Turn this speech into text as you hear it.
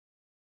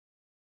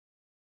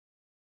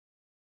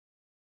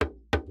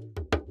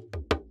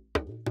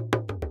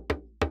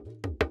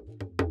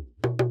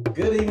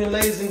Good evening,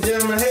 ladies and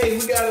gentlemen. Hey,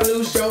 we got a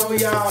new show for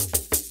y'all.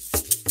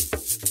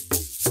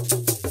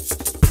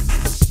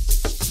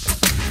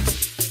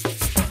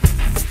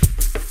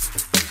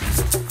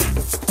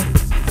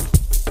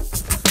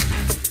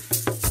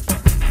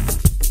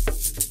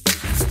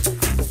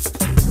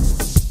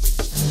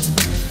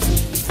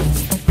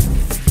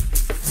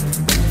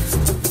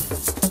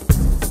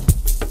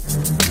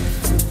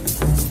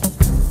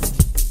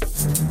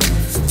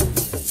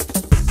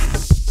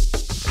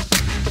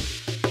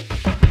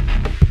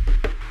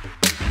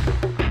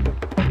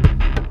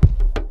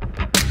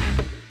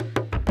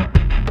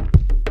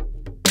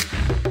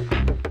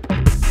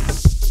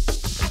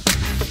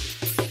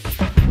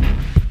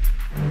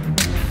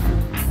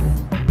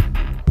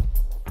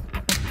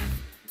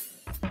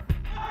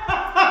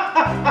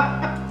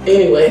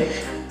 Anyway.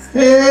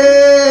 Hey!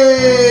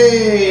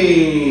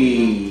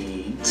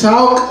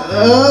 Talk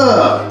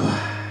up!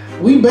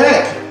 We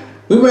back.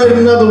 We made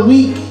another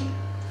week.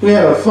 We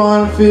had a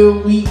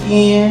fun-filled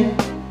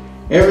weekend.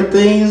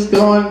 Everything's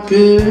going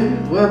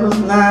good. Weather's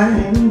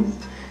nice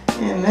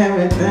and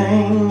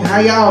everything. How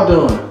y'all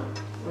doing?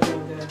 We're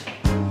doing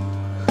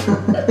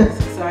good.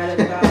 Excited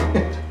about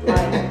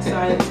life.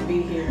 Excited to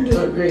be here.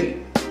 Doing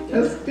great.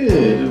 That's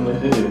good in the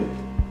hood.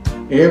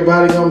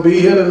 Everybody gonna be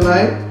here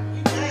tonight.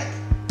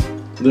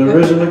 The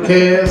original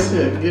cast,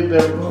 yeah, get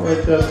that one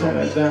right there, turn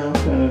it down,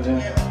 turn it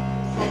down.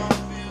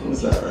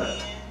 It's alright.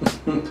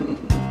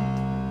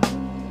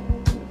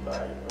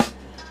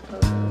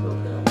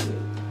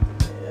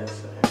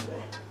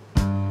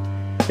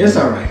 It's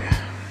alright.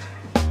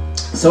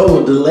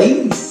 So the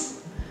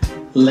ladies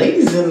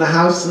in the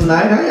house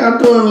tonight. How y'all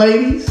doing,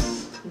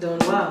 ladies? Doing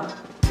well.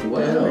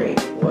 Well, doing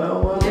great.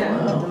 Well.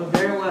 Doing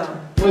very well.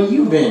 Where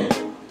you been?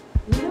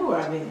 You know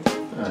where I've been.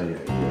 Oh yeah.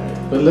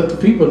 But let the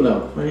people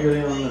know. Maybe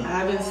they don't know.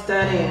 I've been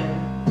studying.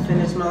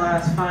 Finished my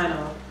last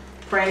final.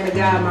 Praying to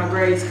God my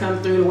grades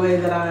come through the way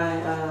that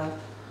I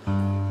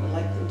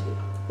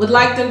would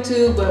like them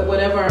to, but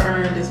whatever I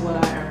earned is what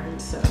I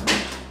earned. So.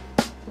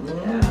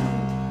 Yeah.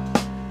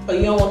 Oh,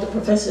 you don't want the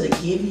professor to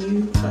give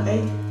you an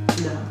A?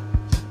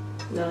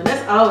 No, and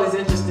that's always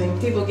interesting.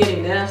 People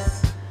getting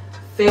Fs,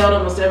 failed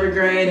almost every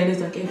grade, and he's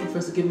like, "Hey,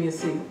 professor, give me a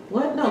C."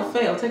 What? No,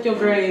 fail. Take your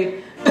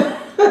grade.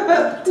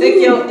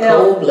 Take your F.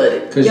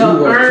 Cold-blooded. Because you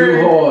work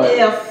too hard.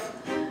 F.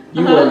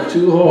 You work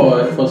too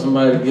hard for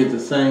somebody to get the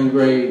same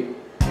grade,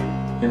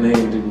 and they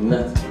ain't do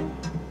nothing.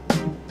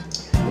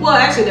 Well,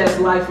 actually, that's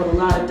life with a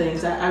lot of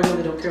things. I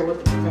really don't care what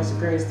the professor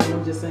grades them.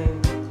 I'm just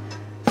saying.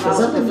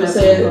 Some people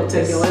say you're gonna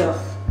take your F.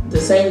 The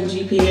same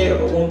GPA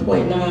of a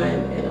 1.9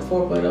 and a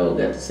 4.0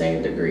 got the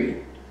same degree.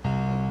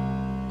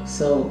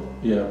 So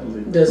yeah, I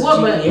believe does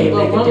GPA make a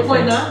difference?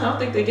 1.9, I don't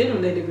think they get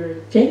them their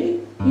degree. Can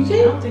you? You I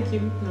can? don't think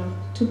you. No.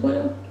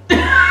 2.0?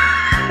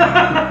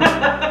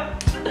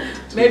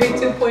 Maybe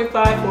 2.5,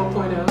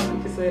 4.0.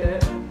 You could say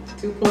that.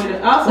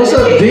 2.0. I'll say what's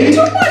up, D? 2.0.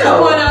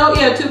 2.0.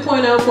 Yeah,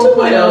 2.0,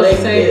 4.0.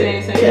 Same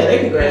thing. Same yeah, they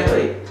thing. can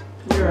graduate.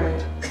 You're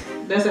right.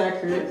 That's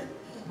accurate.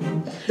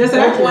 That's 1.9,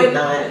 accurate.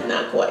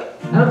 not quite.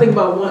 I don't think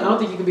about one. I don't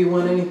think you can be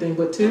one anything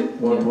but 2.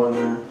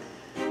 1.9.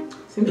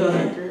 Seems about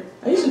accurate.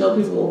 I used to know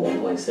people with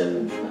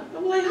 1.7.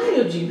 I'm like, how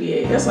your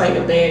GPA? That's like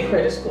a bad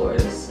credit score.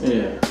 It's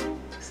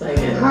like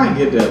how I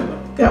get that?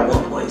 Got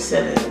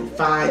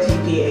 1.75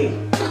 GPA.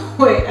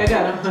 Wait, I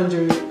got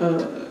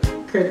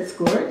 100 credit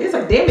score. It's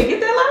like, damn it, get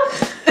that low?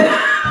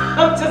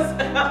 I'm just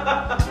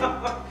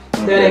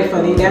that ain't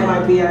funny. That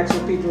might be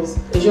actual people's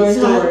yours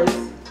stories.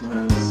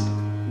 Mine's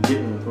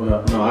getting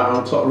no,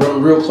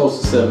 I'm real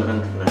close to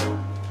 700 now.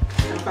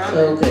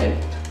 Okay.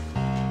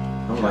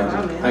 I'm like,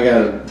 I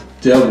got a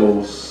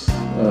devil's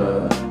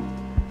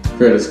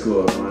credit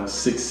score. Mine's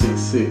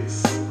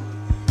 666.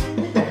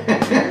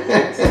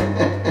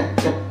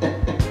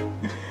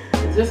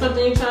 Is there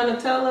something you're trying to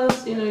tell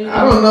us? You know,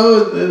 I don't know.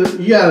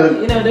 You gotta.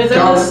 You know, there's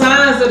other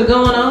signs that are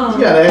going on.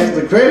 You gotta ask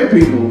the credit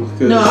people.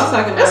 No, I was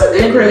talking about that's a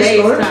good end of credit days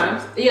score.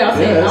 times. Yeah, I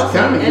was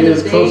saying end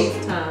of days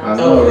times. I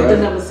know, right? The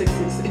number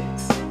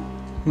 666.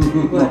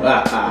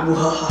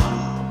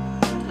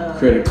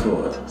 Credit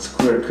score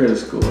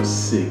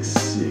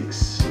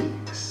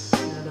 666. I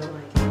don't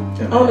like it.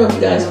 I don't know if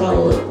you guys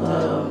follow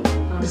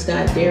this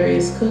guy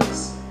Darius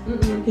Cooks.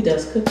 He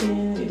does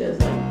cooking. He does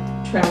like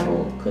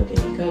travel cooking.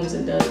 He comes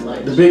and does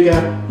like the big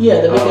guy.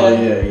 Yeah, the big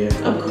guy.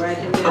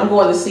 Yeah. I'm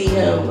going to see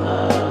him.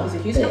 He's a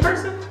Houston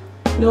person?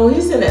 No,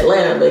 he's in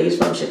Atlanta, but he's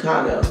from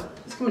Chicago.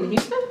 He's coming to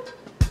Houston?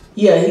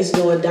 Yeah, he's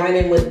doing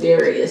Dining with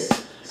Darius.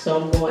 So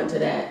I'm going to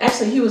that.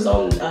 Actually, he was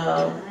on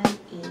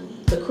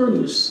the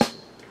cruise.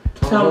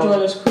 Tom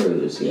Joyner's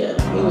cruise. Yeah,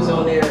 he was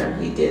on there.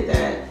 He did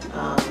that.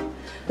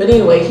 But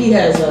anyway, he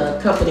has a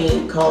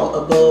company called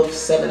Above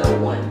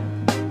 701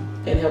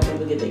 and help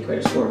people get their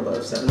credit score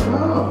above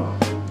 701. Oh.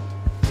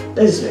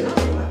 They just make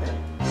money about that.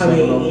 I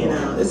mean, you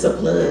know, it's a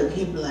plug.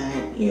 He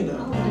Blaq, you know.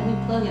 Oh, let me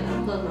plug it. I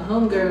plug my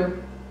homegirl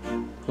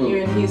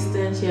here in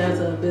Houston. She has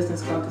a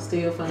business called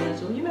Castillo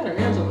Financial. You met her,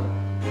 Angela.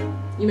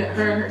 You met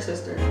her and her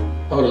sister.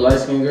 Oh, the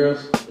light-skinned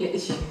girls? Yeah,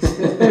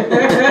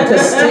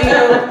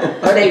 Castillo.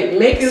 Are they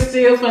mixed?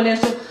 Castillo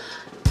Financial.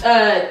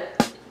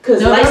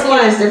 Because No, light they're skin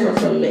is black. different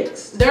from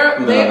mixed. They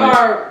No,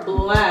 are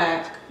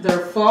black. Their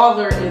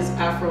father is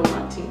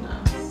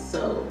Afro-Latina.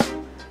 So,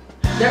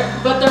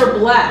 but they're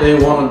black. They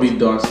want to be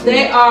dark skinned.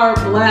 They are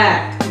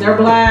black. They're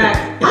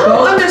black. I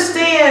don't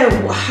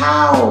understand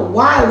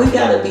why we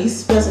gotta be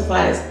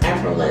specified as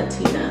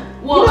Afro-Latina.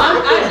 Well, You know,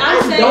 I'm I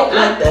saying don't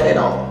like that at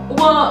all.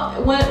 Well,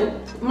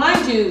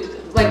 mind you,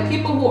 like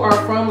people who are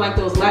from like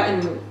those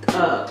Latin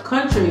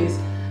countries,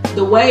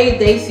 the way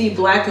they see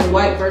black and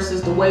white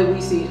versus the way we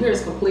see it here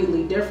is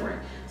completely different.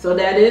 So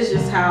that is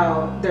just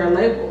how they're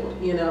labeled,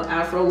 you know,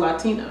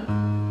 Afro-Latina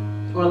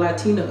or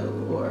Latino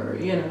or,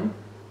 you know,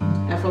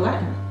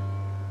 Afro-Latin.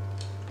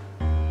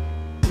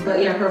 But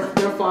yeah,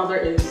 their father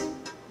is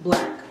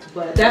black.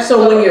 But that's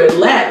So when you're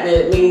Latin,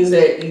 it means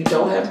that you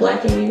don't have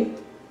black in you?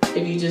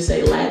 If you just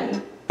say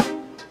Latin?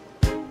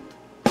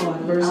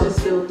 I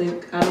still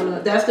think, I don't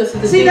know. That's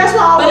because See, that's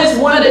what I always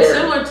wonder. But it's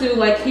similar to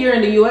like here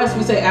in the U.S.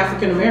 we say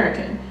African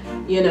American.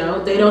 You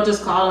know, they don't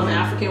just call them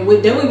African.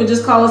 They don't even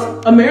just call us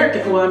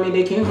American. Well, I mean,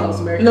 they can call us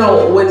American.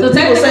 No, when so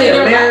people say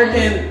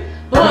American,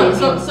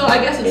 so I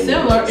guess it's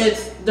similar.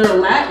 They're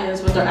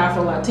Latins, but they're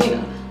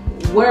Afro-Latina.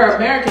 We're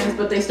Americans,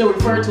 but they still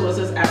refer to us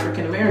as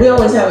African American. We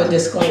always have a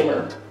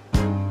disclaimer.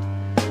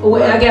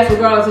 Well, I guess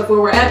regardless of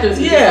where we're at, there's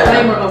a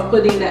disclaimer of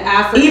putting the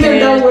African, even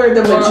though we're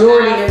the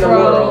majority in the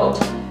world.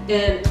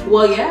 And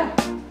well, yeah,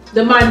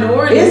 the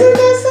minority. Isn't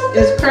that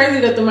something? It's crazy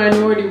that the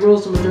minority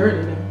rules the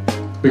majority now.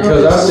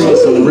 Because I've seen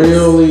some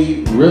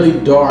really, really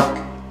dark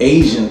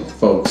Asian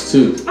folks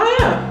too. Oh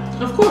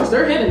yeah, of course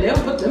they're hidden. They'll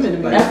put them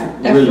in the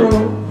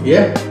Afro,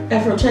 yeah,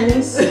 Afro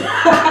Chinese,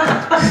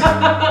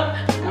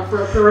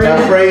 Afro Korean,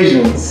 Afro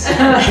Asians.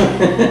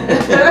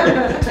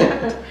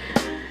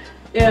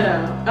 You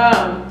know,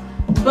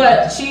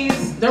 but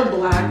they're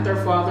black. Their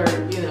father,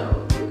 you know,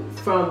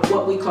 from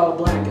what we call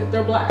black,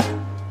 they're black.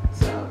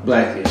 So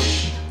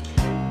Blackish.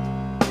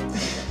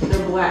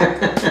 they're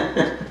black.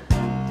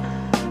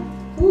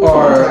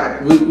 Or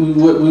we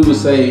would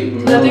say.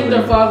 I think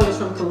their father is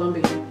from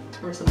Colombia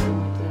or something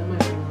like that. I might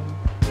be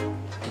wrong.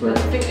 But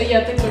I think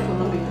they're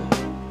Colombian.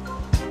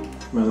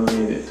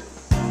 Melanated.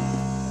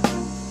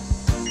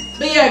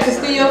 But yeah,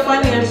 Castillo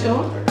Financial.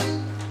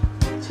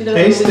 She does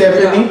Hey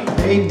Stephanie.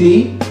 Hey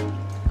D.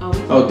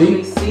 Oh, D.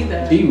 We see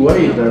that. D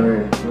waved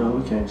already. No,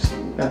 we can't see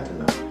that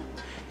tonight.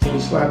 Can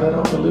you slide that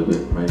off a little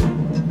bit, maybe? I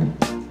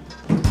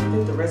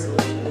think the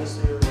resolution is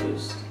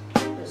reduced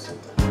or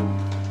something.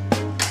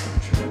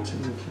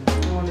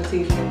 I want to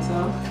see if it's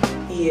off.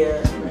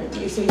 Yeah, right.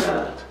 You see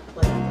how,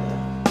 like,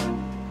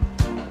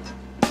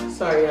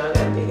 sorry, y'all, I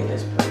gotta dig in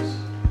this purse.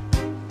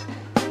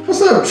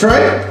 What's up,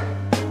 Trey?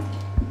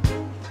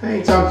 I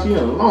ain't talked to you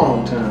in a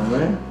long time,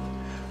 man.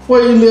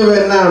 Where you live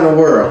at now in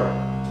the world?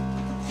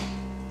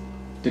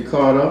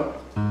 Dakota,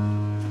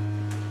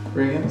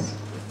 Riggins,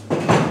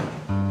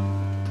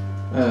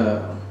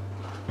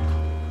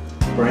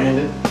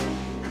 Brandon.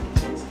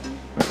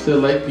 I still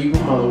like people,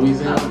 my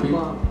Louisiana people.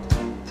 Well,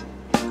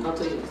 I'll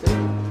tell you what's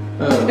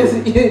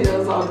you know,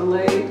 it's all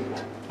delayed.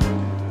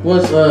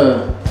 What's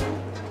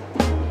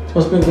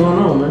been going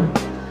on, man?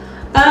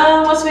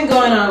 What's been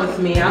going on with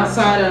me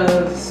outside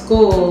of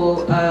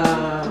school?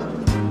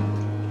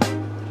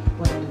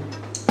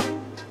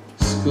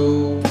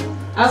 School.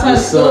 Outside of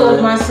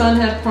school, my son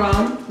had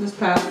prom this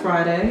past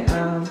Friday.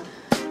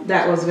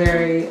 That was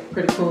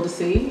pretty cool to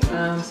see.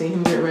 Seeing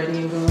him get ready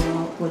and go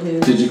out with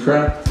his. Did you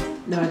cry?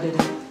 No, I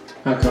didn't.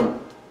 How come?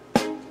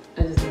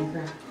 I just didn't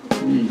cry.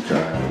 You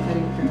cried. I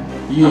didn't cry.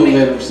 You didn't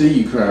let him see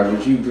you cry,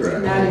 but you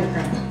cried. No, I didn't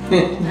cry. I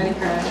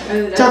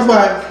didn't cry. Talk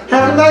about,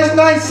 have a nice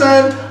night,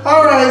 son.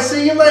 All right,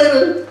 see you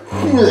later.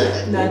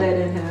 No, that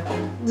didn't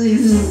happen.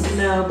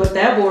 No, but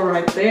that boy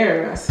right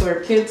there, I swear,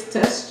 kids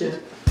test you.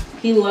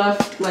 He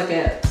left like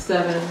at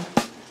 7.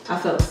 I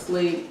fell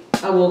asleep.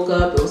 I woke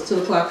up. It was 2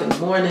 o'clock in the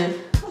morning.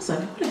 I was like,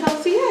 where the hell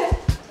is he at?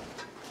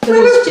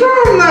 Man, it's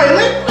prom night.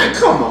 Like,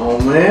 come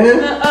on, man.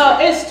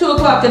 It's 2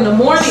 o'clock in the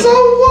morning. So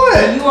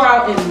what? You are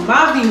out in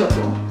my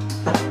vehicle.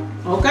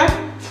 Okay?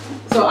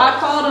 So I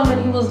called him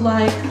and he was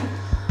like,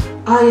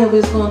 oh yeah, we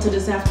was going to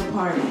this after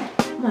party.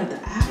 I'm like,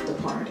 the after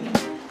party?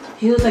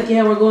 He was like,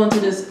 yeah, we're going to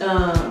this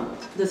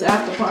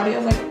after party. I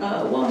was like,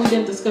 well, we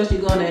didn't discuss you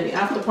going to any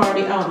after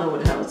party. I don't know where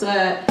the hell it's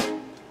at.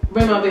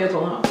 Bring my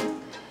vehicle home.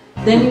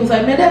 Then he was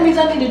like, man, that means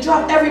I need to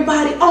drop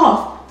everybody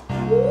off.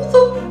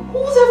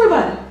 Who's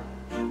everybody?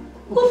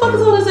 Who the fuck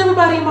is all this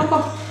everybody in my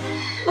car?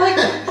 Like,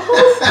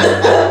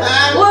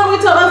 what are we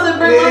telling us to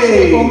bring my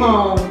vehicle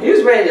home? He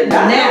was ready to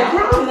die. Now.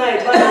 Prom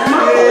night.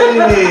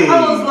 I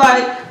was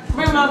like,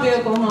 bring my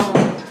vehicle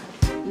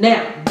home.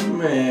 Now.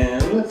 Man,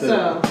 let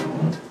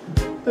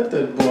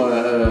that boy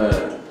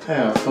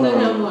have fun. Let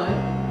him what?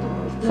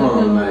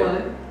 Prom night.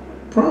 What?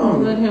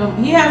 Prom. Let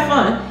him. He had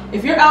fun.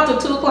 If you're out till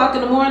 2 o'clock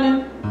in the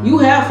morning, you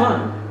have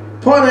fun.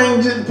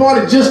 Party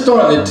just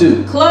started at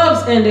 2.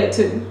 Clubs end at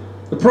 2.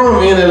 The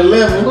prom ended at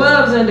 11.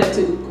 Clubs end at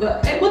 2.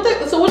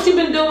 So what you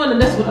been doing? And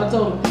that's what I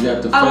told him. You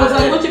have to I was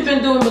like, find what you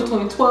been doing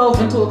between 12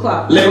 and 2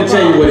 o'clock? Let me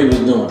tell you what he was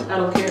doing. I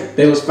don't care.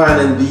 They was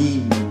finding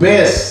the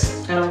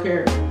best I don't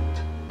care.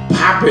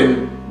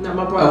 popping Not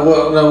my problem.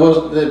 Well, no, what's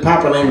the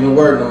Papa ain't even the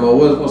word no more.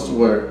 What's the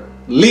word?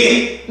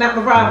 Lit. Not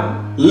my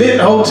problem. Lit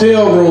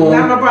hotel room.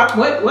 Not my problem.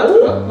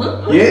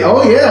 What? Yeah,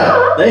 oh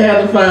yeah. They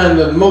had to find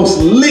the most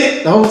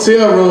lit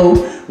hotel room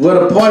where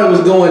the party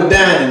was going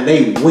down, and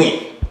they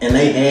went. And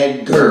they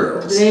had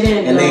girls. They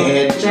didn't. And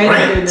they had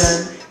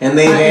drinks. And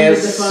they had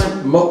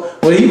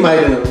smoke. Well, he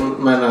might not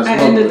smoke. I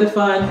ended the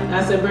fun.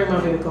 I said, bring my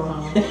vehicle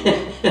home.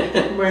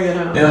 Bring it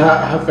home. And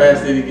how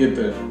fast did he get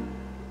there?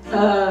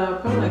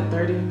 Probably like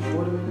 30,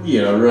 40 minutes.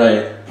 Yeah,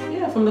 right.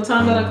 Yeah, from the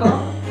time that I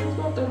called. It's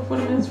about 30,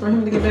 40 minutes for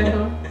him to get back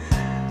home.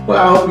 Well,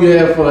 I hope you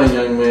had fun,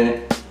 young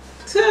man.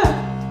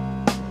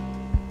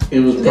 It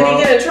was. Did he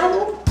get in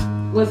trouble?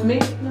 With me?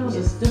 No,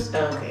 just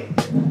okay.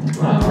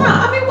 No,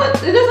 I mean, what?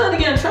 It doesn't have to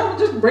get in trouble.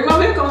 Just bring my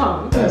vehicle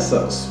home. That's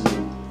so sweet.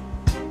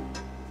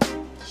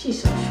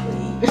 She's so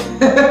sweet.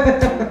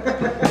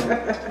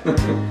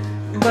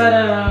 But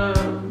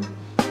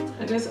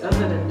I guess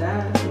other than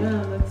that,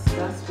 yeah,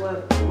 that's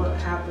what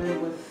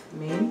happened with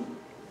me.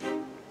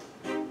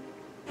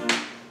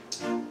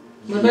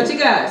 What about you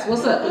guys?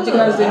 What's up? What you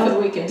guys did for the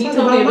weekend? He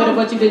told me a bit of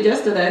what you did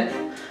yesterday.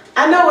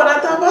 I know what I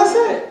thought, but I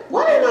said,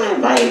 why didn't I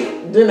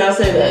invite? Didn't I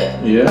say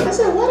that? Yeah. I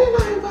said, why didn't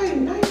I invite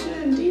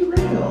Nisha and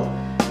D-Rail?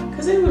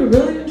 Because they would have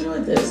really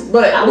enjoyed this.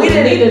 But we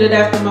didn't needed it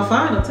after my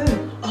final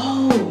too.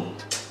 Oh.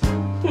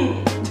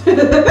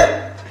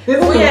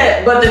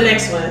 But the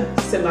next one,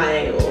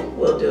 semi-annual,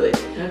 we'll do it.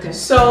 Okay.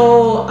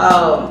 So,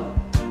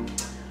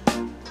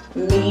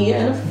 me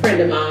and a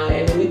friend of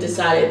mine, we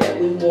decided that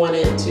we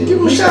wanted to. Give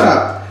him a shout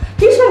out.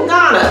 He's from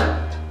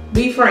Ghana.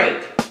 Be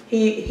frank.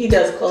 He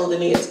does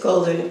clothing. He has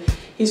clothing.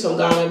 He's from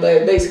Ghana,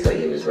 but basically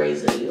he was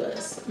raised in the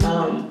U.S.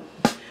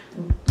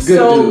 Good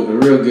dude, a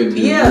real good dude.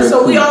 Yeah, real so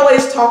cool. we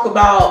always talk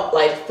about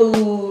like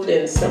food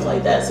and stuff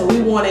like that. So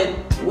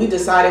we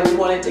decided we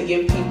wanted to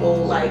give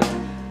people like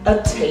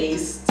a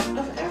taste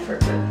of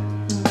Africa.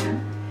 Okay.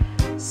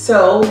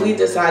 So we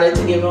decided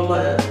to give him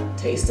a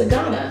taste of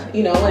Ghana,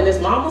 you know, and his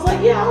mom was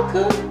like, yeah, I'll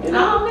cook, you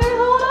know. Oh man,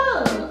 hold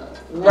up.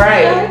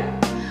 Right. Okay.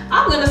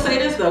 I'm gonna say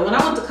this though, when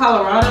I went to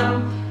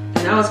Colorado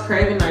and I was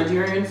craving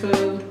Nigerian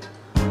food,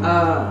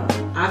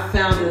 I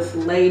found this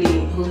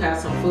lady who had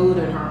some food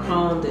in her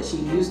home that she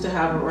used to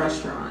have a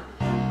restaurant,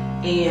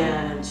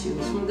 and she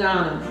was from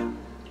Ghana,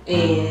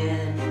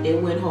 and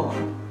it went hard.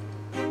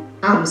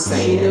 I'm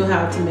saying. She knew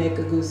how to make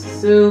a goosey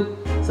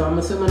soup, so I'm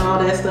assuming all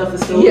that stuff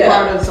is still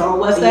part of it's all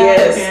West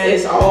African. African.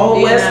 It's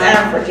all West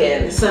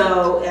African.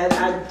 So and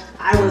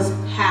I was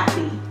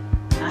happy.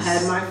 I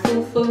had my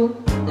fufu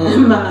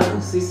and my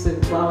goosey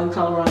soup while in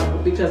Colorado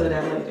because of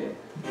that lady.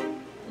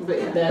 But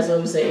yeah. That's what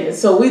I'm saying.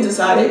 So we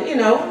decided, you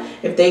know,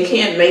 if they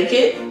can't make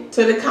it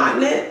to the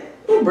continent,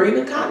 we'll bring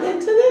the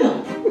continent to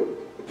them.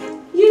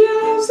 You know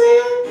what I'm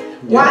saying?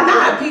 Yeah. Why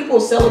not? People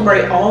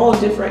celebrate all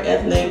different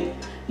ethnic,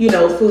 you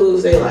know,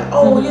 foods. They like,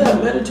 oh yeah,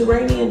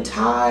 Mediterranean,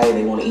 Thai.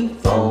 They want to eat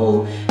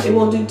pho. They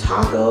want to do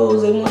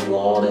tacos. They want to do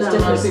all this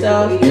different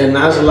stuff. Yeah, and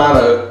there's a lot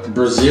of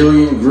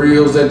Brazilian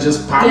grills that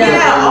just pop up.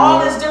 Yeah, all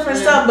this different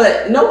stuff.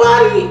 But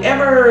nobody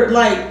ever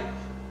like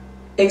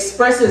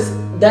expresses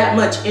that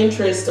much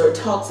interest or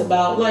talks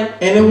about like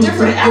and it was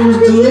different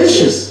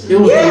delicious. It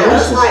was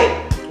delicious. It's like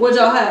what'd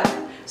y'all have?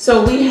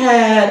 So we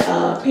had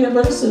peanut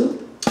butter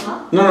soup.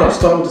 No,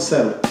 start with the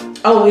salad.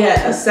 Oh, we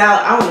had a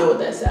salad. I don't know what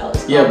that salad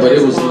is called. Yeah, but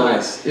it was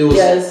nice. It was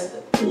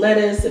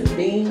lettuce and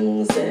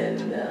beans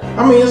and.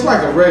 I mean, it's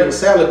like a regular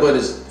salad, but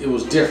it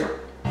was different.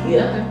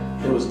 Yeah.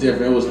 It was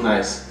different. It was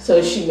nice.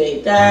 So she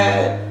made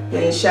that.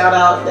 And shout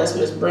out, that's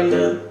Miss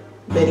Brenda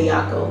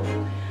Bediaco.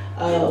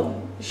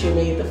 She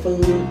made the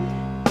food.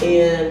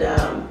 And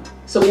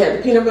so we had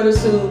the peanut butter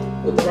soup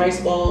with the rice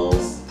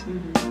balls.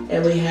 Mm-hmm.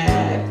 And we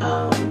had,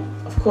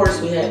 of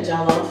course, we had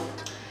jollof.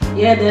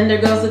 Yeah, then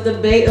there goes the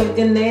debate of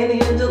Ghanaian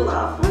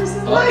jollof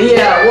versus Nigerian.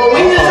 Yeah, well,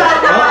 we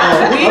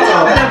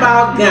talking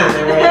about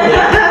Ghana right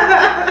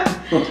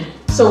now.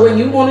 So when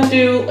you want to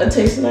do a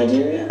taste of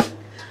Nigeria,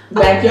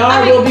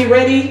 backyard will be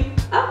ready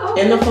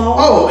in the fall.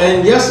 Oh,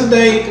 and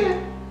yesterday,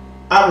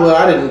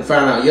 I didn't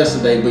find out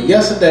yesterday, but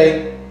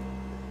yesterday,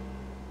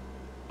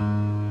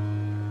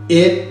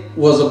 it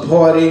was a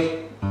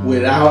party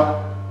without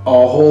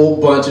a whole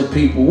bunch of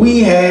people. We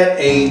had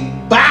a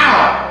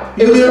bow.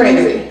 It was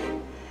crazy.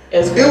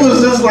 It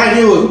was just like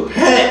it was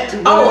packed.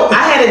 Oh,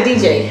 I had a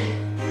DJ.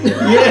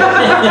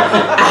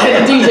 Yeah. I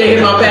had a DJ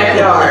in my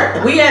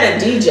backyard. We had a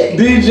DJ.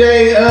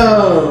 DJ,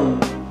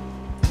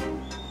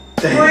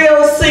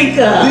 Thrill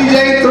Seeker.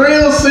 DJ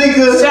Thrill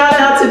Seeker. Shout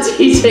out to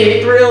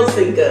DJ Thrill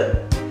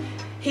Seeker.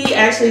 He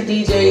actually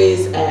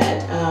DJs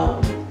at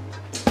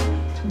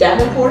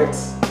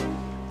Davenport's.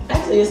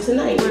 Actually, it's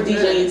tonight. He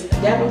DJs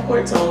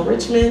Davenport's on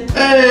Richmond.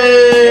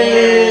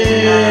 Hey!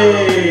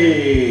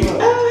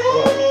 And,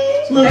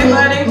 Hey,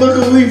 buddy. Look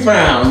who we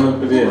found.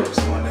 Look at this. What's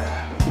going on?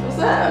 What's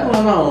up? What's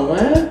going on,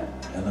 man?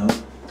 Hello.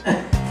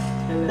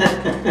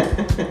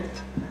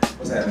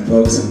 What's happening,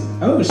 folks?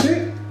 Oh,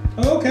 shit.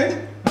 Oh,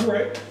 okay. All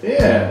right.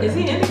 Yeah. Is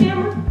he in the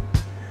camera?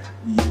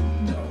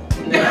 No.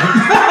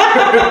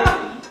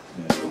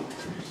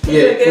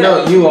 Yeah.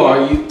 No, you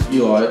are.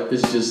 You are.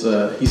 It's just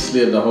he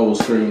slid the whole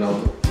screen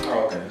over.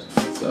 Oh, okay.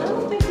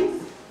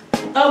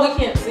 Oh, we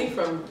can't see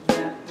from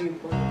that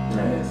viewpoint.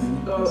 Right.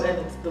 Oh, and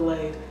it's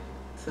delayed.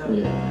 So,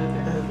 Yeah.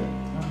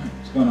 okay.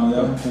 What's going on,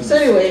 y'all? So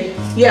anyway,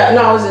 yeah,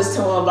 no, I was just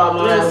telling about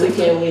my Yes.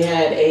 weekend. We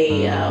had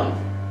a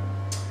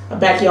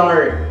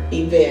backyard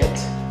event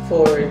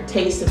for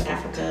Taste of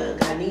Africa,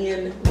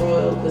 Ghanaian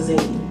Royal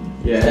Cuisine.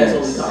 Yes. That's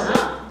what we call it.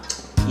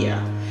 Ah. Yeah.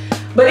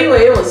 But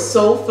anyway, it was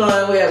so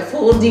fun. We had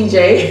full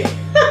DJ.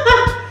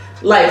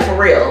 Like for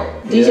real.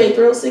 DJ Yeah.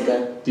 Thrill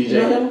Seeker. DJ. You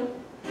know him?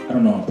 I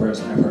don't know in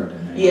person. I've heard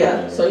that name.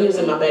 Yeah. So he was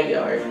in my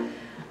backyard.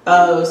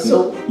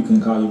 So You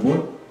couldn't call your boy?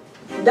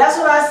 that's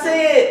what I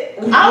said.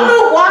 I don't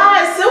know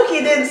why Silky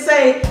didn't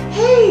say,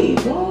 hey,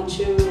 won't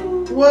you?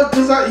 What?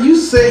 Because you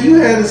said you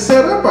had it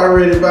set up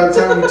already by the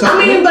time you talked.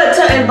 I mean, but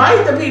to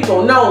invite the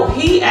people, no,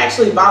 he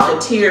actually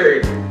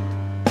volunteered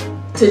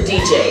to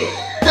DJ.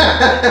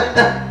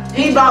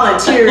 He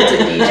volunteered to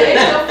DJ.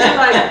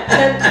 Like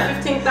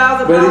 $10,000 to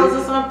 $15,000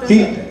 or something.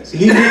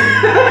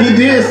 He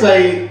did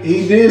say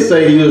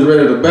he was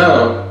ready to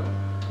battle.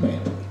 Man.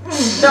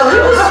 No, he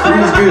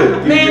was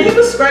good. Man, he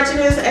was scratching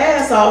his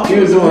ass off. He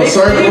was doing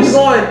circles. He was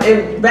going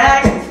in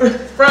back,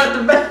 front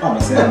to back. I'm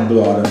gonna say I don't do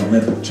all them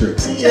Olympic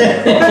tricks. He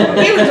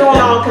was doing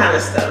all kind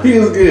of stuff. He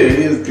was good.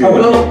 He was good.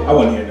 I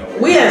wasn't here no way.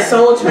 We had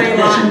Soul Train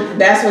on.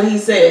 That's what he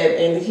said,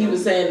 and he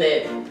was saying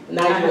that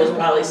Nigel was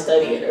probably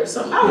studying or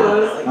something. I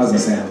was. I was gonna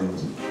say I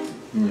lose.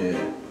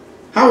 Yeah.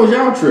 How was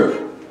y'all trip?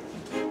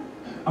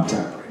 I'm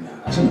tired right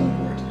now. I shouldn't have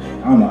worked today.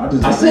 I don't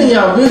know. I seen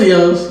y'all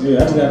videos. Yeah, I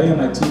just got in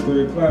like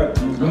 2-3 o'clock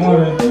in the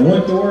morning and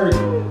went to work. I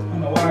don't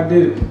know why I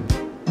did it.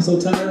 I'm so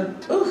tired.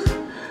 Oof.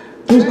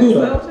 It was good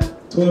though.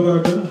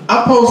 12-hour job.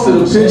 I posted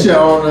a picture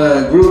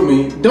on Group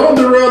Me. Don't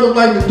Darrell look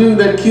like the dude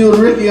that killed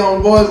Ricky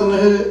on Boys in the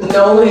Hood?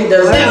 No, he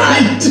does not.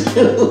 Yes, he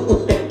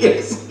do.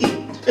 Yes, he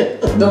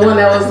do. The one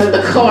that was in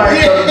the car.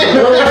 He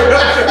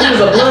was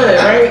a blood,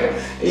 right?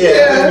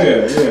 Yeah.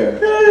 Yeah.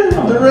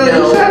 Darrell,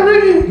 No. you shot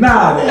Ricky?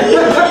 Nah, man.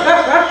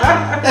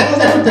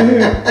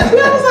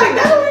 I was like,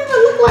 that don't even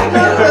look like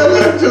That him.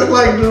 looks just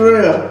like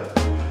Darrell.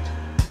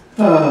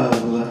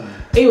 Oh, Lord.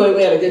 Anyway,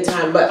 we had a good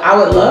time, but I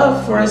would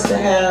love for us to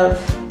have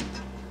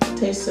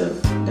Taste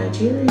of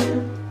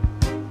Nigeria.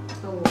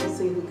 Oh, we'll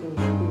see who can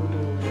do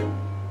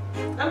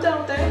it. I'm done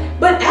with that.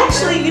 But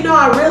actually, you know,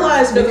 I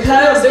realized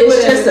because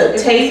it's just a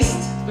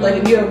taste. Like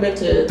if you ever been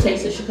to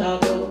Taste of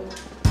Chicago,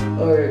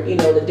 or you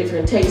know the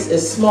different tastes,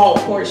 it's small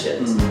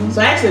portions.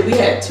 So actually, we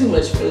had too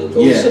much food, but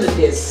we Yeah. should have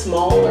did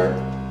smaller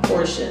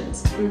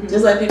portions.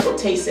 Just like people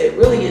taste it.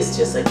 Really, it's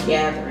just a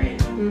gathering.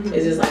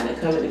 It's just like a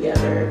coming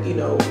together, you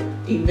know,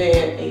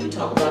 event, and you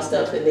talk about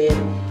stuff, and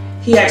then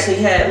he actually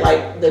had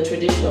like the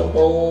traditional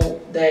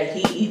bowl that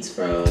he eats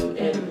from,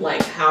 and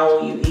like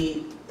how you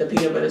eat the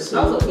peanut butter soup.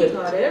 Also, we with-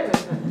 taught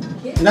everything.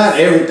 Yes. Not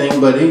everything,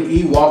 but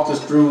he walked us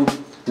through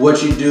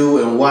what you do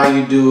and why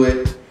you do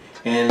it,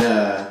 and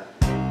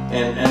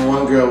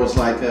one girl was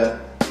like,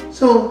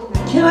 so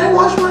can I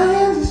wash my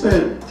hands? He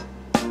said,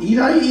 eat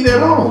how you eat at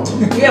home.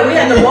 Yeah, we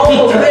had the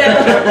bowls.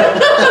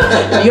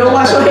 You don't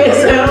wash your hands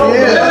at home.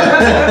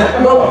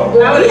 Yeah. But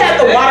we had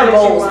the water Expect that you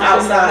bowls wash your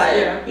outside,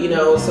 hands, you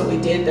know, so we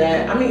did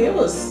that. I mean, it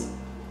was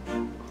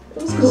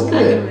It's cool. I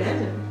good. can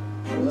imagine.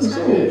 It was It's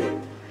cool. good.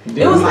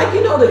 It was like,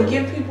 you know, to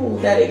give people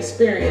that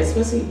experience,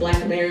 especially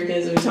Black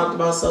Americans. We talked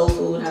about soul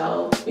food,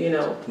 how, you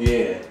know,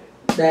 Yeah.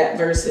 that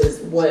versus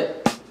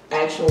what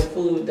actual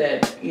food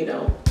that, you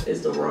know,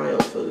 is the royal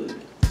food.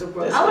 I That's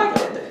like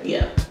what that. they-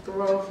 Yeah, The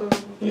roll food.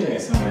 Yeah,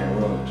 some of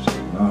that roll shit.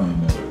 I don't even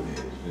know what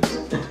it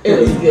is. it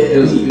was It good.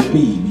 was Beef, good.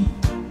 beef.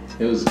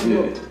 It was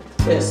good.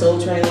 We had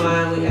Soul Train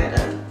line. We had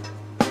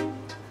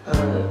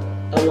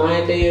a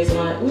Lion Dance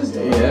line. What was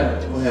the Yeah.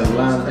 We had a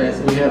line dance.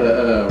 We had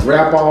a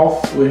rap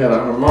off. We had a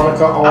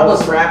harmonica off. I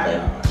was rapping.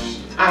 Oh, shit.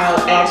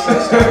 I actually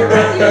started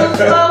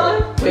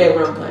rapping. We had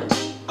rum punch.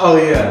 Oh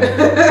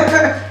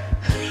yeah.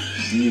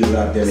 She was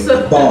out there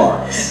with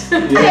bars. I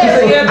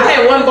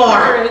had one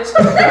bar.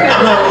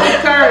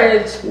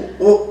 Courage.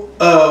 Well,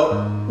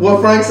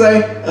 what Frank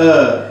say?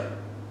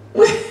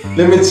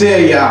 Let me tell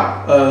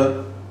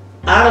y'all.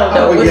 I don't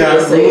know what he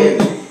was saying.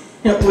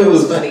 we It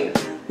was funny.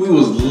 We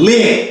was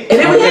lit. And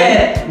then we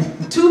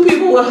had two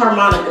people with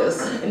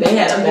harmonicas, and they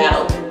had a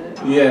battle.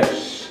 Yeah.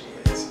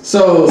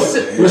 So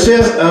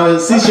Michelle,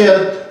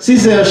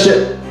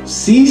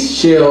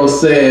 Seashell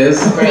says.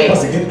 Right.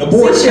 Must have getting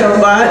aborted. Seashore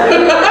vibe.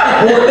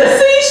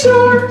 The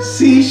seashore.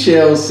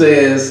 Seashell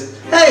says,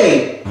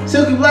 "Hey,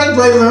 Silky Blaq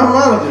plays the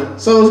harmonica."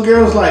 So this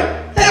girl was like,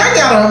 "Hey, I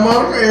got a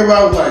harmonica."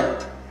 Everybody was like,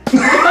 she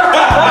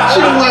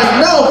was like,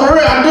 "No, for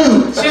real, I do."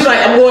 She's like,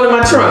 I'm going to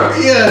my trunk.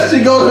 Yeah,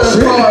 she goes to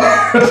her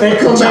car and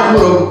come back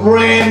with a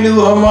brand new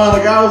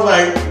harmonica. I was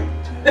like,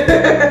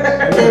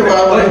 everybody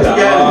was like, "You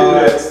gotta do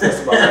that." That's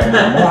about that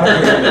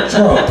harmonica in the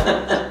trunk.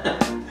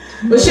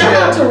 But shout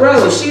out to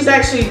Rose. She's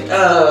actually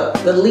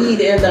the lead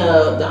in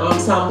the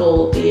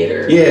ensemble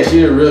theater. Yeah,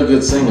 she's a real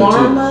good singer too.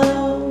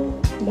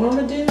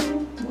 Marmaduke?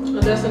 Oh,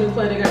 that's the new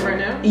play they got right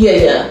now.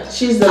 Yeah.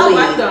 She's the I lead.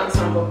 like the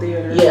ensemble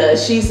theater. Yeah,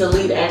 she's the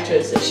lead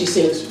actress, and she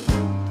sings.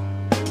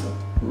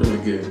 Really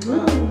good.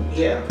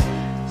 Yeah.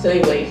 So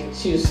anyway,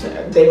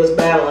 they was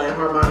battling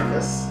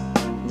harmonicas.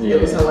 Yeah.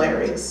 It was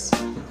hilarious.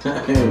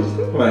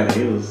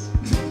 It was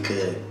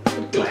good.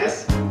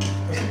 Classic.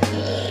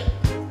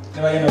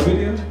 Anybody in no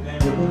video?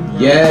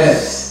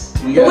 Yes.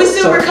 But we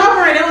still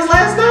recovering. It was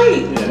last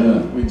night.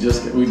 Yeah, we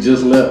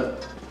just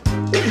left.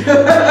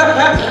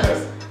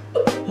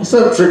 What's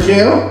up,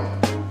 Trikel?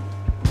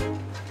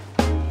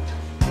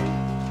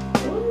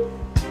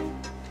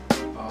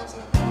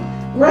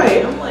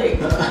 Right. I'm like,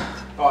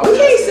 we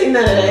can't see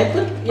none of that.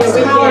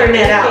 We're hollering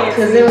that out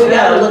because then we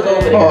gotta look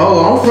over there. Oh, hold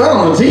on. I'm front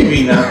on the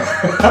TV now.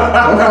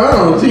 I'm front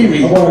on the TV.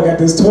 Oh, I got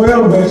this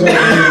 12 bench on Right.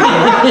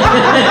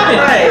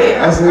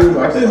 I see. I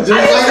used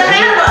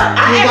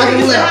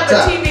to have a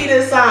TV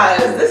this size.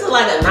 This is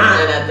like a 9,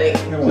 I think.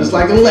 Just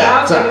like a I was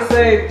laptop. gonna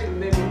say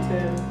maybe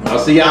 10. Oh,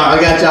 see, y'all, I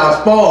got y'all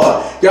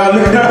spoiled. Y'all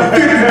looking at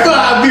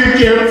 55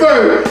 video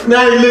first.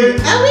 Now you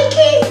look. Oh, we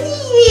can't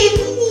see it.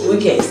 We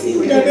can't see.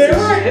 We can't can't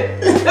see shit.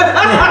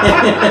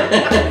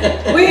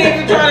 We ain't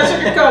even trying to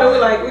sugarcoat it. We're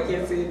like, we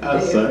can't see it.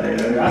 I'm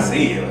sorry. I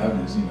see it.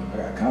 I'm just, I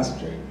gotta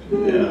concentrate.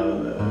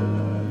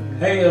 Yeah.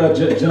 Hey,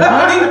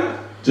 Jelani?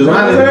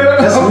 Jelani,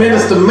 that's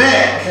Minister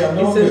Mac.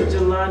 He says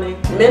Jelani.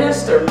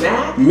 Minister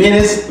Mac?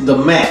 Minister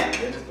Mac.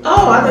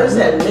 Oh, I thought you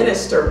said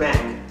Minister Mac.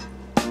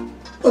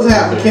 What's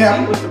happening, See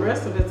Cap? what the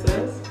rest of it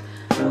says.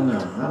 I don't know.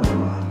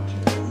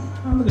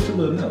 Oh, look at your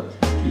little notes.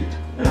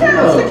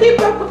 Yeah, to keep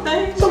up with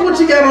things. So what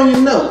you got on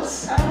your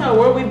notes? I don't know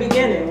where we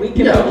beginning. We can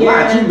You got a begin.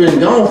 lot. You've been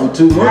gone for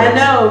 2 months. I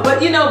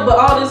know, but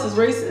all this is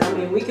recent. I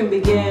mean, we can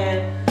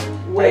begin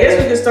with. I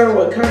guess we can start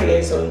with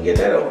Kanye so we can get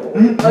that over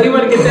with. Oh, you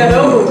want to get that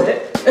over with?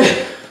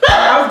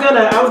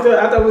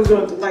 I thought we was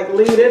gonna like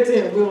lead into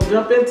him. We gonna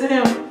jump into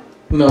him.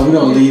 No, we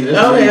don't lead.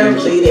 Okay, I'm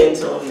lead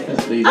into him.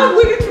 Let's lead. Oh,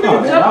 we can Oh,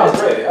 man, jump I was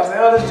into ready. I was like,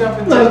 oh, let's jump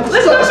into No,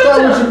 it.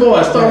 start with your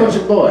boy. Start with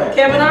your boy.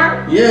 Kevin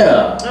Hart.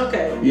 Yeah.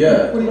 Okay.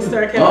 Yeah. We'll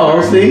start Kevin Oh,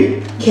 Hart.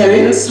 see?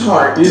 Kevin's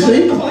Hart. You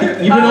see? You've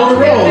been on the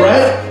road,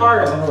 right?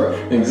 Hart. On the road.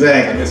 I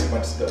Exactly. missed a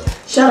bunch of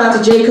stuff. Shout out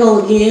to J.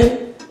 Cole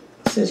again.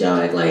 Since y'all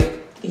act like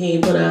he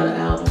ain't put out an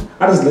album.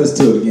 I just listened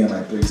to it again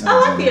like 3 times. I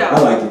like the album.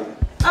 I like it.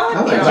 I like I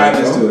the like album. I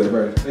listened to it,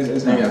 bro.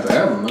 It's They not got the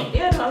album, no?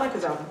 Yeah, no, I like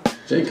his album.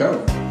 J.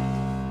 Cole.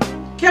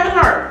 Kevin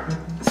Hart.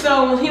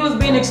 So he was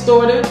being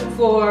extorted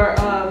for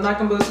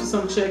knocking boots with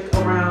some chick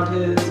around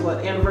his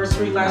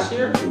anniversary last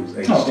year. Last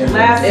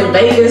In summer.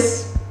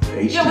 Vegas.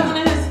 Yeah,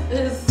 wasn't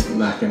it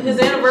his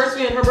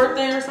anniversary and her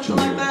birthday or something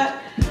like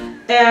that?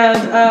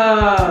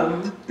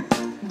 And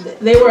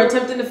they were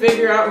attempting to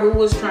figure out who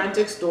was trying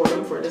to extort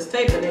him for this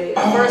tape, and they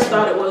at first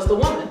thought it was the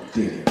woman.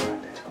 Yeah,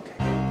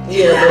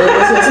 but it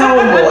was his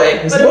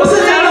homeboy. But it What's was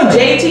his name? his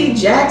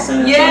JT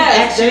Jackson?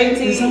 Yes,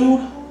 His JT.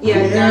 own-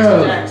 Yeah,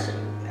 Yeah.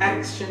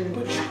 Action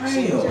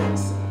Betrayal.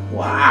 Jackson.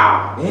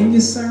 Wow. In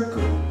your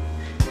circle.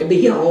 It be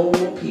your own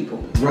people.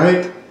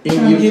 Right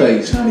in your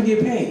face. Trying to get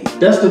paid.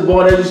 That's the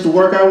boy that used to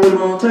work out with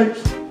him on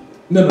tapes?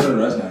 No,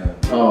 that's not him.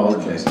 Oh,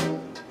 okay.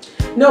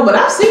 No, but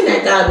I've seen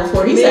that guy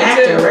before. He's Me an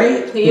actor, too.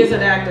 right? He is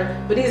an actor,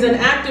 but he's an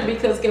actor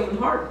because Kevin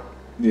Hart.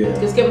 Yeah.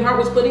 Because Kevin Hart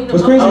was putting him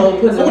What's up. crazy? Oh, I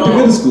went to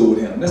middle school with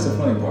him. That's the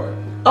funny part.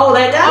 Oh,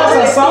 that guy? Oh,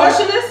 I saw it.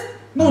 extortionist?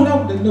 No,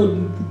 not the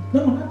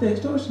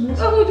extortionist.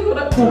 Oh, who do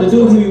that? No, the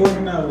dude he be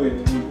working out with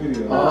in the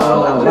video.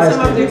 Oh, I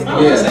thought you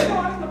said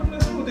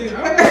about the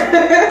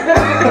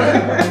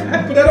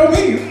But that don't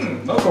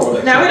mean no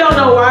correlation. Now we don't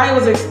know why he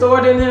was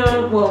extorting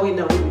him. Well, we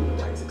know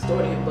why he's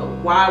extorting him, but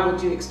why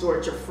would you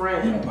extort your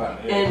friend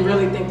and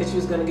really think that she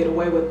was going to get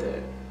away with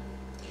it?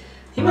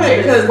 He must Right,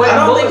 have because been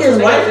I don't think his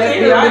bullets wife when they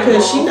cared got the FBI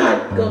because she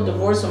involved. not gonna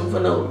divorce him for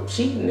no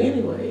cheating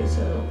anyway.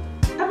 So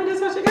I mean,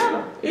 that's how she got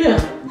him. yeah,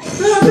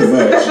 Pretty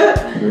much.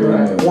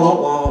 Right. womp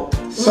womp.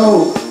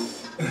 So,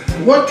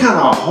 what kind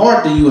of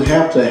heart do you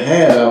have to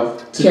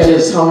have to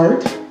Kevin's just...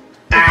 Hart.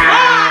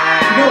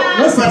 No,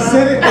 once I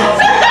said it, I was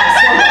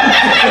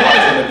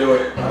gonna do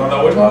it. I don't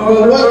know which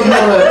one. What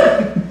kind of...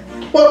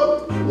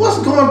 What's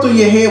going through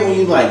your head when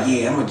you like,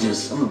 yeah, I'm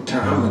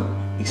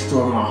gonna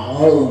extort my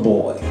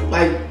homeboy?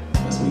 Like,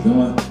 Must be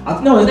going.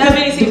 No, That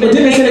means he's been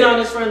hating on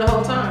his friend the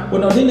whole time.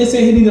 Well, no, didn't they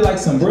say he needed like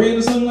some bread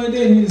or something like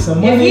that? He needed some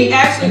money. If he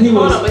actually, and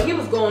hold on, but he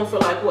was going for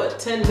like what,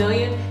 10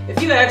 million?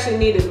 If you actually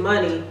needed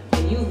money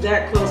and you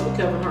that close with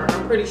Kevin Hart,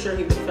 I'm pretty sure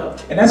he would have felt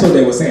you. And that's what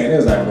they were saying. They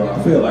was like, bro, I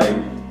feel like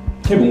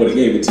Kevin would have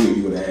gave it to you.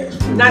 You would have asked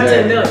for it. Not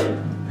 10 million.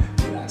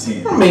 Not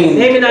 10. I mean,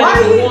 Maybe not Why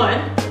even he-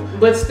 one,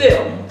 but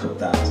still. A couple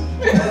thousand.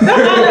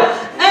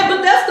 Hey,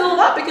 but that's still a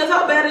lot because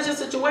how bad is your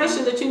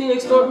situation that you need to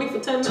extort me for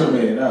 10 $2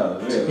 million?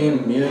 million. Yeah.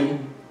 10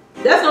 million.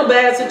 That's no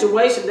bad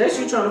situation. That's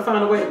you trying to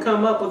find a way to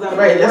come up without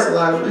Right, it that's a work.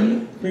 lot of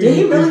money. Did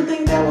he really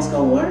think that was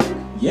gonna work?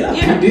 Yeah,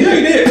 Yeah. he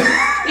did.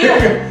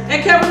 Yeah,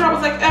 and Kevin Hart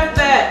was like, F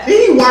that.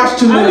 He watched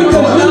too I'm many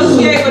gonna movies.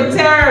 negotiate with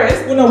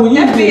terrorists. Well, no, when you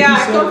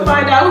FBI, come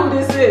find out who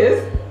this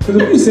is. Because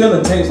when you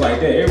selling tapes like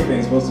that,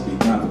 everything's supposed to be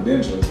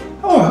confidential.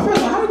 Oh,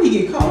 first of all, how did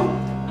he get caught?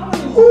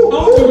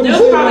 There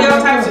was probably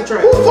all types of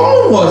tricks. Whose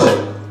phone was it?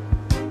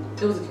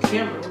 It was a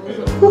camera. What was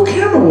it? Who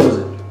camera was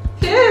it?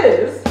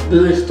 His.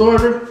 The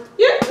extorter?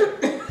 Yeah.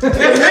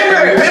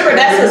 Remember,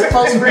 that's his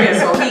close friend,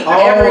 so he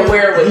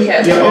everywhere with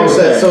Kevin. Yeah,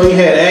 so he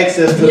had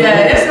access to Yeah,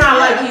 it's not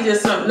like he he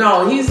just something.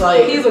 No, he's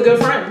like He's a good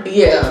friend.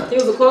 yeah. He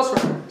was a close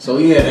friend. So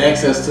he had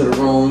access to the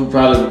room. He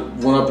probably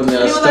went up in there.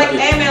 He was like,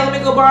 "Hey man, let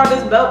me go borrow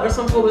this belt or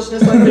some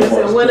foolishness like this,"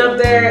 and went up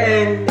there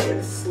and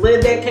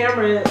slid that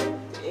camera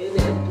in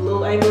a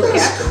little angle.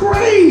 That's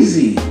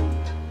crazy.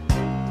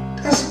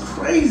 That's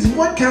crazy.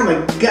 What kind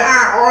of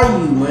guy are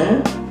you,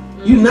 man?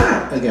 You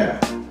not a guy.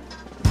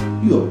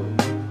 You a bitch.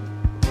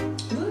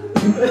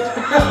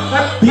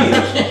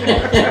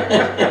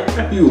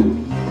 You.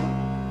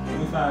 Let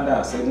me find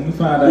out. Say, let me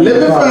find out. Let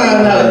me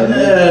find out.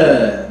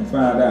 Let me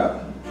find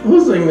out.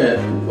 Who's saying that?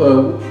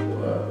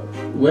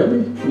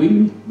 Webby?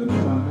 Weeby? Let me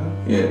find out.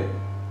 Yeah.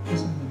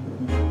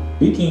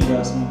 B King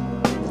got some.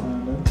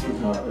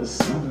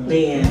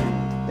 Man,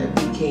 that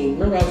B King.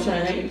 Remember I was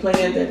trying to have you play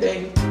that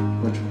day?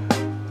 Which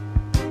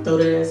one? Throw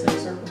that ass in a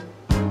circle.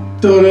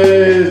 Throw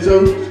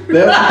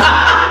that.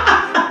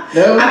 I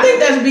think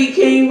that's B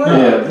King, right?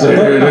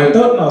 Yeah.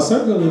 No,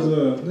 Circle is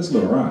this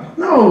little Ronnie.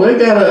 No, they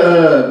got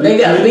a. They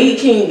got B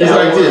King. It's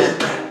like this.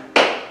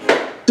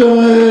 Throw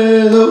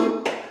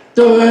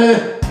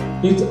it.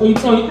 You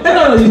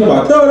know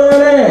about throw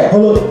that ass.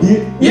 Hold up,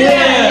 bitch.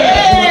 Yeah.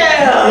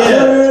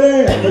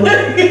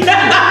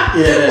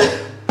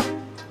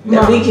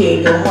 That B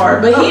King go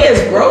hard, but he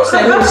is gross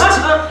at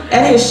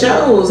his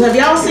shows. Have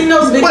y'all seen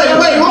those videos?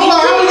 Wait, hold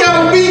on. How we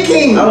got a B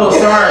King? Oh,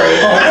 sorry.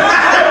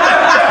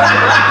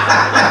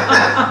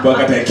 But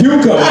got that cucumber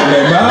in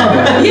there,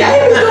 man. Yeah, he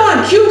was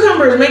doing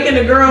cucumbers, making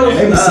the girls.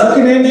 They be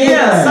sucking in there.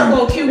 Yeah, suck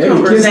on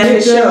cucumbers at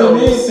his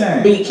shows.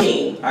 B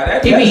King.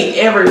 He be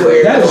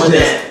everywhere doing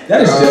that.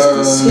 That is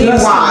just disgusting.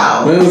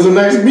 Wow. When was the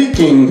next B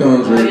King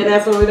coming Oh, through? yeah,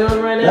 that's what we're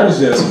doing right now. That is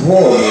just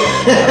horrible.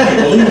 I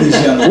believe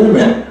these young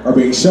women are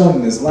being shown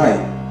in this light.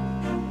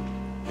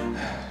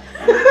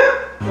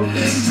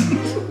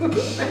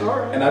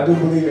 And I do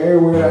believe every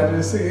word I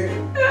just said.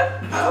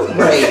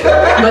 Right.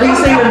 But he's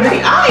seen the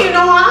video. I don't even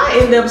know how I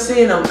ended up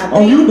seeing him.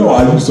 Oh, you know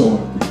I do so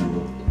much.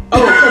 Oh,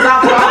 because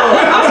I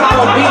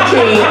follow B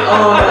King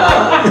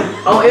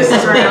on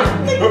Instagram.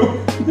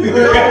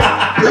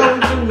 Don't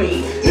do me.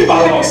 You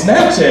follow on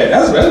Snapchat.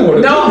 That's where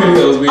the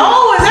videos be.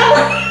 Oh, is that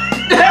what?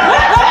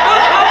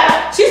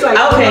 She's like,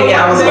 okay,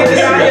 yeah, I was like,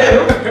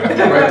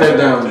 Write that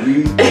down,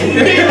 B.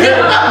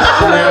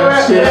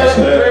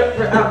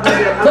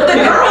 But the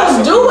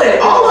girls do it.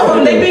 All of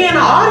them, they be in the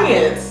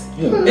audience.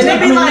 Yeah. And they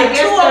be like, It's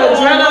the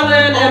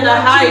adrenaline and the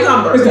hype.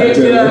 cucumber. It's not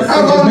adrenaline.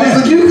 How long is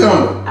the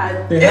cucumber?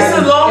 It's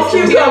a long It's the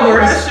cucumber.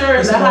 pressure and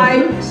It's the long hype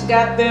cucumbers.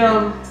 got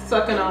them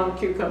sucking on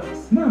cucumbers.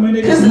 No, man,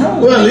 they just know.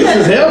 Well, at least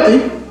it's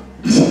healthy.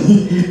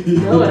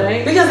 No, it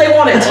ain't. Because they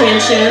want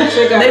attention.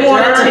 They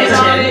want You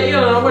attention.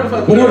 don't know where the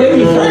fuck. Well, no, they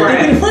be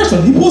the first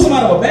one. He pulls them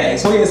out of a bag,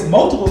 so he has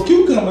multiple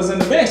cucumbers in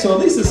the bag. So at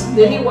least it's.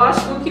 Did he wash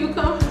the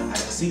cucumbers? I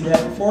see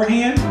that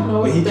beforehand,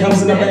 know but he what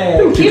comes in the they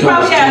bag. He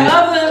probably had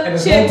other And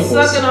it's chicks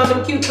multiples. sucking on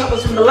them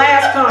cucumbers from the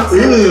last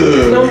concert.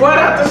 Ugh. Don't brought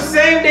out the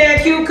same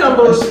damn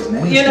cucumbers,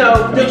 you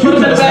know, to put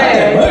them in the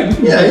bag.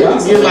 Yeah, you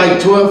can get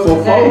like 12 for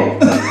 4.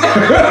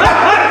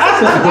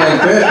 Something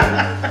like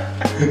that.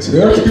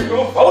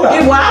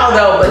 He wild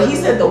though, but he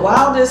said the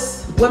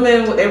wildest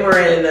women, they were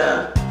in,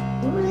 where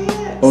were they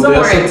at? Odessa?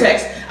 Somewhere in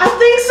Texas. I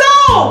think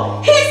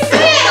so. He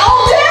said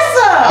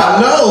Odessa.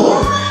 I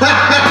know.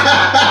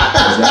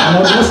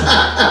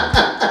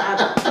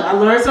 I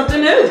learned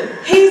something new.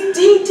 He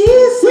did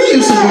say We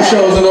used to do that.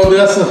 shows in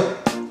Odessa.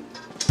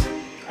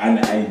 I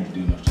ain't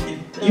do no shit.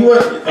 You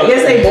went? I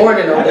guess they bored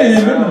in I didn't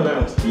Odessa. even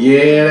know. Yeah,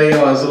 they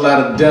are. There's a lot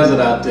of desert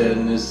out there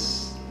in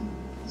this.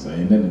 So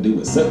ain't nothing to do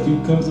with suck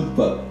cucumbers and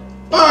fuck.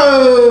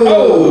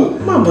 Oh!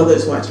 My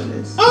mother's watching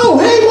this. Oh,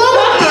 hey,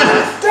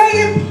 mama! Dang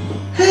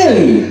it!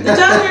 Hey! Did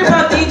y'all hear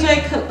about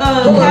DJ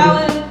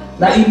Khaled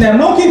Not eating that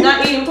monkey?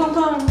 not eating pom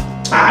pom?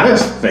 Ah,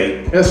 that's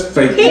fake. That's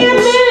fake. He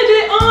admitted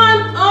it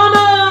on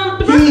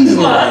the He's Breakfast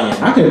Club.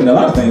 lying. I could have done a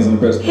lot of things on the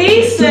press.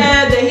 He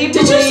said that he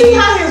Did you see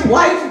how his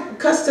wife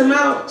cussed him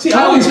out? She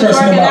always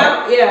cursing him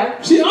out.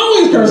 Yeah. She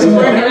always cursing him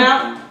Working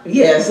out. out.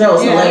 Yes, that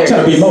was Yeah. hilarious.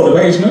 Trying to be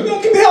motivational. You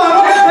don't get the hell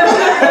out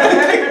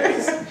of here.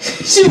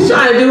 She was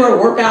trying to do her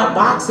workout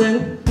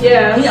boxing.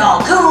 Yeah. He all,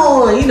 come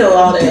on, you know,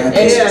 all that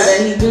extra Yeah. that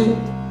he do.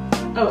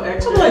 Oh,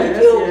 extra. I'm like, if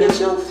you don't yeah. get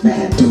your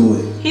fat. Do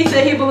it. He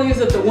said he believes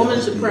that the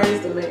woman should praise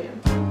the man,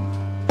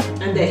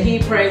 and that he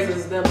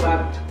praises the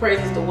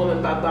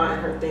woman by buying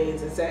her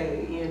things and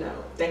say, you know,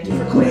 thank you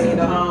for cleaning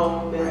the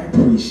home I and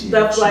appreciate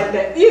stuff you. like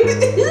that.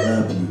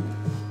 Love you.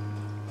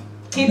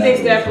 He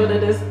thinks that's what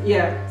it is.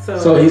 Yeah.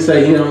 So he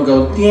said he don't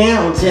go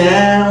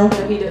downtown.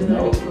 But he does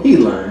not. He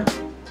lying.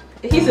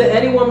 He said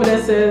any woman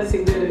that says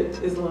he did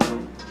it is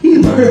lying. He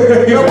lying.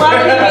 But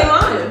why would he be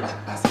lying?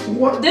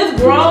 What? This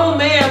grown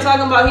man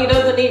talking about he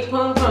doesn't eat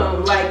pum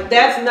pum, like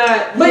that's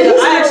not. But I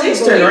he's actually Middle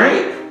Eastern, believe right?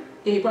 it.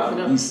 Yeah, he probably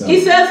don't. He's He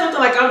said something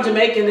like I'm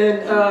Jamaican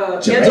and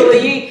Jamaican? Angela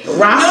Yee.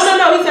 Ross?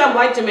 No. He said I'm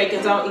like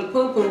Jamaicans. I don't eat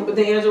pum pum, but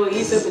then Angela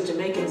Yee said but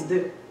Jamaicans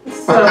do.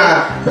 So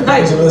like,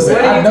 Angela said,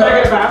 what are I you know.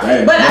 talking about?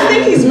 Hey, But I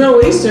think he's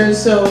Middle Eastern,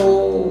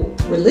 so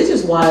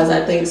religious wise,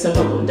 I think some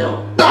of them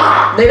don't.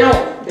 They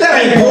don't.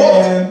 That ain't pork.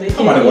 man,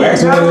 I'm about to go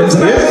ask one of them.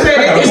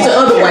 It's the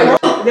other way.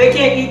 They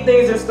can't eat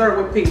things that start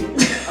with P.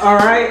 All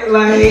right,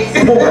 like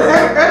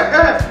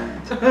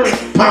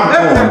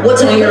Popcorn.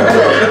 What's on your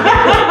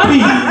plate?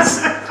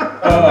 Peas.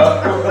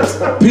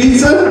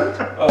 Pizza.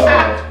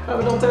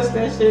 probably don't touch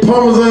that shit.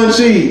 Parmesan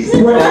cheese.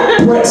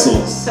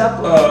 Pretzels.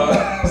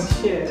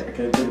 Shit. I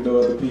can't think of no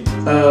other peas.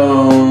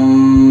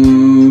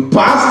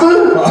 Pasta.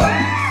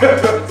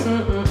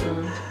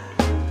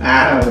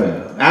 I don't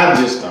know. I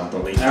just don't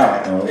believe I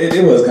that. don't know.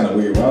 It was kind of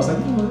weird. But I was like,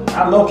 you know,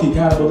 I low key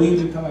kind of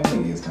believe it. I'm like,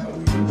 nigga, it's kind of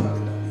weird. You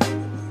probably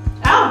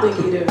don't. I don't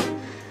think he do,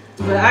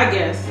 but I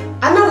guess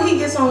I know he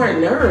gets on her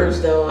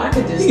nerves though. I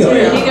could just He tell.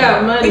 got- he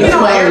got money. You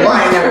know,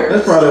 everybody That's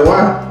nerves. probably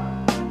why.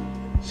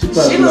 She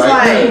She was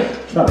like,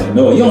 Probably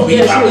no. You don't Yeah,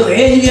 get my she was-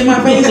 pussy and you get my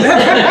face.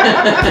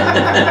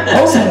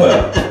 Go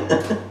somewhere.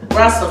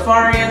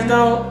 Rastafarians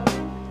don't.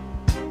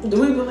 Do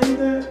we believe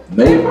that?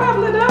 They Nope.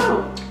 probably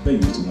don't. They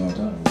used to know what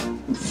I'm talking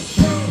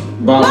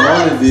Bob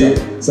Marley did.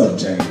 about. Something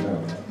changed.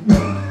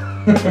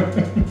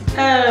 I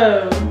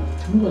don't know.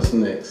 What's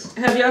next?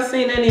 Have y'all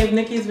seen any of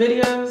Nicki's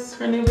videos?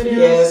 Her new videos?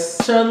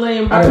 Yes. Chun-Li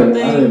and I Barbara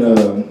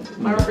didn't,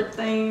 thing. Barbara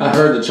thing. I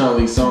heard the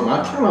Chun-Li song.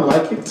 I kind of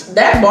like it.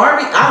 That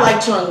Barbie, I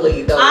like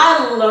Chun-Li though.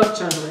 I love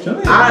Chun-Li.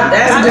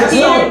 That's the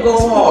song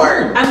go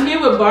hard. I'm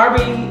here with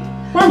Barbie.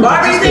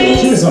 Barbie She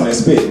thing. was on that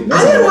spit.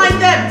 I didn't like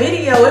that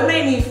video. It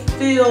made me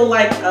feel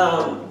like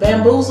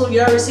Bamboozled.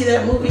 You ever see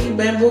that movie,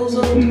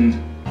 Bamboozled?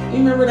 Mm-hmm. You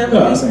remember that No,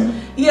 I movie? seen it.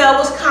 Yeah, it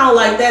was kind of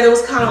like that. It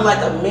was kind of like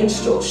a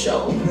minstrel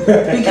show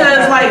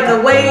because like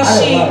the way I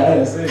she,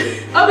 didn't see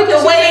it. Oh,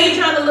 because the way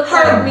trying to look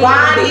her like me.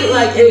 body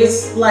like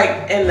is like,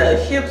 and the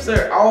hips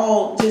are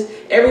all just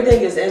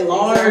everything is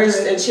enlarged,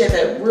 Exactly. and she had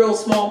that real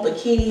small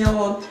bikini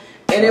on,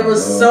 and it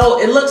was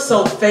it looked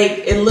so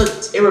fake.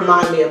 It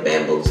reminded me of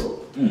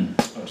Bamboozled.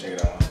 I'll check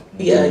it out.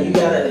 Yeah, you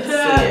gotta see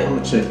I'm it.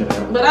 gonna check it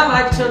out. But I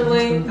like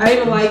Chun-Li. I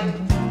even like.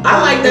 I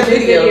like that the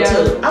video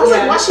too. I was Yeah.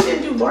 like, why she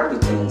didn't do Barbie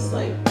things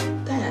like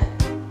that?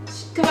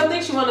 Because I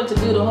think she wanted to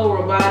do the whole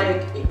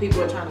robotic.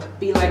 People are trying to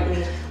be like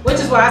me, which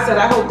is why I said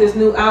I hope this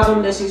new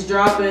album that she's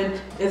dropping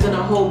isn't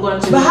a whole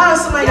bunch of. But how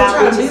is somebody gonna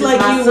try to be bitches like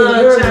is my you son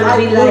when you're trying to like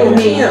be little like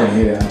me? I Kim?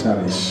 hear that. I'm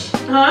trying to.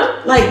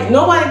 Huh? Like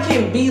nobody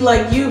can be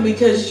like you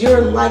because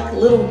you're like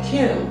little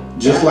Kim.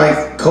 Just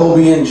like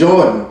Kobe and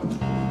Jordan.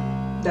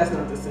 That's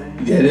not the same.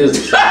 Yeah, it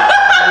is.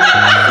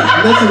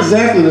 That's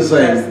exactly the That's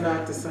same.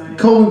 not the same.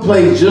 Kobe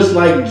plays just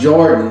like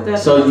Jordan.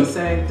 That's So not you, the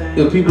same thing.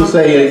 if people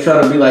say they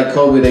try to be like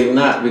Kobe, they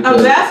not A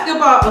because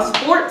basketball, a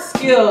sports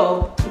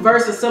skill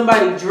versus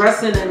somebody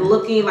dressing and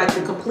looking like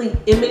the complete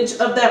image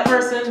of that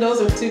person,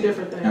 those are two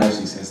different How things.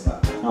 she says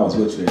like, I was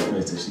with you at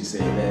first and she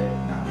said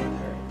that. Nah,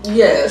 with her.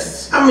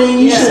 Yes. I mean,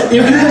 you Yeah. should, if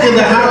you look at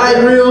the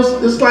highlight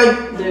reels, it's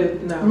like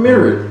Dude, no.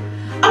 mirrored.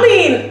 I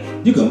mean,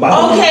 You can buy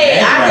Okay,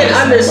 I can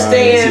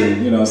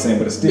understand you know what I'm saying,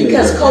 but it's still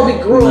because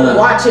Kobe grew up Nah.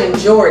 watching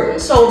Jordan,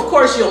 so of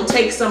course you'll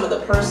take some of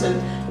the person.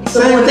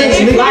 Same someone thing. that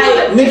you Nicki-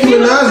 like. Nicki If he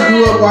would've Minaj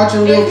grew said- up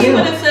watching Lil If he Kim.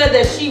 would have said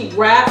that she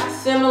rapped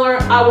similar,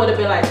 I would have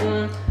been like,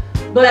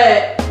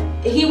 But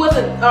he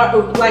wasn't,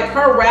 like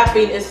her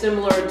rapping is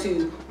similar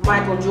to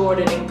Michael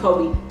Jordan and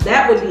Kobe.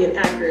 That would be an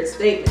accurate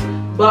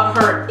statement. But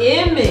her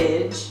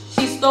image,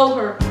 she stole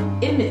her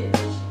image.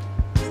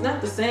 It's not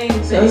the same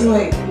So I was thing.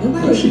 like, No,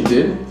 nobody. she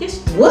didn't. Yes,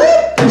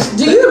 What?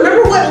 Do you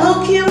remember what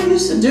Lil Kim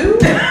used to do?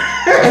 And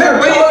her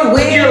colored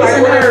wigs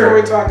and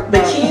her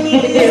bikinis and he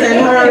her. just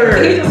Yeah.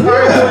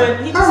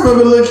 arguing. He I just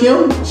remember Lil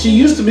Kim. She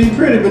used to be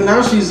pretty, but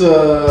now she's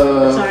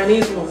a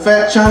Chinese woman.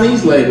 fat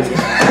Chinese lady.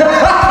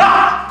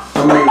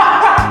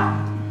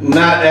 I mean,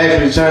 not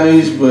actually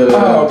Chinese, but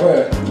Oh,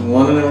 okay.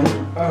 one of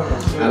them.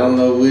 I don't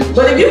know which.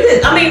 But if you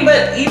could, I mean,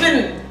 but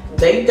even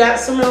they got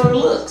similar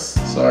looks.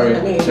 Sorry,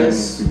 I mean, Chinese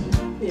that's- people.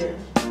 Yeah.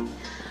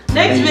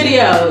 Next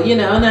video,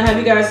 now have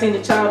you guys seen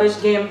the Childish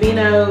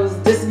Gambino's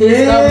This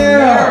Is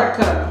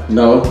America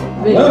No.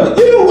 video? Love it.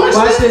 You didn't watch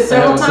Watched that? it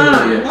several I haven't seen it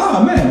times. yet.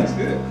 Oh man, that's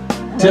good.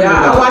 Tell me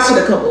Yeah, I more. watched it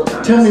a couple of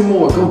times. Tell me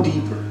more. Go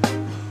deeper. I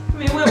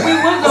mean, we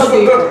would go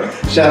deeper.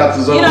 Shout out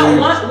to Zoe.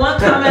 One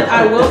comment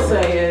I will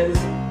say is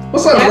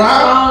What's up, that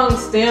Rob?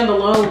 song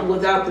standalone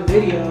without the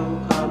video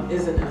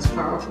isn't as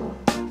powerful.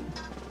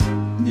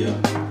 Yeah,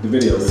 the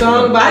video.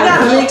 Song by I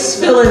got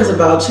mixed feelings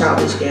about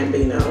Childish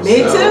Gambino.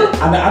 Me so. too.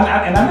 And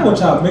I know what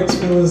y'all mixed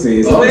feelings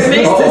is. Oh, Let's it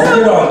makes get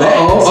sense. on that.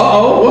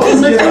 Uh-oh. What's the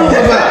mixed feelings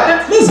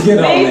about? Let's get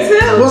on Me that.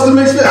 too. What's the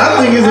mixed feelings? I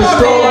think it's a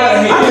strong.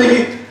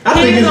 I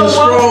think He's it's a woke,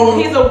 strong.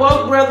 he's a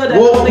woke brother that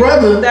Woke only,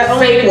 brother? that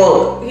only Fake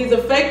woke. He's a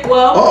fake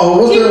woke.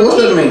 Uh-oh, what's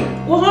that mean?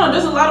 Well, hold on.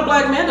 There's a lot of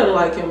black men that are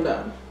like him,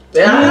 though.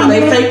 Yeah, I know,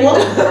 they fake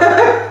woke.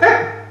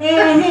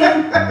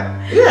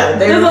 Yeah, they're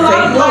There's a lot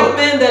of fake black woke.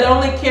 men that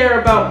only care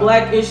about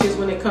black issues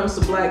when it comes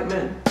to black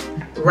men.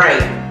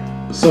 Right.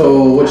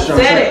 So what you trying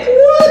to Said say? it.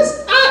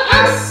 What?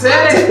 I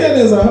said I take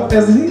it. that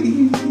as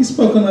he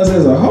spoke on us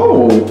as a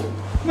whole,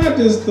 not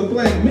just the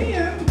black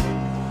men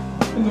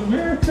in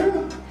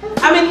America.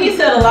 I mean, he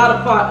said a lot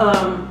of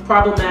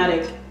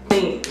problematic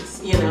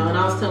things, and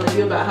I was telling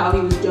you about how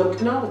he was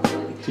joking. No,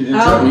 He didn't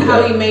tell me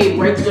how that. he made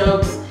rape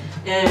jokes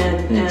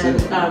and Didn't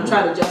tell me.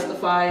 try to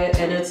justify it,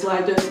 and it's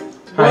like just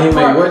How he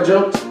made what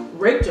jokes?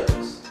 rape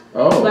jokes.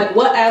 Oh. Like,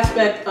 what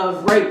aspect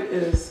of rape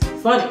is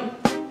funny?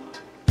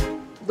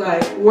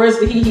 Like, where's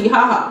the hee hee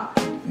ha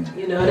ha?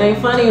 You know, it ain't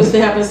funny if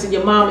it happens to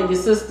your mom and your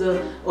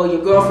sister or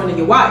your girlfriend and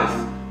your wife,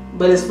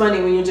 but it's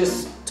funny when you're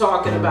just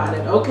talking about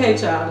it. Okay,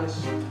 childish.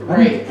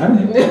 Right. I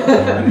didn't hear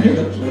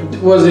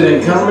that. Was it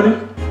in comedy?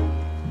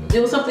 It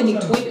was something he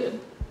tweeted.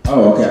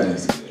 Oh, okay. I didn't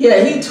see that.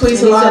 Yeah, he tweets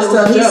And a lot of he said it was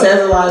stuff. a He joke. says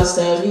a lot of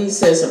stuff. He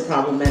says some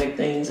problematic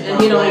things.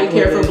 And he don't even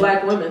care for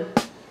black women.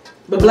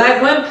 But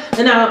black women,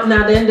 and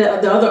now then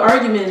the other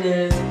argument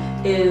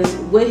is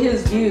with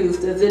his views,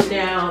 does it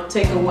now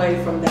take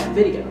away from that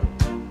video?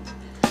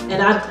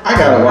 And I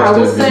gotta watch I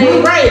would that say,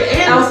 video. Right,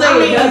 and I would say I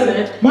mean, it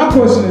doesn't. My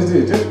question is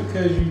this: just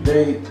because you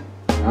date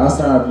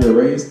outside of your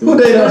race, Who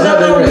they outside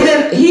no,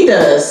 their race? he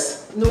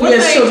does. No He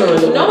has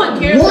children. no one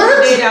cares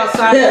What? if you date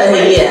outside of the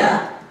race.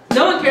 Yeah.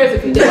 No one cares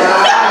if you date.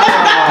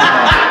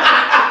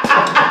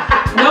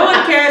 No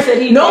one cares that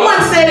he. No one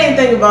said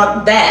anything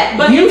about that.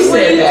 But you it's when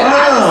said you- that.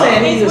 I just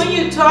said It's he was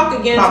when you talk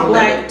against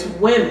problematic.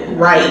 black women,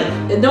 Right.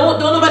 And don't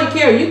nobody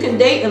care. You can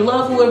date and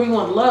love whoever you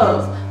want to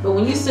love, but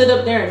when you sit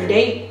up there and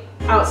date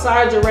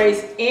outside your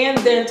race and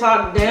then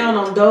talk down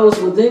on those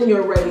within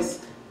your race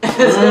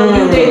as though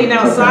you dating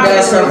outside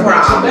That's your a race makes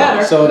you problem.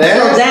 better. So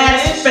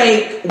That's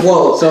fake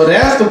woke. So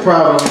that's the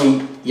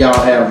problem y'all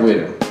have with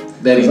him.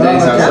 That he dates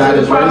outside That's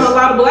his the problem a race.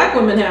 lot of black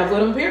women have with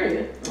him.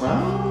 Period.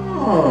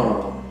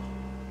 Oh.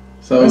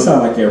 So it So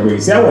sounds like you're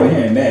race. See, I wasn't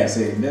hearing that.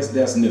 See,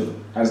 that's new.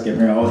 I just kept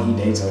hearing, oh, he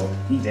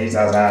dates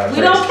outside of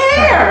We race. don't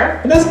care.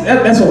 And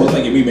that's what was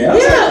making me mad. I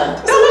was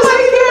Yeah.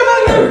 nobody care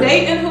about her.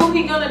 Dating who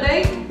he gonna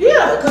date?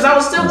 Yeah, because I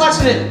was still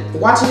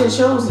watching his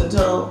shows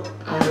until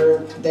I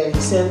heard that he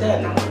said that,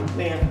 and I'm like,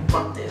 man,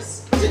 fuck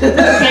this. Can't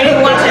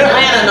even watch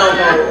Atlanta no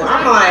more.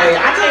 I'm like,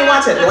 I can't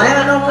watch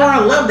Atlanta no more. I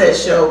love that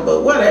show,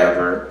 but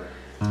whatever.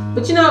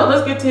 But you know,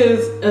 let's get to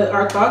his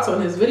our thoughts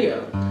on his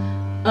video.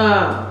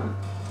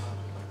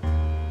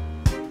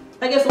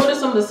 I guess what are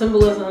some of the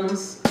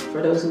symbolisms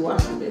for those who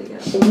watch the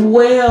video?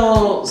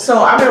 Well, so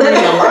I've been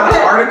reading a lot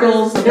of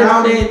articles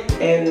about it,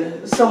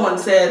 and someone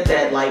said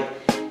that like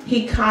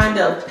he kind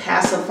of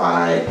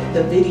pacified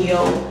the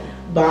video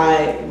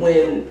by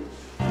when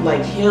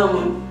like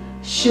him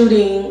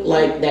shooting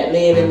like that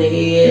man in the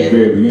head,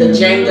 the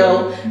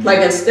Django, like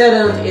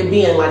instead of it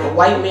being like a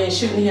white man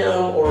shooting him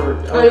or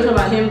Oh, you're talking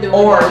about him doing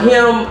or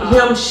that?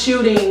 him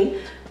shooting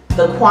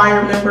the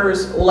choir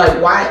members,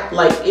 like why,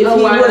 like if he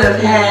would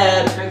have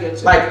had I get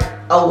you. like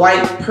a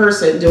white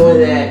person doing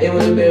that, it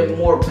would have been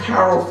more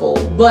powerful,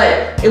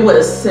 but it would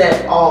have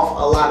set off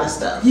a lot of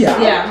stuff.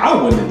 Yeah. I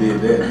wouldn't have did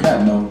that.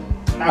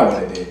 I wouldn't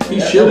have did that. He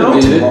should have That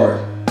was did too it.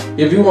 hard.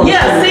 If you want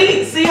Yeah,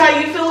 to see how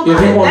you feel about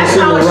if it. he wanted to That's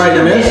send how the it right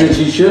should've been. message,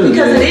 he should have.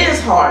 Because it is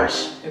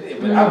harsh.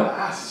 But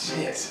I would, shit.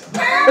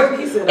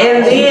 He said,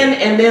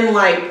 And then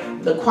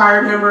like the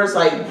choir members,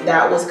 like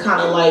that was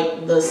kind of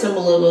like the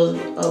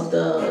symbolism of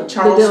the the Dylan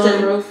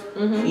Charleston. roof.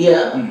 Mm-hmm.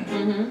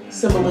 Yeah,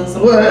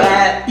 symbolism Well, of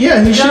that.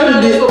 yeah, he should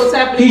have notice what was did.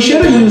 happening He with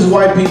should the have guns? used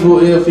white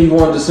people if he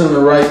wanted to send the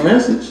right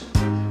message.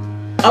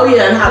 Oh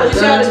yeah, and how the You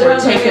saw guns the were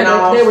guns, taken they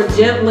off. They were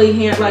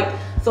gently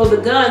so the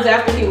guns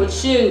after he would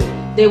shoot,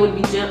 they would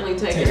be gently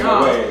taken Taken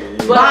off. away.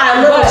 By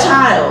a little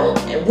child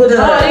with a.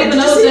 Oh, I didn't did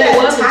you know see that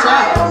that was a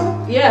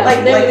child. Yeah,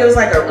 Like they it was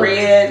like a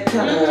red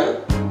kind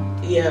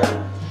of. Yeah.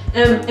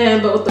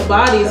 but with the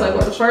bodies, like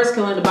with the first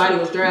killing, the body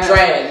was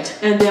dragged.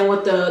 And then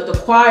with the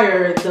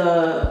choir,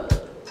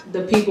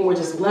 the people were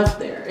just left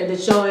there, and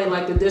it's showing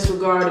like the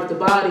disregard of the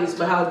bodies,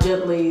 but how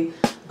gently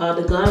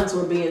the guns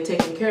were being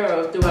taken care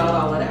of throughout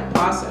all of that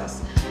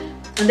process.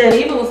 And then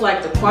even with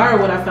like the choir,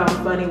 what I found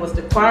funny was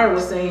the choir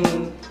was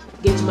saying,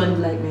 "Get your money,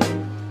 black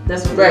man."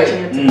 That's what Right. they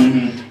chanted.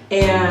 Mm-hmm.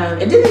 And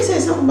didn't they say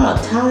something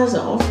about tithes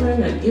and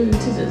offering or giving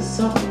to the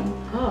something?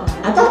 Oh,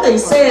 I thought they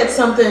said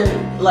something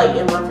like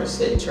in reference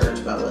to the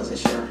church, but I wasn't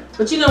sure.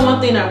 But you know, one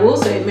thing I will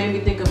say, it made me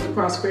think of the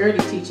prosperity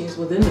teachings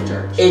within the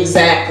church.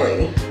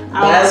 Exactly.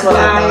 That's what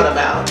I thought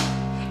about.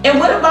 And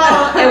what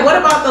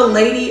about the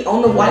lady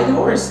on the white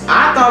horse?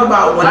 I thought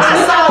about when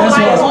I saw a That's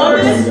white what I was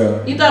horse. thinking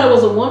of. You thought it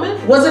was a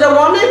woman? Was it a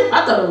woman?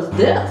 I thought it was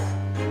death.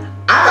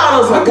 I thought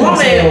it was I a couldn't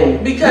tell woman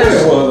where because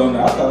it was on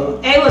there. I thought it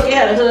was, Hey, look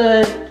at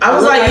hood. I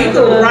was like, you Look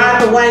could at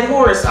ride the white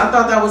horse. I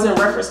thought that was in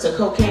reference to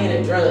cocaine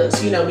and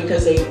drugs,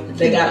 because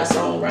they got a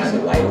song, Ride the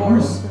White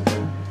Horse.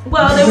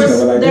 Well,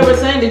 they were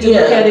saying that you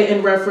look Yeah. at it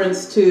in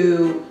reference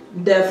to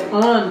death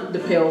on the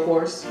pale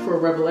horse for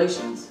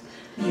Revelations.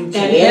 You And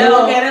can hell,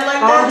 look at it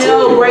like all that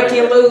hell too.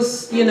 breaking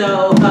loose,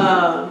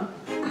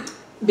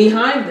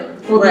 behind them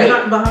or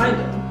Right. behind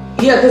them.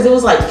 Yeah, because it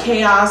was like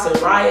chaos and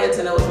riots,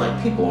 and it was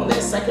like people on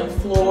that second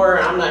floor.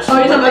 I'm not sure. Oh,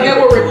 you're talking what about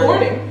they were were doing.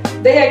 recording.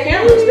 They had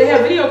cameras. They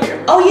had video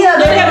cameras. Oh yeah,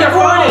 They they had had their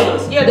recording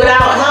phones. Yeah, they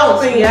without had their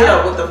phones. helping. Yeah.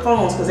 Yeah, with the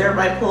phones, because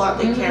everybody pull out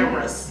their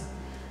cameras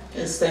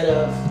instead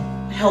of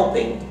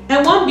helping.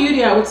 And one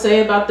beauty I would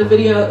say about the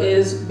video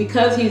is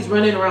because he's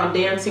running around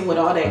dancing with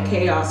all that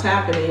chaos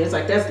happening, it's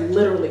like that's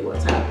literally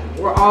what's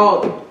happening. We're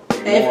all,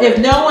 if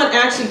no one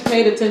actually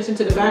paid attention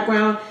to the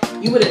background,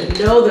 you wouldn't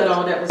know that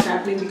all that was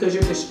happening because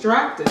you're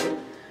distracted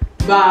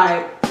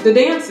by the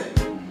dancing.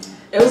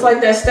 It was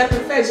like that step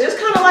and fetch. It's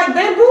kind of like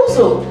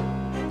Bamboozled.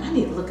 I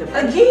need to look at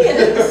that. Again,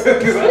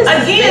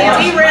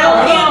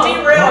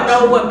 derailed.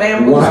 don't know what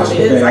Bamboozle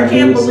is. I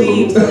can't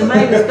believe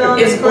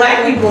it's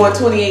black people in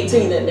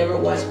 2018 that never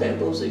watched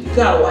Bamboozle. You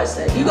gotta watch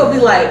that. You gonna be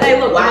like, hey,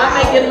 look, wow. when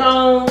I make it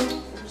home,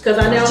 because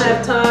I now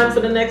have time for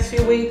the next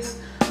few weeks.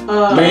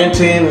 Man,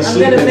 tan and I'm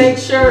sleeping. gonna make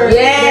sure.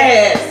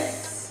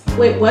 Yes.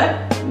 Wait, what?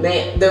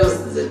 Man, those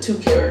are the two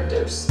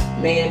characters,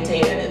 Man,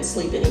 Tan, and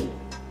Sleeping.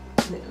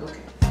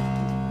 Okay.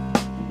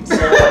 So,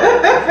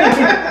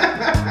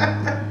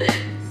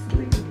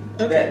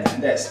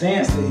 That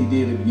stance that he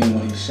did at the beginning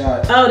when he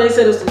shot. Oh, they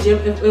said it was the Jim.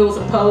 It was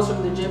a pose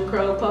from the Jim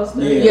Crow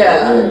poster.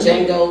 yeah,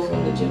 Django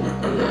from the Jim.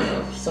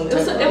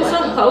 It was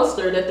some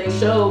poster that they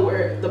showed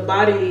where the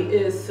body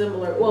is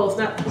similar. Well, it's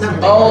not.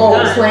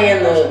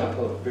 Playing the.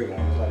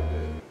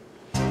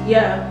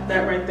 Yeah,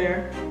 that right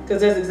there,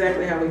 because that's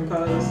exactly how he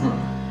posed.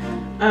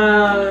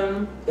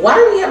 Why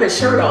did he have his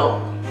shirt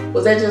on?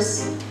 Was that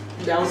just?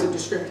 That was a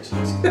distraction.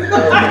 Cause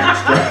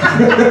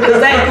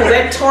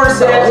that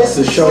torso.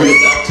 To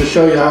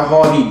show you how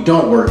hard he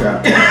don't work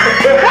out. Right,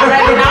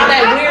 and all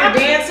that weird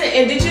dancing.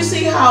 And did you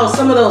see how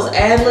some of those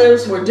ad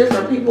libs were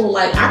different people?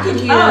 Like I could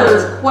hear. Oh, it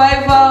was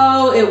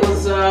Quavo. It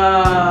was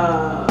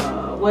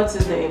what's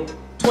his name?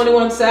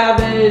 21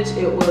 Savage.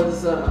 It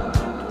was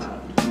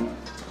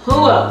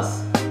who else?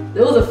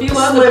 There was a few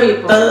other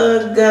people.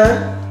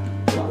 Thugger.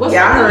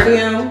 Yeah, I heard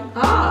him.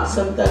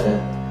 Some Thugger.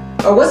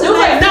 Or what's his name?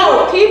 Like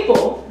no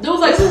people. There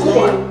was like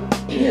four.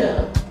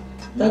 Yeah.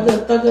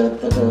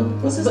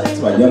 Thugger. What's his name? It's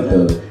like Young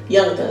Thug.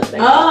 Young Thug.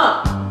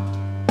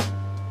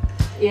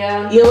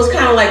 Yeah. Yeah, it was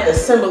kind of like the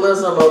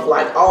symbolism of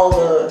like all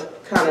the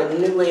kind of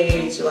new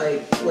age,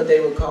 like what they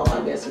would call,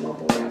 I guess,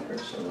 mumble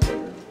rappers or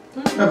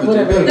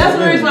whatever. That's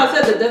the reason why I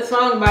said that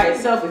song by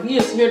itself. If you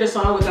just hear the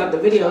song without the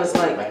video, it's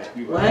like,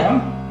 what?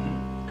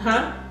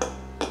 Huh?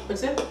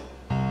 What's it?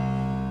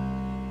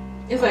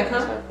 It's like,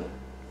 huh?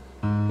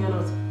 You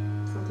know,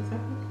 something's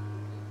happening?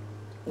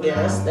 Yeah,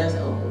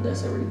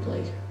 that's a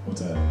replay.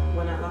 What's that?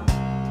 We're not live.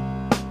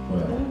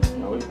 What?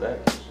 No, we back.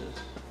 It's just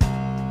I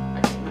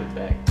can't get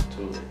back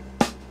to it.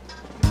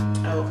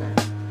 Okay.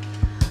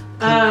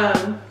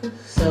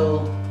 So.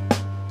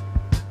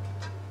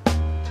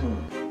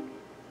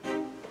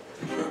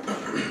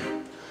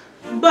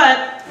 But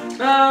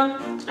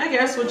I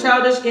guess with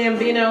Childish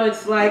Gambino,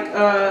 it's like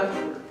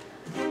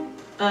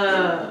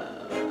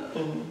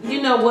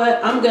you know what?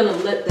 I'm gonna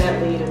let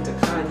that lead into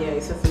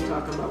Kanye since we're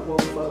talking about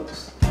woke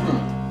folks.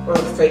 Or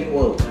fake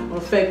woke. Or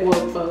fake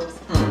woke folks.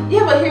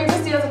 Yeah, but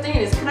here's the other thing: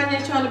 is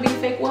Kanye trying to be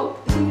fake woke?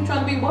 Is he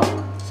trying to be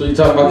woke? So you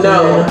talking about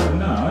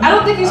no? I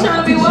don't think he's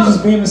trying to be woke. He's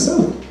just being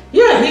himself.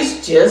 Yeah,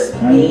 he's just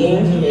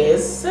being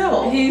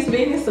himself. He's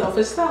being his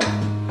selfish self.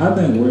 I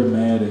think we're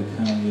mad at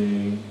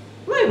Kanye.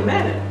 I'm not even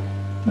mad at him.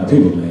 Now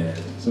people mad.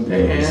 Some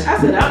people. I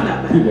said I'm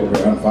not mad. People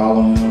are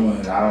unfollowing him,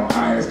 and I don't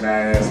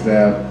understand that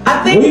stuff.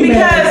 I think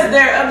because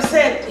they're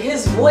upset,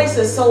 his voice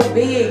is so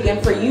big,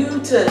 and for you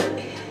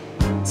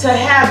to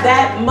have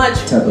that much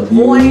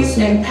voice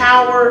and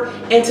power,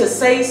 and to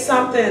say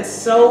something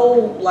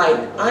so like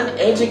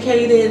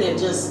uneducated and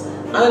just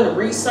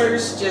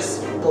unresearched,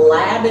 just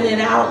blabbing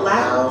it out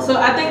loud. So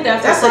I think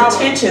that's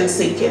attention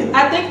seeking.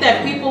 I think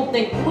that people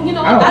think, well, you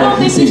know, I don't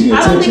think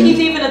he's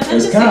even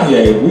attention seeking.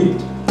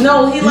 Kanye,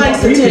 no, he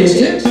likes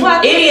attention.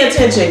 Well, any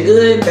attention,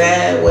 good,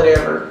 bad,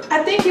 whatever.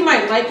 I think he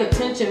might like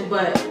attention,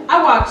 but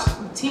I watched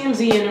TMZ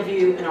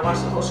interview and I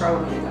watched the whole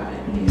Charlamagne guy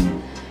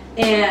interview.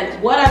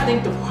 And what I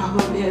think the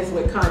problem is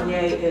with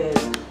Kanye is,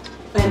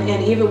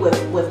 and even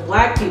with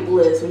black people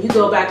is, when you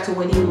go back to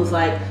when he was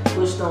like,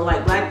 Bush don't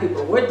like black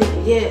people, we're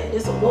thinking, yeah,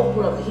 it's a woke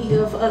brother, he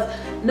here for us.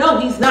 No,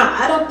 he's not.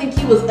 I don't think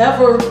he was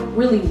ever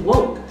really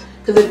woke.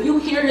 Because if you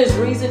hear his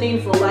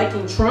reasoning for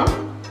liking Trump,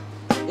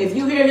 if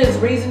you hear his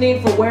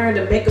reasoning for wearing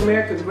the Make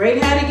America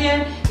Great hat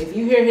again, if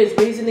you hear his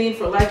reasoning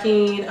for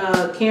liking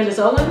Candace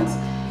Owens,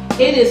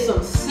 it is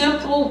some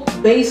simple,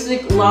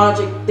 basic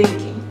logic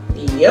thinking.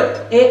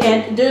 Yep.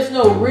 And there's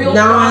no real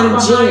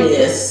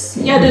non-genius.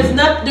 Yeah, there's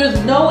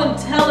no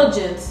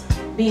intelligence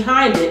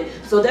behind it.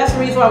 So that's the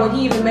reason why when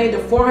he even made the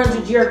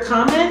 400-year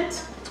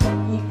comment,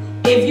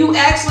 if you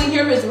actually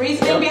hear his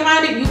reasoning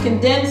behind it, you can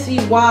then see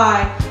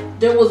why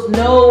there was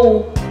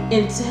no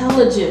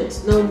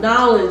intelligence, no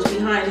knowledge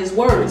behind his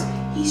words.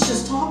 He's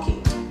just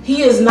talking.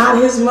 He is not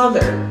his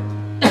mother.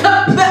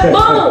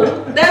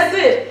 Boom! That's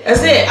it.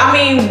 That's it. I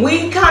mean,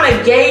 we kind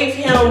of gave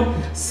him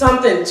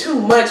something too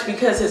much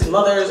because his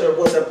mother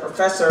was a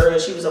professor and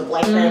she was a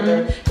Black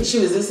Panther and she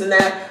was this and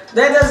that.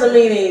 That doesn't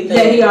mean anything.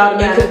 That he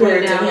automatically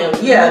compared to him.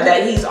 Yeah,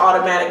 that he's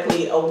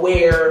automatically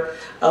aware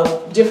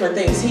of different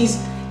things. He's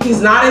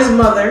not his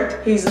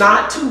mother. He's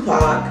not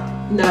Tupac.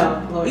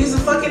 No. He's a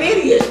fucking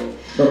idiot.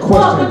 My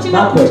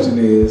question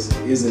is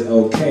it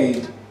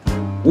okay?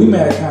 We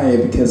mad at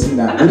Kanye because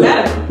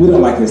we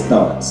don't like his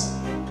thoughts.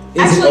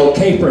 Is it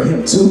okay for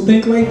him to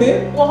think like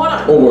that? Well, hold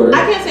on. Or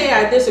I can't say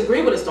I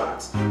disagree with his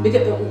thoughts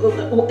because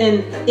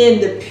in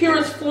the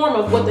purest form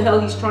of what the hell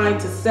he's trying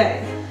to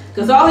say.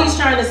 Because all he's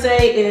trying to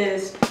say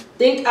is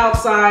think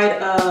outside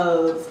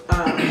of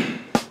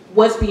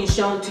what's being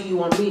shown to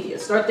you on media.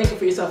 Start thinking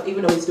for yourself,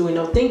 even though he's doing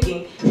no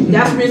thinking.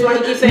 That's the reason why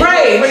he keeps saying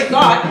free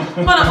thought.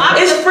 Hold on,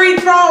 it's free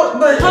thought,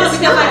 but it's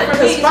because like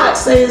for me,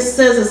 Fox says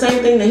the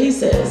same thing that he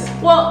says.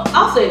 Well,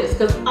 I'll say this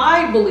because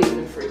I believe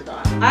in free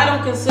thought. I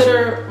don't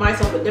consider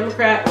myself a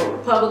Democrat or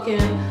Republican.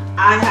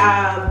 I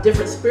have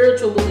different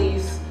spiritual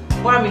beliefs.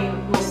 Well, I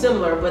mean, well,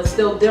 similar, but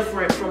still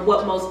different from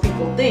what most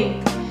people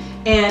think.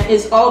 And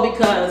it's all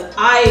because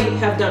I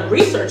have done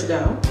research,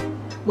 though,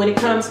 when it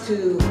comes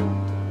to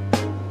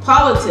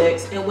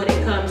politics and when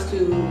it comes to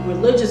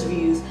religious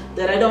views,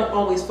 that I don't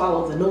always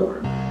follow the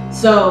norm.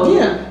 So,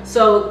 yeah.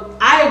 So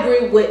I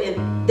agree with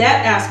in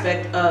that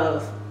aspect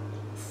of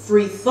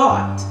free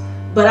thought,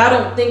 but I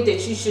don't think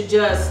that you should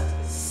just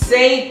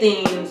say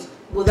things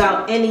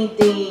without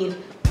anything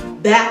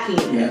backing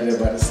it. Yeah, they're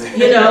about to say.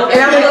 You know,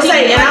 and I'm gonna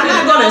say, and I'm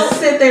not gonna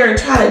sit there and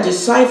try to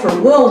decipher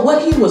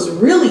what he was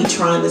really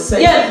trying to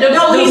say. Yeah,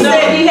 he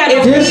said he had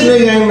this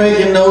nigga ain't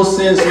making no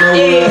sense no more.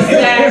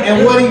 Exactly.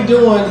 And what he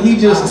doing, he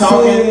just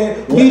talking.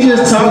 He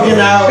just talking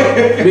out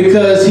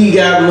because he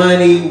got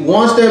money.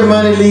 Once that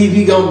money leave,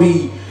 he gonna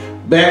be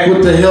back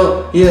with the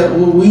help. Yeah,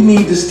 well, we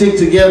need to stick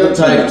together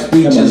type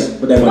speeches.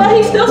 But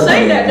he's still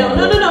saying that though.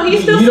 No.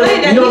 He's still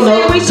saying that. You don't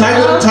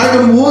know.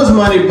 Tiger Woods'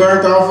 money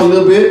burnt off a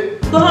little bit.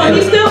 But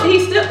he's still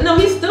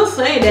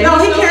saying that. No,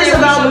 he cares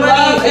about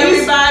money.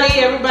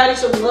 Everybody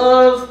should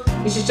love.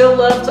 You should show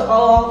love to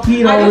all.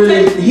 He don't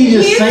really. He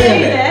just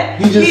saying that.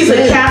 He's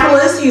a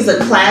capitalist. He's a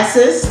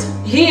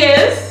classist. He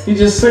is. He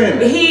just saying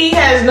that. He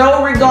has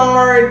no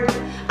regard.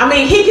 I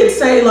mean, he could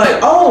say like,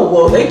 "Oh,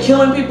 well, they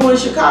killing people in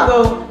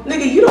Chicago."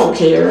 Nigga, you don't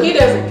care. He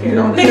doesn't care.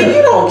 Nigga,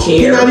 you don't care.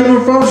 He's not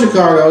even from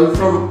Chicago. He's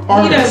from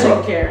Arkansas. He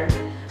doesn't care.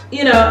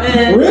 You know,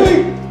 and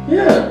really,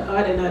 yeah. Oh,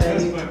 I didn't know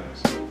that either.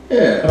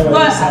 Yeah. But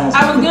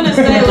I was gonna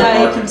say,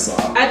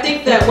 like, I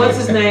think that what's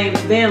his name,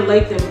 Van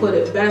Lathan, put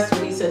it best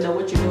when he said, "No,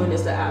 what you're doing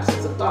is the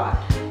absence of thought."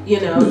 You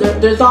know,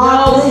 there's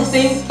no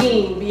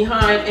thinking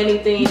behind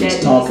anything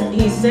that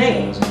he's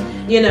saying.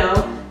 You know,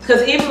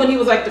 because even when he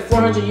was like the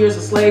 400 years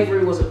of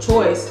slavery was a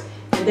choice,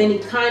 and then he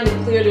kind of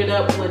cleared it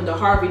up when the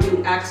Harvey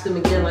dude asked him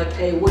again, like,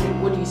 "Hey, what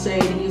are you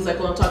saying?" And he was like,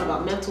 "Well, I'm talking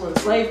about mental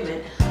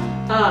enslavement."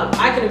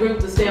 I can agree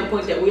with the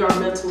standpoint that we are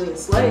mentally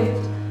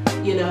enslaved.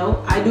 You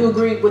know, I do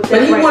agree with that.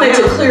 But he wanted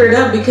to clear it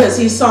up because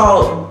he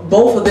saw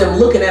both of them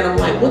looking at him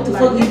like, "What the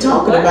fuck are you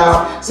talking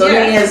about?" So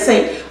then he had to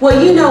say,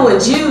 "Well, you know, in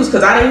Jews,"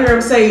 because I didn't hear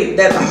him say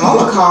that the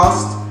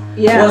Holocaust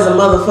was a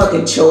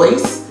motherfucking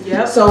choice.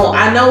 Yeah. So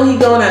I know he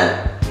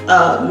gonna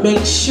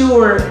make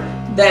sure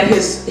that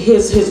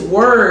his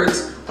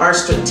words are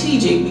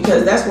strategic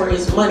because that's where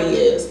his money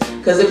is.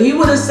 Because if he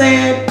would have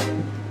said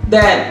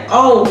that,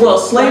 "Oh, well,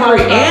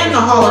 slavery and the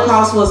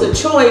Holocaust was a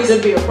choice,"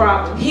 it'd be a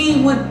problem.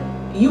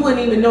 You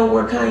wouldn't even know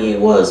where Kanye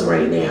was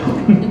right now.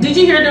 Did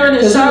you hear during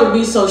his show? He would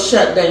be so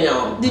shut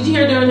down. Did you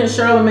hear during his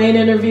Charlemagne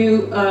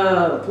interview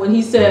when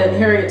he said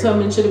Harriet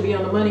Tubman shouldn't be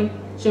on the money,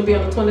 shouldn't be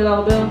on the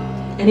 $20 bill,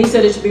 and he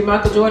said it should be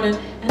Michael Jordan,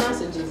 and I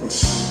said,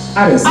 Jesus.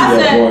 I didn't see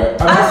that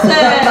boy.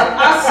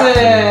 I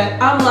said,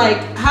 I'm like,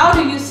 how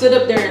do you sit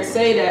up there and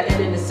say that,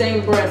 and in the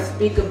same breath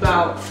speak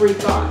about free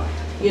thought?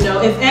 You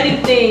know, if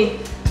anything.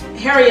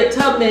 Harriet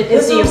Tubman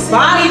is the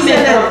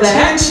embodiment of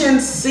that. Attention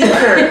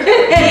seeker.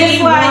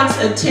 He wants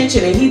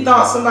attention, and he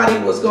thought somebody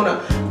was gonna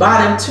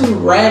buy them 2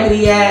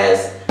 raggedy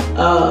ass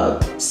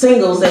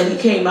singles that he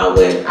came out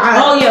with.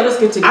 Let's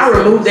get to these. I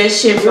removed that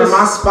shit from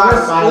my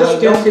Spotify.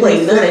 Like, don't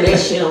play none of that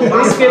shit on my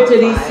Spotify. Let's get to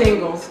these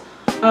singles.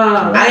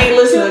 I ain't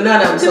listening to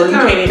none of them, so you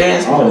can't even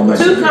ask me no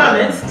questions. 2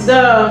 comments.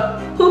 The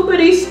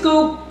poopity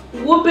scoop,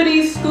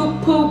 whoopity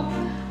scoop poop.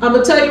 I'm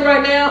gonna tell you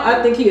right now,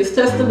 I think he is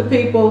testing the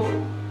people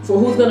for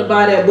who's gonna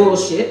buy that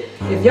bullshit.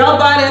 If y'all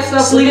buy that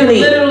stuff, we're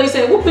literally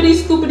say whoopity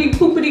scoopity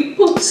poopity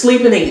poop.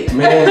 Sleep and eat.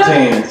 Man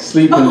tan,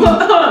 sleep and eat.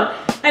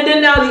 And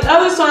then now the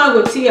other song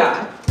with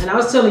T.I. And I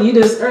was telling you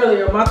this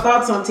earlier, my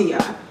thoughts on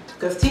T.I.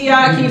 Because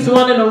T.I. keeps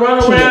wanting to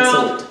run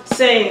around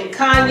saying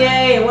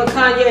Kanye and what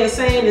Kanye is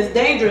saying is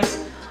dangerous.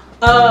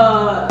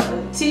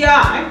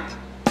 T.I.,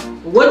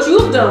 what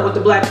you've done with the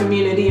black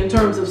community in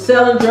terms of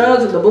selling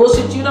drugs and the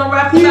bullshit you don't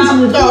rap about,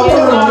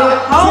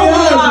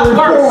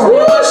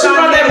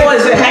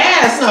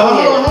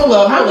 Hold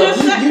on.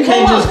 You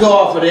can't just go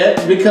off of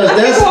that because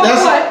that's an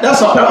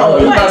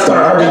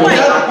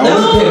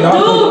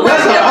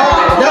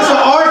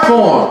art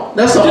form.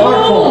 That's an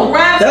art form.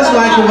 That's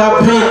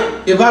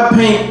like if I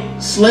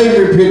paint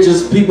slavery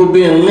pictures, people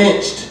being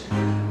lynched,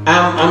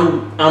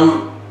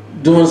 I'm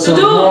doing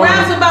something. The dude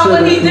raps about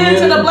what he did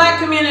to the black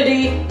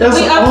community. That's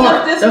an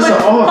art.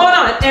 Hold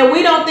on, and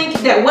we don't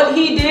think that what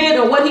he did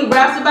or what he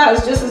raps about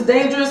is just as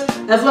dangerous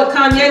as what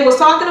Kanye was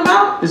talking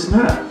about. It's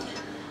not.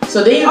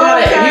 So then you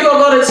gotta, if you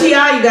gonna go to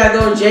T.I., you gotta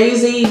go to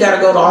Jay-Z, you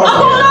gotta go to all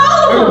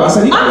of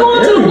them. I'm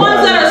going to the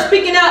ones that are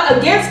speaking out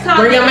against Kanye.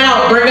 Bring them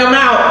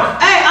out.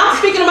 Hey, I'm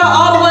speaking about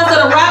all the ones that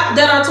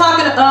are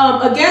talking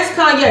against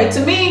Kanye.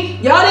 To me,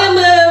 y'all didn't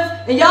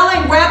live and y'all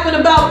ain't rapping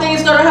about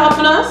things that are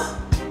helping us.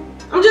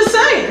 I'm just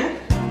saying.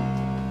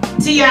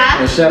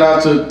 T.I. And shout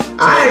out to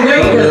I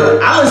agree because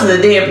I listen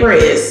to Dead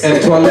Press.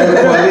 and Twalil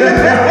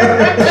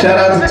Kweli. Shout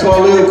out to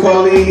Twalil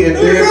Kweli and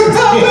Dead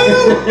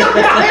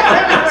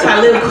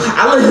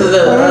I listen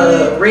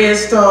to Red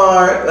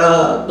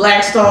Star,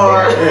 Black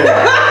Star.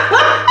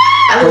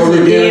 I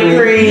listen to Dead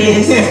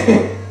Press.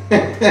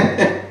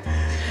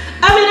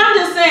 I mean, I'm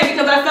just saying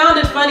because I found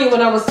it funny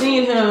when I was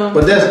seeing him.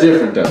 But that's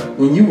different though.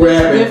 When you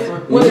rapping,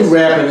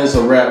 it's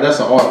a rap. That's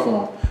an art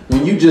form.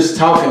 When you just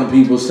talking to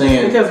people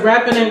saying Because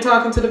rapping ain't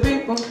talking to the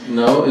people.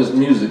 no, it's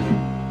music.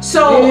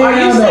 So are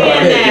you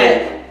saying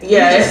that?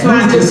 Yeah, it's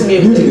not just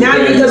music. Now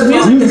because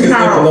music is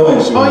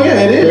powerful. Oh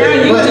yeah, it is. Now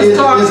you But just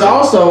talking.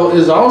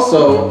 it's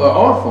also an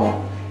art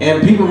form,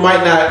 and people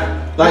might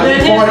not like.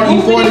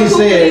 E40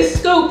 said,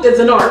 scoop is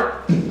an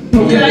art.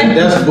 yeah,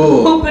 that's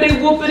bull. Hoopity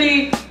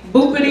whoopity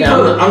boopity Yeah,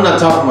 boop. I'm not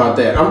talking about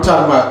that. I'm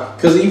talking about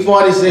because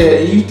E40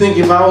 said, you think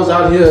if I was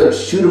out here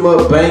shoot 'em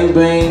up, bang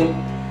bang,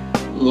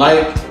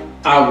 like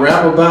I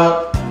rap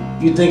about,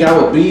 you think I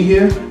would be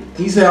here?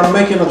 He said I'm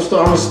making up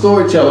story. I'm a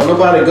storyteller.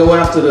 Nobody go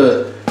after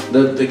the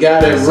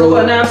guy that So wrote.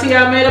 what, now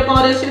T.I. made up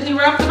all this shit he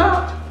rapped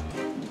about?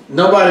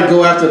 Nobody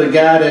go after the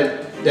guy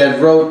that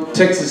wrote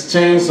Texas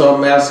Chainsaw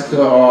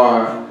Massacre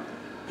or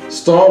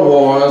Star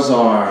Wars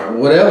or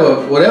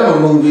whatever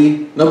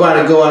movie.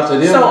 Nobody go after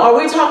them. So are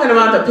we talking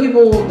about the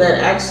people that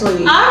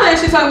actually? I'm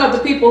actually talking about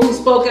the people who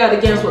spoke out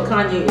against what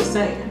Kanye is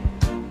saying.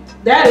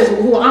 That is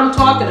who I'm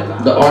talking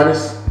about. The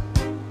artist?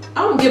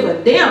 I don't give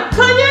a damn.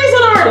 Kanye's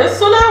an artist,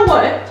 so now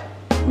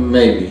what?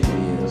 Maybe he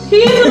is. He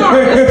is an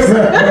artist.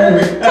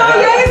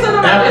 Kanye's an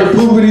After artist.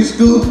 poopity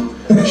scoop,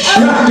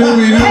 shoot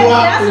doobie doo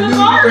wop, That's an doo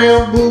art.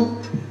 ram boop.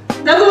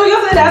 That's what we're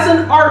gonna say. That's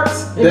an art.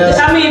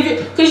 I mean,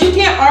 because you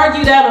can't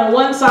argue that on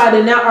one side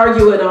and not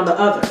argue it on the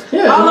other.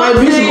 Yeah, All it might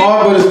I'm be saying- some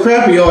art, but it's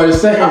crappy art.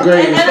 It's second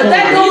grade. And It's that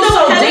second goes grade.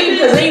 So Kennedy- deep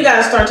because then you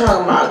gotta start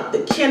talking about the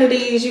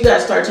Kennedys. You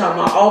gotta start talking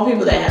about all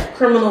people that have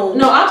criminal.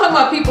 No, I'm talking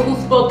about people who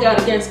spoke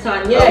out against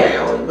Kanye, Okay,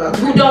 only about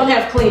who don't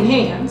have clean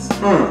hands.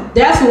 Mm.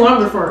 That's who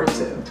I'm referring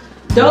to.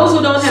 Those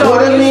who don't have. So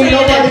are that you mean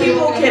saying that nobody-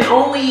 people can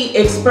only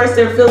express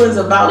their feelings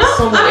about No,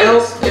 someone I mean-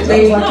 else if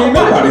they? Like, can't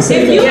nobody say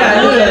If that. you,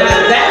 Yeah,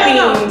 that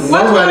means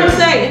What's what nobody- I'm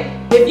saying?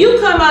 If you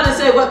come out and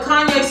say what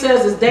Kanye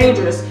says is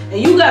dangerous,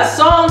 and you got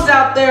songs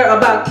out there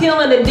about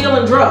killing and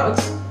dealing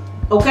drugs,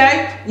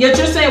 okay? Yet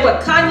you're saying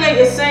what Kanye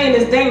is saying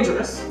is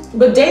dangerous.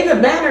 But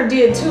David Banner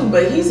did too,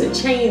 but he's a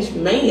changed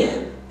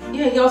man.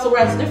 Yeah, he also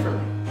raps differently.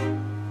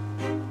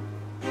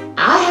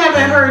 I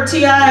haven't heard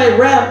T.I.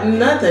 rap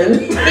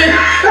nothing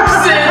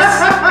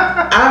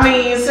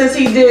since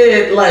he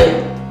did like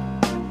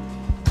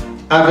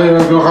I think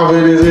I'm going how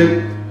many is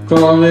it?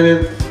 How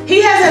many?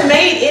 he hasn't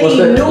made What's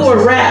any that?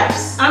 newer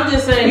raps. I'm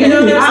just saying. You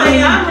know what I'm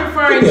saying? I'm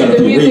referring to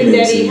the music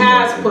that he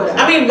has put out.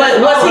 I mean,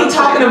 but was he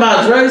talking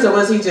about drugs or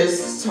was he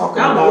just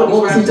talking I don't know about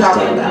what was he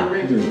talking about?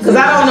 Because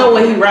I don't know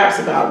what he raps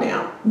about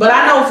now. But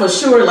I know for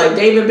sure, like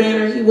David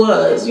Banner, he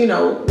was,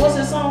 what's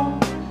his song?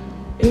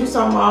 He was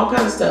talking about all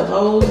kinds of stuff.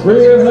 Hoes.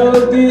 Real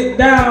hoes get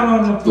down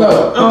on the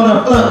floor.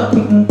 On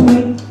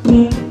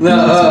the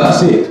No,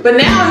 Shit. But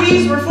now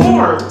he's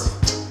reformed.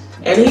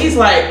 And he's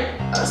like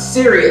a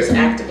serious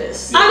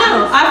activist. I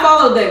know. I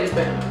follow David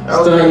Banner.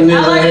 Stunning I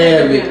nigga like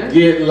David habit, Banner.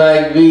 get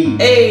like me.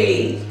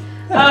 Hey.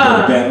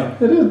 Banner.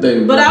 It is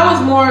David. But I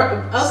was more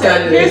okay.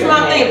 Stunning Here's my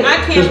nigga thing. I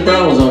Chris can't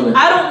Brown was on think. it.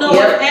 I don't know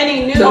Yep. of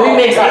any new. The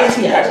remix and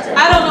T.I.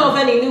 I don't know of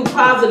any new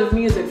positive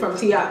music from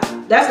T.I.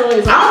 That's the only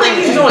reason. I don't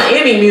think he's doing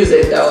any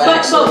music though. But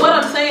Actually. what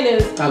I'm saying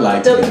is, I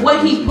like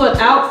what he put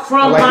out from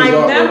I like my his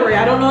artwork. memory.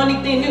 I don't know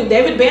anything new.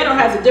 David Banner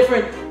has a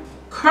different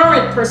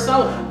current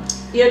persona.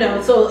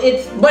 So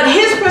it's. But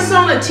his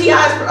persona,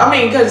 T.I.'s,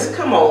 because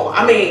come on,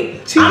 I'm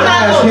T.I.'s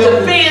not going to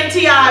helping. defend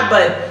T.I.,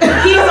 but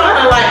he's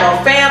on like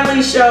a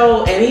family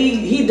show and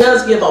he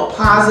does give a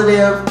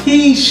positive,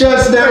 He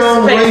shuts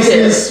down Perspective.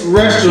 racist he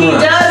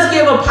restaurants. does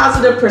give a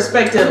positive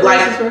perspective,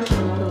 like,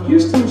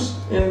 Houston's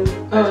and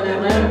Oh, in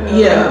Atlanta.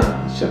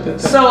 yeah. shut that down.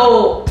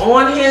 So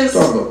on his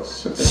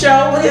Starbucks. Shut that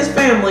show with his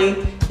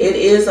family, it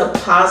is a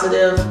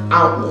positive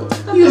outlook.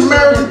 down. He was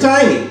married to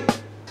Tiny.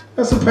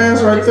 That's a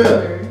pass right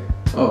there.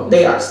 Oh,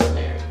 They are still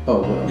married.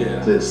 oh well.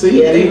 Yeah.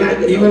 See, Yeah, they might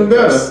get even no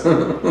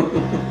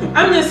better.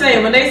 I'm just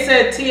saying, when they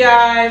said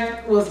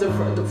T.I. was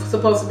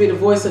supposed to be the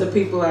voice of the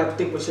people, I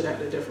think we should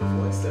have a different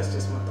voice. That's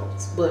just my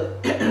thoughts. But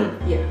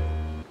yeah.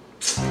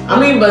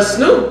 But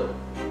Snoop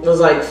was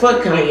like,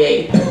 fuck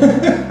Kanye.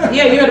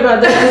 Yeah, you heard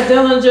about that?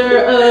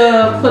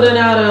 Dillinger putting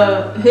out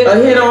a hit. A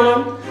hit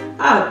on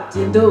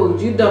him. Dude,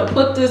 you done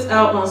put this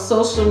out on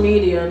social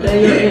media, and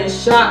then you're in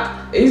shock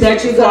He's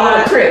that you for all the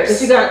got Crips.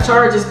 that you got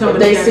charges coming.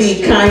 If they against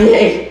see you.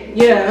 Kanye,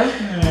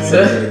 Yeah.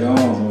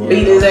 So,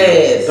 beat his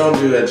ass. Don't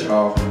do that,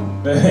 y'all.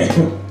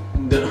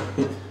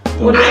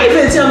 I ain't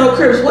gonna tell no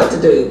Crips what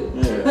to do.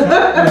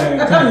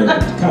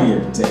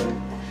 Kanye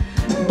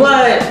protected.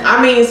 But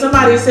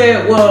somebody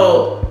said,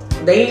 well,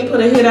 they ain't put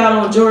a hit out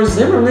on George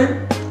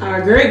Zimmerman, I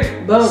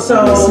agree. Both.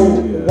 so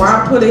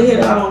why put a hit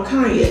out on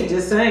Kanye?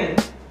 Just saying.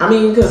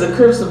 Because the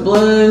Crips of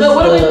Blood. But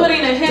what are we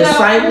putting a hit out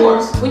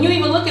Disciples. for? When you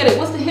even look at it,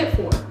 what's the hit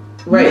for?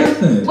 Right.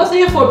 Nothing. What's he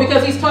here for?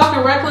 Because he's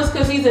talking reckless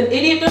because he's an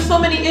idiot? There's so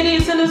many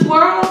idiots in this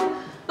world.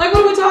 Like,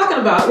 what are we talking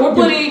about? We're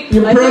putting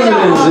Your a hit out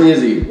president on,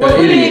 is easy.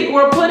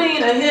 we're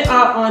putting a hit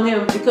out on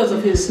him because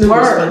of his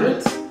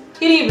words.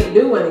 He didn't even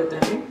do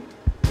anything.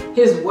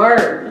 His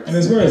words. And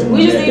his words.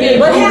 We just need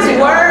But his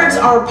words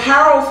are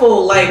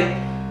powerful. Like,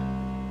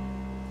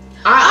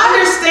 I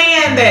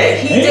understand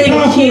that he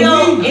didn't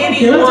kill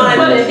anyone,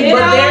 but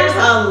there's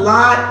a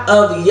lot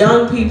of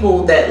young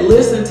people that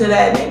listen to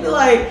that and they be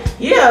like,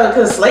 yeah,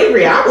 because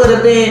slavery, I would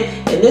have been,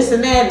 and this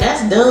and that, and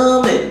that's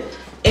dumb, and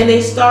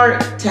they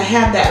start to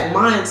have that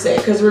mindset.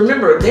 Because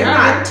remember, they're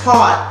not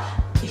taught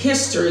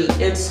history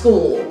in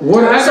school.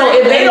 So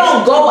if they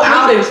don't go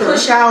out and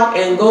push out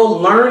and go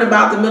learn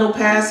about the Middle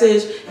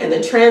Passage and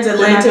the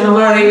transatlantic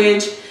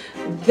voyage,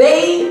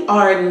 they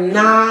are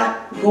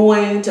not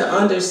going to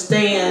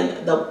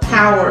understand the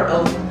power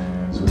of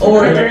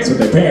order. That's what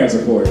their parents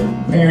are for.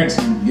 Parents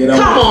get on.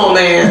 Come on,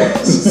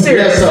 man.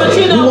 Serious. But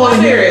you know what's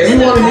serious? We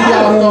want to hear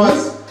y'all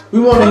thoughts. We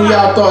want to hear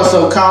y'all thoughts.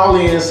 So call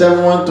in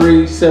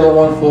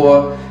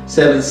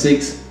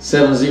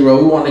 713-714-7670. We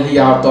want to hear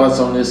y'all thoughts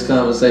on this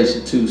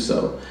conversation too.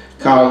 So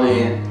call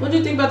in. What do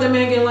you think about that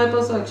man getting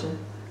liposuction?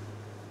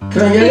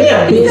 Kanye?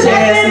 Yeah, bitch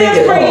ass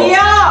nigga. For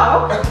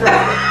y'all.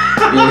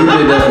 Yeah, he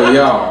did that for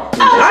y'all. I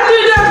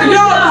did that for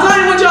y'all because I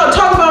didn't want y'all to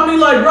talk about me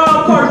like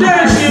Rob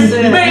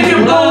Kardashian made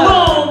him go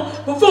home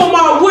before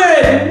my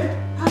wedding.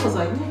 I was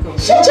like, nigga.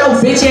 Shut your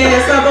bitch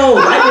ass up, old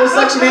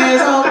liposuction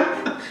asshole.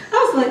 I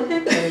was like,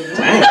 nigga.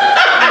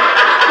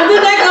 But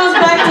then that goes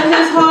back to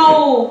his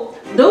whole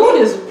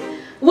dude is,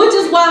 which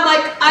is why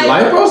like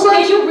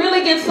can you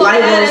really get so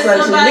mad at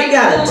somebody? They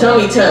got a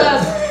tummy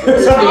tuck.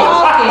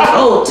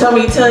 Oh,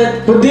 tummy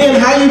tuck. But then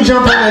how you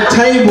jump on that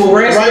table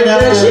right after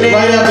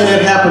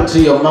that happened to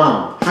your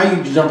mom? How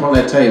you jump on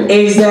that table?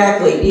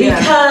 Exactly.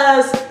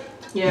 Because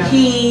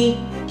he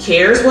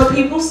cares what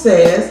people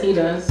says. He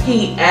does.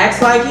 He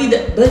acts like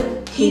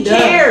but he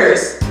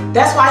cares.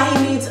 That's why he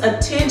needs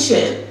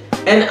attention.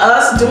 And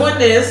us doing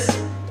this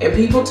and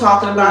people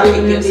talking about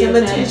it gives him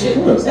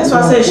attention. That's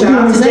why I said shout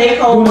out to J.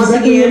 Cole once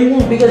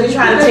again because he's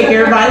trying to take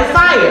everybody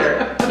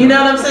fire. You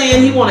know what I'm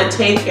saying? He want to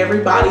take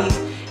everybody's.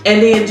 And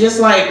then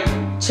just like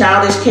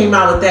Childish came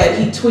out with that,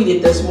 he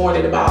tweeted this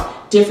morning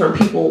about different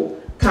people.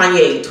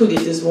 Kanye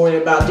tweeted this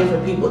morning about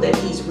different people that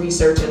he's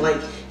researching, like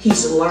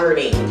he's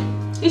learning.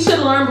 He should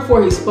have learned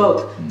before he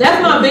spoke. That's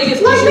my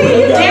biggest issue.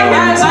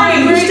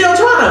 You're still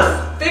trying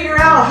to figure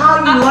out how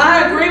you learn.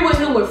 I agree with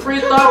him with free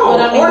thought,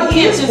 but I mean, you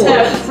can't just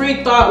have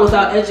free thought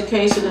without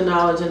education and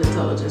knowledge and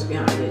intelligence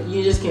behind it.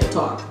 You just can't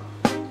talk.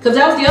 Because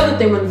that was the other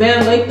thing, when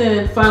Van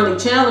Lathan finally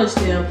challenged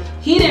him,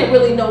 he didn't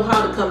really know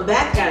how to come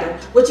back at him.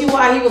 Which is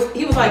why he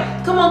was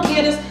like, come on,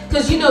 Candace,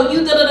 because you know,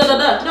 you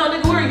da-da-da-da-da. No,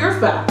 nigga, where are your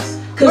facts?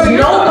 Because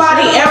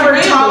nobody ever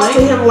talks to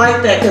him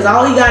like that. Because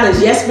all he got is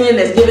yes men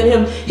that's giving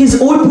him his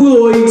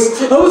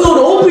opioids. I was on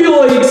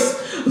opioids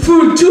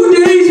for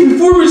 2 days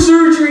before my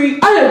surgery.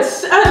 I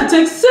had to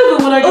take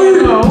 7 when I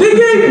came home. They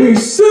gave me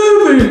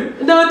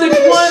 7. No, I take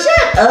 1.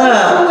 Shut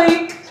up.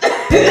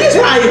 He's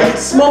probably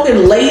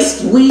smoking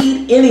laced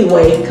weed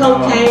anyway.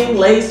 Cocaine,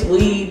 laced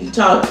weed.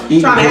 Trying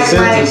to act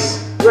like.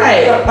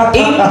 Right.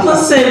 Eating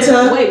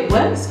placenta. Wait,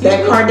 what? Excuse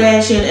that me?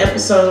 Kardashian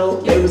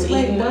episode, they was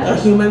eating a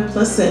human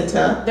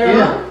placenta. A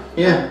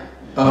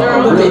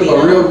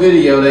real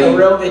video.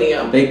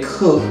 They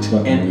cooked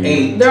and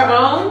ate. Their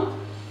own?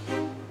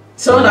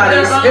 It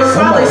was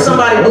probably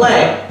somebody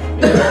black.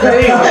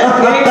 Gave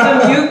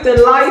them youth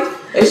and life.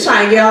 They was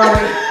trying to get all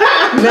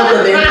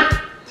melanin.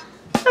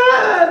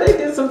 They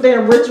did some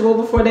damn ritual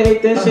before they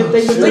ate that shit.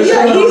 But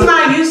he's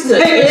not used to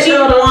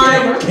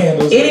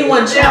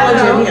anyone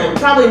challenging him.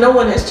 Probably no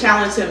one has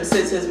challenged him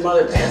since his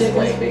mother passed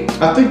away.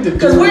 I think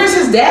because where's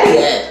his daddy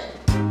at?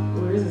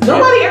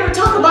 Nobody ever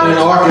talk about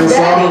his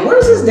daddy.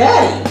 Where's his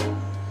daddy?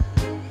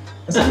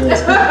 That's a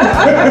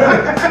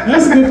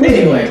good question.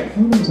 Anyway.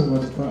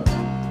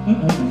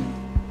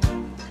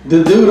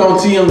 The dude on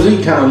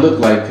TMZ kind of looked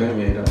like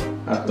Kanye though.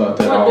 I thought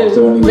that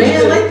also.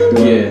 Van Lathan?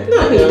 Yeah.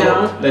 No, he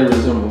don't. They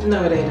resemble.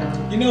 No, they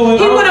don't. You know what?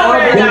 He went over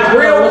there and got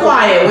real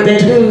quiet when that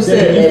dude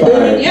said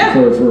that. Yeah.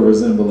 For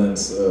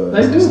resemblance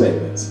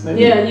statements.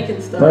 Yeah, you can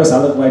start. First,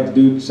 I look like the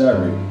dude who shot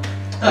Rick.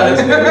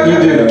 You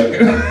do.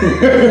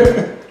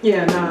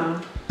 Yeah, nah.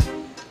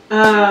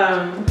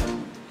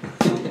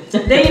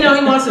 Then he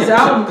wants his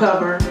album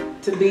cover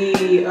to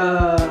be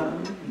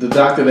the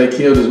doctor that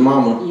killed his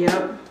mama.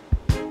 Yep.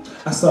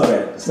 I saw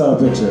that. Saw a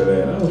picture of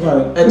that. I was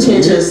like,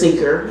 attention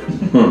seeker.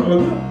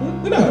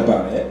 We're not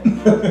about that.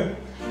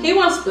 He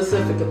wants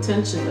specific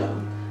attention though,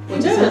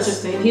 which is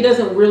interesting. He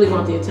doesn't really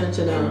want the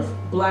attention of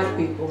black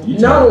people.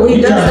 No, he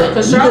doesn't.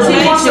 Because he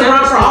wants to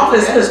run for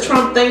office because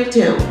Trump thanked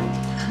him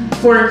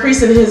for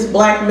increasing his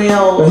black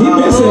male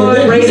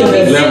rating.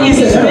 He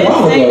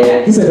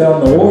said that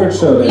on the award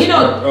show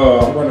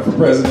that running for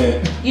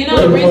president. You know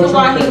the reason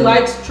why he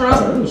likes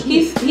Trump?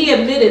 He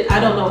admitted, I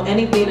don't know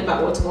anything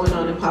about what's going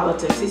on in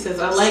politics. He says,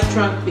 I like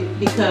Trump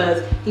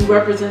because he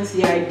represents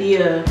the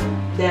idea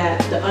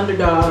that the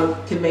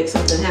underdog can make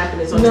something happen.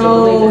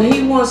 No,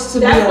 he wants to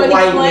be a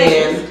white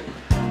man.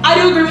 I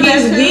do agree with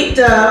He's that too. geeked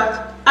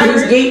up.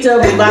 He's geeked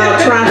up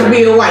about trying to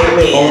be a white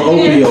man. On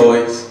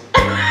opioids.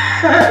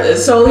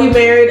 So he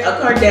married a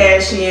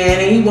Kardashian,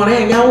 and he want to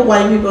hang out with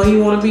white people. He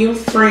want to be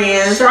with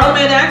friends.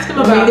 Charlamagne asked him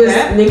about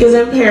that. Niggas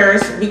in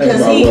Paris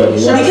because if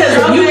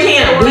you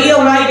can't be a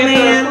white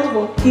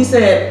man, he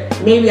said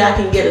maybe I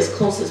can get as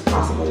close as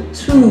possible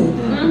to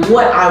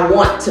what I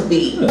want to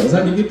be.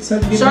 Charlamagne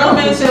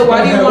said,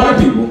 "Why do you want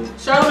people?"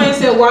 Charlamagne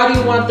said, "Why do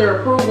you want their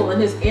approval?" And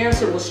his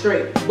answer was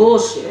straight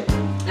bullshit.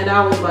 And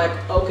I was like,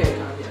 "Okay,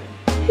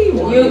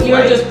 Kanye,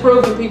 you're just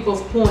proving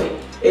people's point."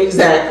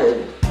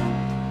 Exactly.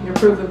 You're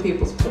proving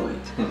people's point.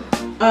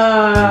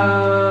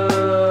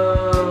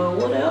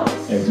 What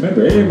else? And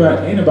remember,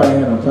 anybody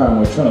had no problem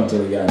with Trump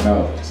till he got in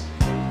office.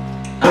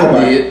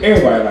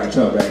 Everybody liked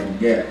Trump back in the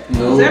gap.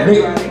 No.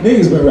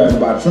 Niggas been rapping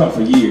about Trump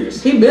for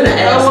years. He been an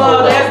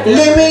asshole. Let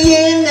me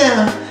in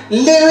now.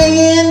 Let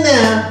me in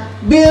now.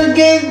 Bill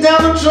Gates,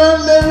 Donald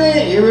Trump, let me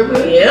in. You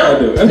remember? Yeah. I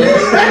do. That's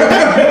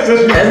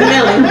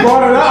Millie.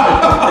 Brought it up.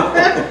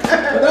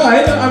 No, I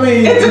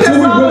mean, It's until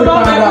we a really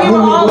moment. found out We who were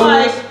he all was.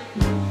 like,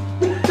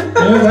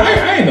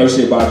 I ain't know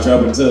shit about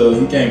Trump until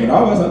he came in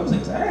office. I was like,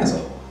 he's an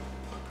asshole.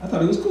 I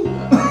thought he was cool.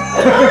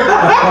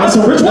 That's a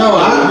rich No,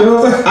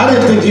 I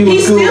didn't think he was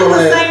He's cool still on the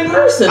that. same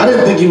person. I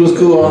didn't think he was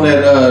cool on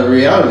that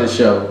reality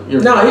show.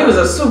 No, he was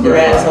a super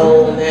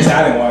asshole. I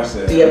didn't watch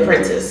that. The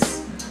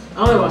Apprentice. I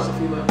only watched a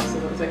few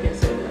episodes. I can't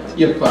say that.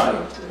 You're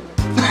fired.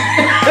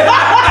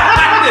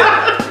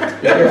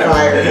 You're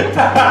fired.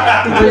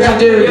 What you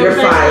do? You're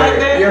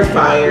fired. You're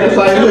fired. It's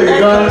like, look,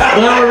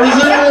 gonna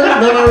resume.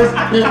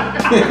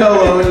 Hold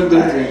on, let me do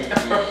it.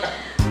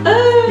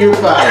 You're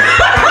fired.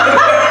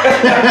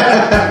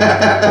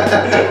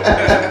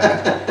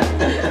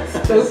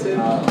 Stupid.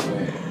 Oh,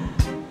 man.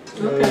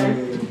 Okay.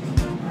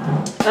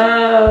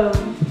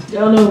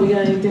 Y'all know we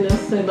got anything else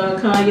to say about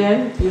Kanye?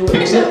 We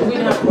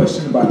have a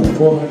question about the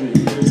 400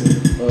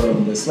 years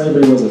of that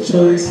slavery was a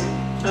choice.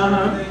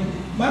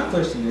 My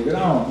question is, I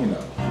don't,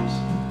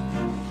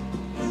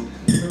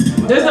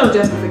 There's no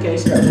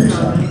justification.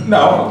 No,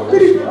 I want to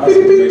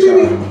make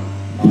sure I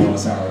don't want to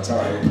sound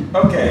retarded.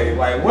 Okay,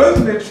 like,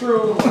 wasn't it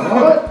true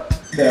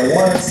that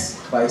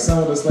once, like, some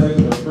of the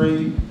slaves were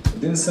free,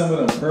 didn't some of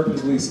them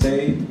purposely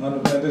stay on the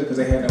plantation because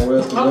they had nowhere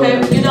else to go? Okay,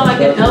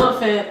 like an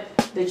elephant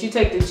that you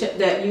take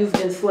that you've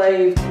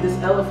enslaved this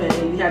elephant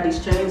and you have these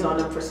chains on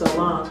them for so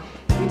long.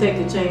 If you take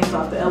the chains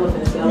off the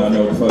elephant, it's the elephant.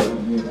 No,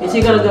 fuck. Is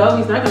he gonna go?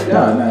 He's not gonna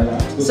go. No.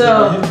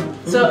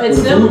 So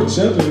it's simple. It's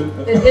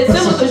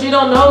simple because you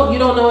don't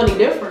know any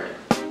different.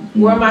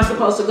 Where am I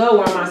supposed to go?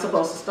 Where am I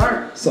supposed to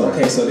start? So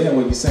then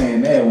when you're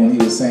saying that, when he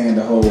was saying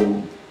the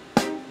whole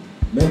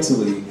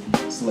mentally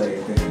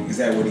slave thing, is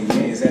that what he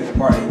meant? Is that the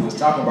part he was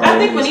talking about? I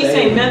think when he's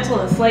saying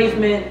mental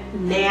enslavement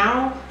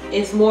now,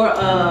 it's more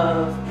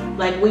of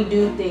like we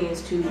do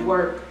things to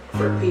work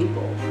for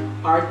people.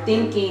 Our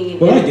thinking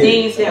and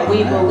things that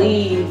we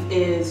believe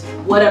is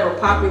whatever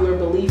popular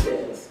belief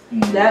is.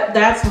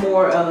 That's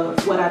more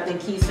of what I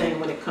think he's saying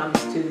when it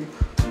comes to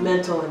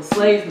mental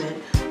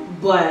enslavement.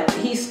 But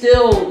he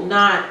still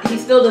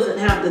doesn't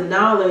have the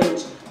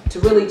knowledge to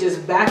really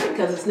just back it,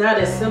 because it's not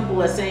as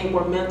simple as saying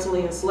we're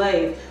mentally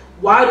enslaved.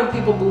 Why do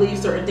people believe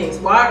certain things?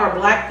 Why are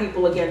black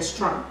people against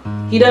Trump?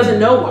 He doesn't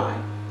know why.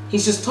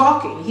 He's just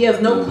talking. He has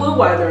no clue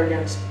why they're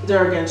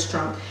against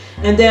Trump.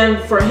 And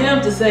then for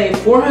him to say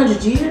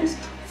 400 years,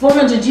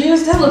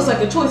 that looks like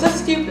a choice. That's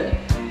stupid.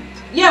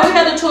 Yeah, we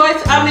had a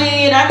choice. I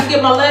mean, I could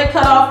get my leg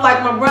cut off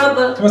like my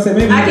brother.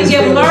 I could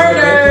get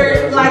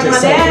murdered like my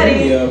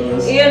daddy.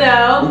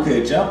 We could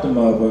have jumped him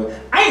up, but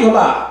I ain't gonna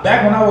lie.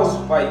 Back when I was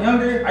like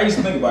younger, I used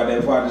to think about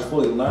that before I just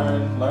fully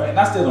learned. And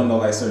I still don't know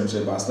like certain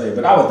shit about slavery,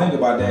 but I would think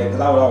about that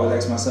because I would always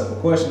ask myself a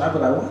question. I'd be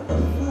like, what the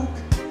fuck?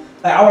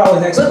 Like I would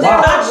always ask. But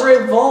they're not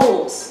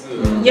revolts.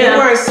 Yeah, there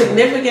were a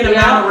significant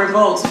amount of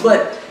revolts.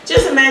 But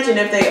just imagine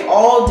if they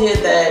all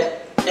did that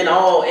and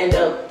all end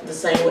up the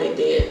same way they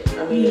did.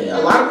 I mean, a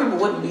lot of people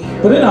wouldn't be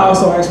here. But then I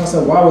also asked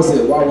myself, why wasn't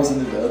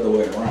it the other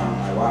way around?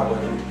 Like, why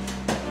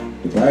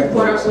wasn't the black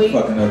folks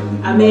fucking up?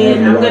 I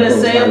mean, I'm gonna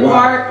say a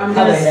part. I'm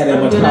gonna say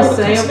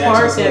a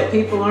part that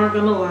people aren't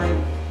gonna like.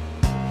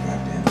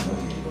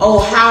 Oh,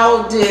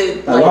 how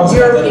did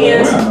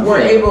Europeans were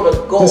able to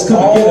go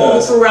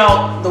all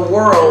throughout the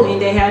world? I mean,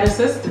 they had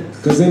assistance.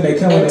 Because then they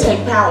come and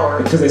take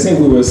power. Because they say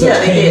we were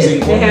such kings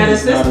and queens. They had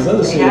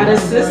assistance. They had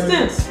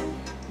assistance.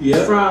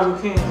 Yep.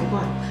 From Kings and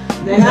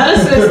Queens. They had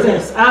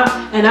assistance.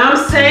 And I'm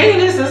saying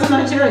this is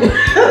Nigeria.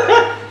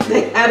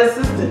 They had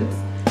assistance.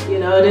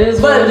 It is.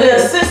 But the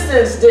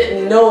assistants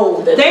didn't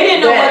know that they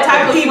didn't know what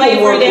type of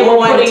slavery they were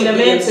putting them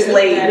into.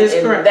 That is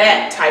correct.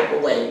 That type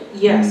of way.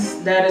 Yes,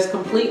 that is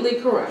completely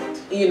correct.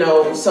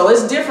 So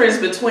it's difference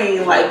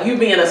between like you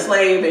being a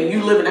slave and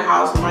you live in a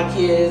house with my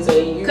kids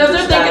and you. Because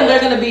they're thinking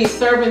they're going to be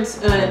servants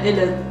in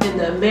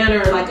the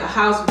manner like a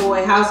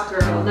houseboy, house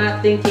girl,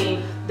 not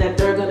thinking that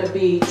they're going to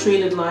be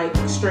treated like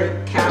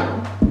straight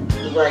cattle.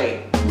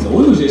 Right. So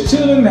we was just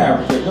chilling in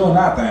Africa doing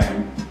our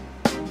thing,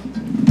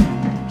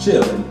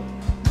 chilling.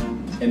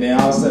 And then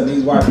all of a sudden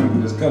these white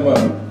people just come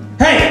up.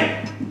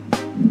 Hey!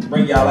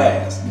 bring y'all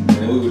ass. And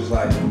then we was just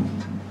like,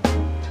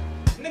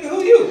 nigga,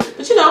 who you?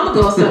 But you know, I'm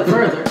gonna go a step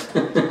further.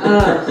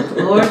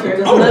 Lord,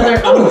 here's I would've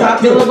another got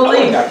unpopular killed. I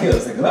belief. got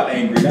killed because I'm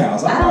angry now.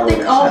 So I don't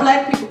think all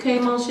black people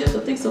came on ships. I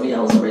think some of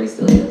y'all was already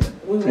still here.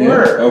 We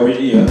were. Oh,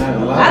 yeah.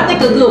 I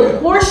think a good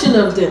portion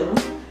of them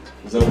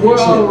were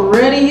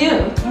already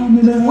here.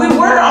 We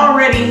were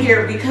already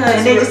here because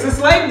And they just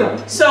enslaved them.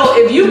 so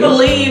if you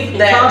believe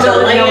that the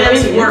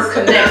lands were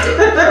connected,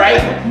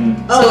 right?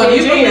 So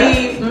if you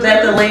believe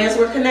that the lands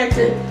were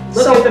connected,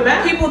 Look so at the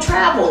map. people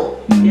travel.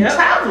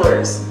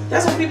 Travelers.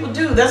 That's what people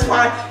do. That's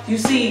why you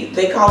see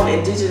they call them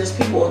indigenous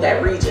people of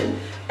that region.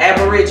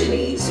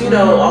 Aborigines, you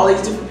know, all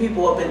these different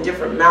people up in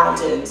different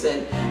mountains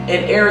and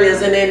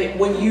areas. And then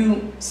when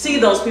you see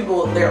those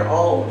people, they're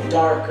all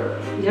darker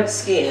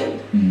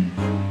skinned.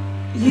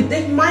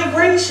 They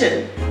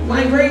migration.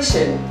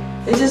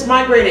 They just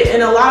migrated,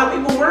 and a lot of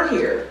people were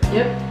here.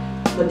 Yep.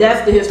 But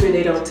that's the history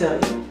they don't tell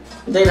you.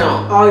 They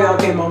don't. All y'all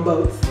came on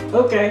boats.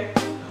 Okay.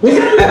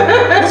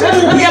 Yeah,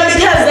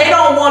 because they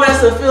don't want us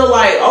to feel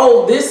like,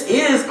 oh, this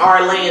is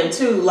our land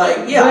too.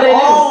 Like, yeah,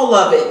 all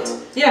of it.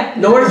 Yeah.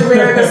 North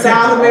America,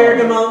 South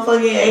America,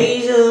 motherfucking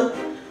Asia.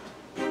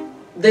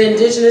 The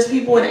indigenous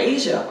people in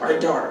Asia are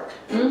dark.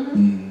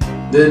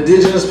 The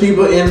indigenous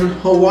people in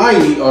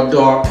Hawaii are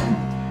dark.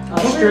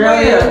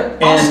 Australia.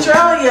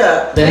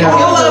 Australia. They have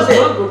all of One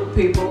it. group of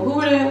people. Who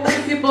were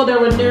the people that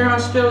were near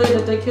Australia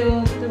that they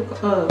killed? It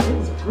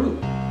was a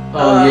group.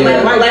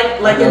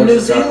 Like in New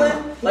Zealand.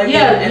 Like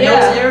in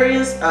those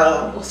areas.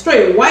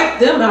 Straight wiped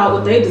them out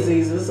with their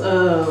diseases.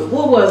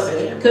 What was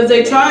it? Because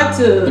they tried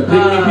to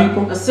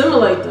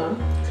assimilate them.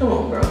 Come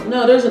on, bro.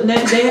 No,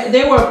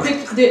 they were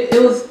picked.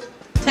 It was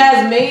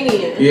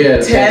Tasmanian. Yeah.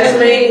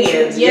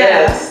 Tasmanians.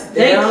 Yes.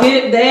 They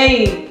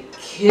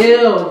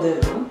killed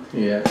them.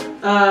 Yeah.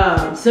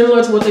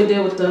 Similar to what they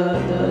did with the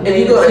if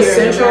you go to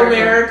Central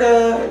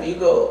America, if you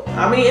go,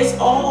 I mean, it's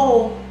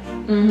all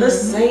the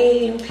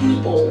same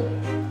people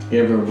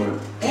everywhere,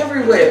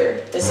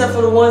 except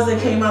for the ones that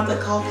came out the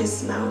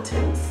Caucasus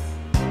Mountains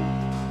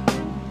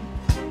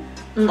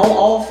on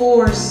all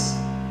fours.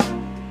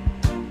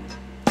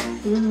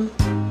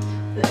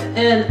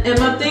 And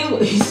my thing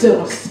was, you said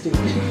I'm stupid.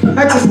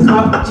 I just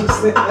thought what you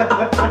said.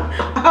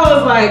 I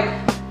was like,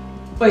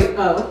 wait,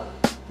 oh.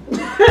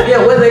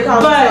 Yeah, what do they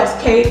call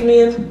themselves?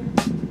 Cavemen?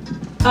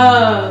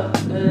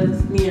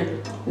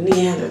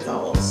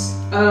 Neanderthals.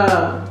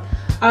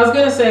 I was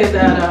gonna say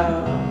that,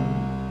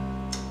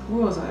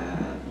 where was I at?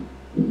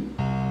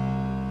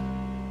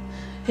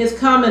 His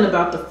comment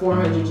about the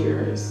 400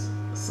 years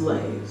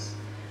slaves.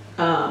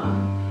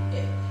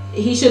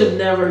 He should have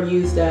never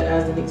used that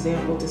as an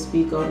example to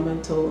speak on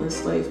mental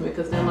enslavement,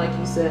 because then, like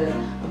you said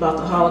about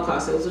the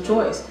Holocaust, it was a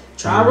choice.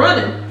 Try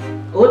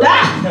running or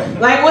die.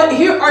 Like, what?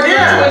 Here are your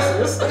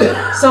choices.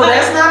 So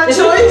that's not a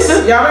choice?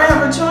 Y'all don't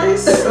have a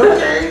choice?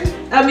 Okay.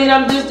 I mean,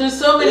 there's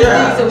so many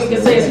things that we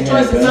can say it's a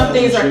choice, and some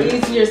things are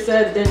easier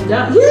said than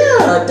done.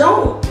 Yeah,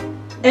 don't.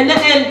 And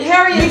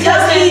Harriet,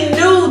 because he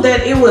knew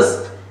that it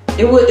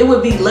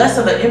would be less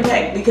of an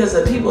impact, because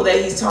the people that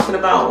he's talking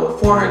about with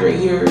 400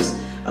 years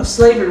of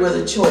slavery was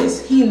a choice.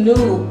 He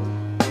knew,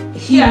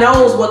 he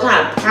knows what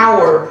kind of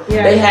power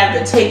they have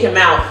to take him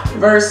out,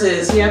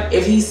 versus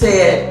if he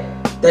said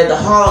that the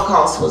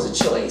Holocaust was a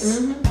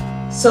choice.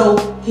 So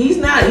he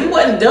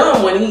wasn't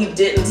dumb when he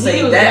didn't say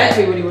he knew that.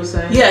 Exactly what he was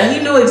saying. Yeah, he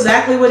knew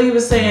exactly what he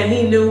was saying.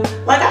 He knew,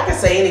 like, I can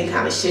say any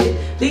kind of shit.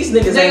 These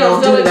niggas ain't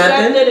gonna do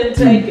nothing. It and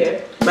take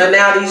it. But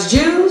now these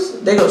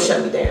Jews, they gonna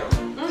shut me down.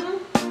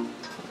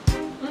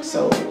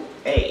 So,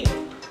 hey,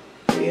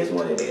 it is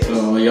what it is.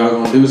 So y'all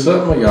gonna do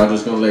something, or y'all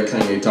just gonna let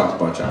Kanye talk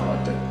about y'all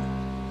like that?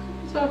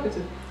 Who's talking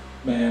to?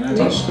 Man, I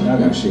got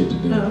shit to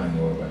do. I ain't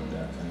worried about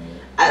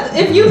that.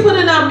 If you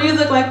putting out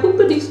music like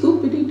whoopity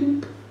scoopity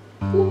doop,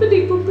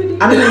 whoopity boopity.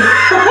 I mean,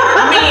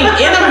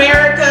 in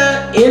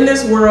America, in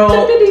this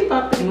world,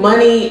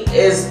 money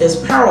is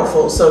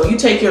powerful. So if you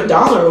take your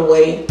dollar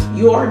away,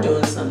 you are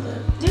doing something.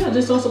 Yeah,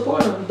 just don't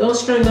support him. Don't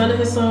stream none of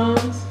his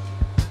songs.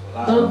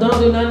 Don't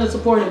do nothing to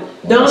support him.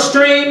 Don't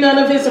stream none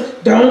of his.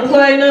 Don't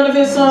play none of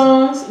his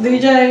songs,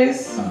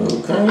 DJs.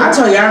 Okay. I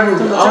tell you, I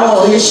removed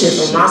all his shit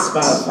from my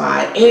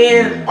Spotify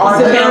and R.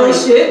 Kelly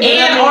shit.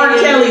 and R.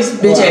 Kelly's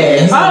bitch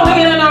ass. Oh, we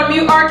get on our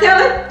mute R.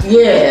 Kelly?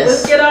 Yes.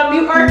 Let's get on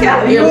mute R.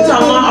 Kelly. Yeah, we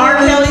talking about R.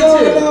 Kelly too.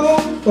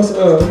 What's I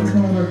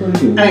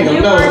ain't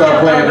gonna know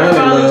stop playing I'm Honey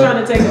probably Love. trying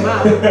to take him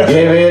out.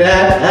 Give me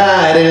that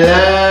Honey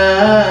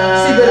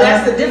Love. See, but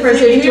that's the difference.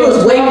 If he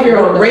was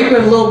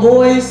raping little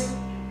boys,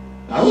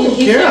 I wouldn't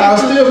care. I'll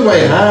still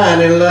play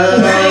Honey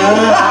Love.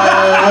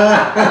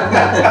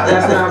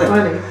 That's not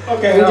funny.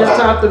 Okay. We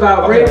just talked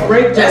about rape.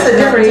 that's a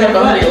different type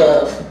of honey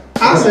love.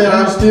 I said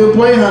I'll still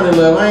play Honey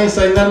Love. I ain't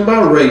say nothing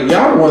about rape.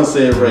 Y'all the one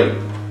said rape.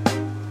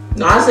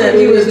 No, I said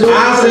he was doing.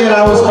 I said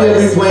I would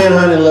still be playing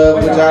Honey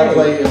Love, which I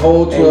play the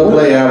whole 12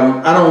 play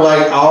album. I don't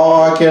like all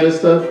R. Kelly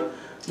stuff,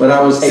 but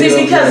I was still.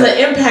 See, because the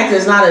impact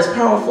is not as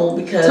powerful,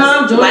 because,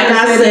 Tom Joyner like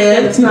I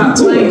said, it's not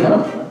playing.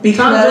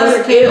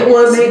 because it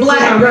was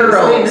black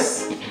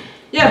girls.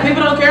 Yeah,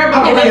 people don't care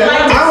about I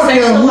don't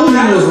care who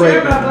he was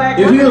raping.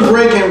 If he was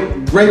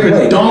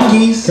raping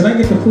donkeys. Can I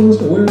get the clues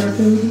to where R.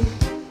 Kelly?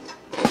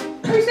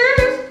 Are you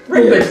serious?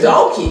 Raping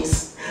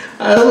donkeys.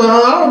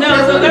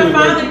 No, so they're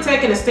finally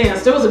taking a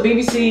stance. There was a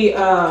BBC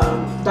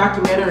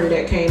documentary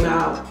that came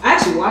out. I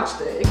actually watched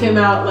it. It came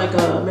out like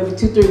maybe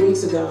 2-3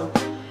 weeks ago.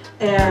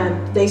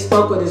 And they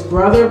spoke with his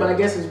brother, but I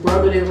guess his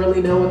brother didn't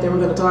really know what they were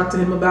going to talk to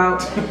him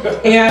about.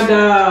 And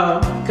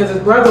because his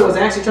brother was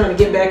actually trying to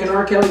get back in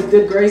R. Kelly's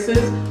good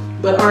graces,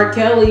 but R.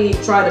 Kelly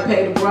tried to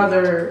pay the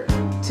brother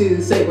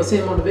to say it was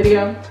him on the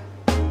video.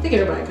 I think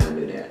everybody kind of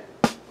knew that,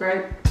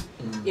 right?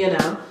 You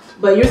know.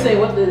 But you're saying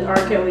what did R.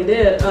 Kelly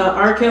did?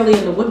 R. Kelly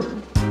and the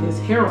women is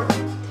heroin.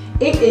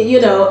 You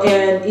know,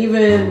 and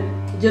even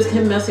just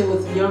him messing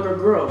with younger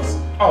girls.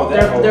 Oh,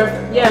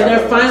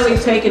 they're finally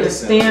taking a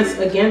stance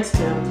against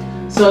him.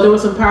 So there were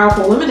some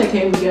powerful women that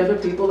came together.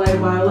 People like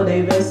Viola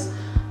Davis,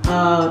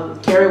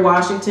 Kerry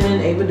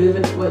Washington, Ava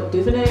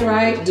DuVernay,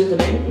 right?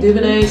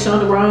 DuVernay,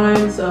 Shonda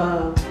Rhimes.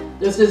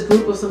 There's this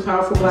group of some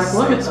powerful black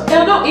women.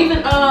 Yeah, no, even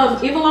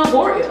Eva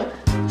Longoria.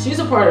 She's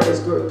a part of this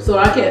group. So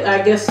I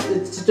guess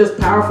it's just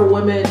powerful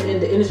women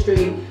in the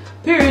industry,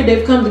 period.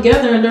 They've come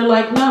together and they're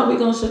like, no, we're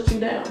going to shut you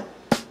down.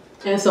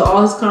 And so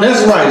all his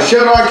concerts. That's right.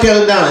 Shut R.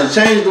 Kelly down and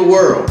change the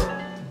world.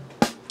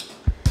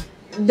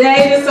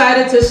 They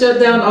decided to shut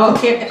down all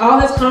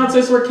his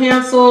concerts were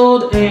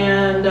canceled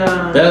and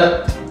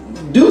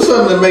do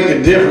something to make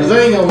a difference.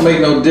 They ain't gonna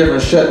make no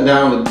difference shutting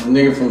down the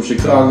nigga from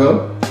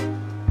Chicago.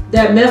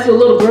 That mess with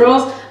little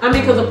girls. I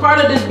mean, because a part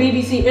of this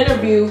BBC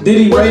interview Did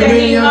he was rape that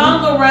any he of them?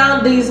 hung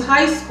around these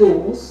high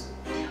schools.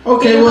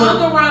 Okay, he well,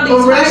 hung around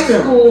these arrest high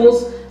him.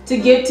 schools to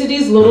get to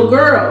these little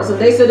girls, and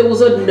they said it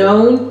was a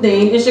known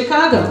thing in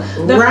Chicago.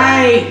 The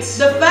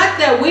fact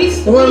that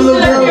what little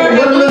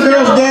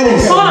girls'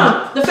 daddies? Hold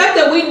on. The fact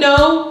that we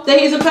know that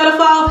he's a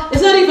pedophile,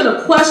 it's not even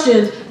a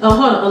question.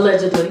 Hold on,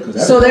 allegedly.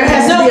 So there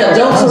has to be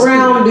adults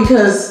around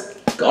because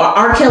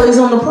R. Kelly's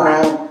on the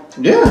prowl.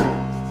 Yeah,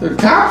 the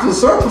cops or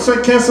something. So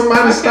can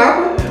somebody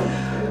stop him?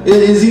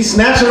 Is he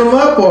snatching them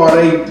up, or are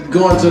they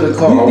going to the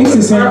car? These are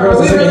the same girls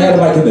that they had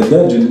like in the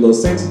dungeon, little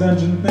sex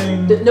dungeon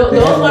thing.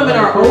 Those women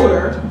are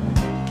older.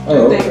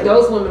 Oh, I think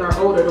those women are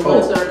older, the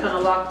ones that are kind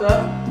of locked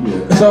up.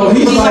 Yeah. So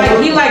he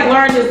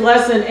learned his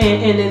lesson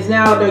and is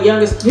now the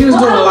youngest. He was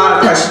doing a lot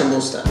of questionable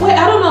stuff. Wait,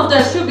 I don't know if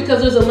that's true because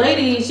there's a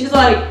lady, she's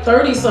like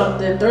 30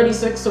 something,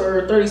 36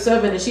 or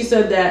 37, and she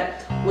said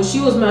that when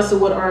she was messing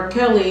with R.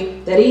 Kelly,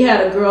 that he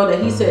had a girl that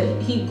he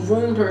said he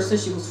groomed her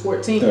since she was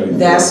 14.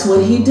 That's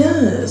what he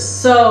does.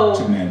 So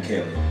Chick-man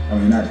Kelly. I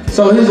mean, not Kelly.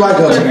 So he's like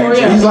a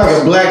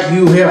black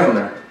Hugh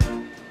Hefner.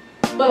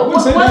 But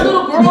what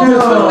little girl was Hugh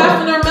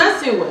Hefner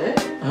messing with?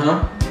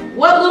 Huh?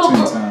 What little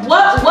girl?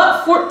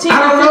 What 14? I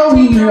don't know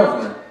Hugh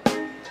Hefner.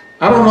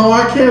 I don't know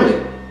R. Kelly.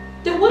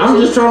 I'm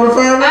just trying to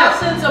find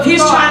out.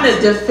 He's trying to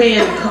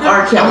defend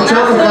R. Kelly. I'm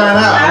trying to find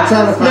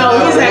out.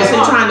 No, he's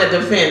actually trying to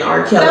defend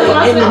R.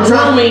 Kelly in the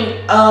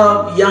grooming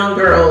of young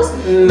girls.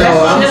 No,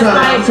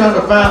 I'm trying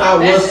to find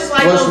out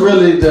what's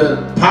really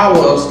the power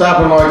of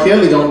stopping R.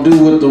 Kelly gonna do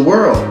with the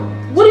world.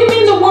 What do you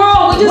mean the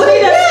world? We just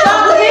need to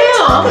stop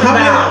him.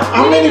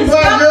 How many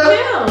black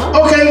girls?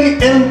 Okay,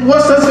 and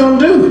what's that gonna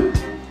do?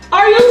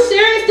 Are you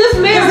serious? This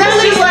man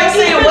that's just like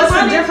saying, what's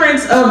the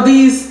difference of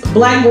these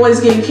black boys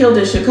getting killed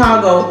in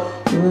Chicago?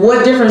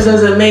 What difference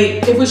does it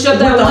make if we shut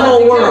down the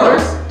whole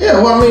world?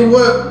 Yeah, well, I mean,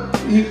 what?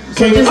 You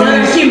can't just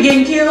keep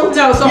getting killed?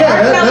 No, so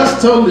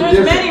that's totally there's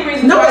different. many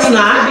reasons No, why it's he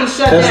not. needs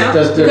to be shut down.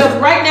 That's because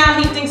right now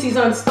he thinks he's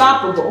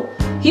unstoppable.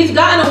 He's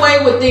gotten away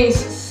with things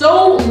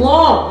so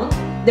long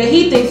that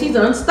he thinks he's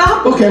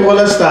unstoppable. Okay, well,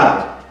 let's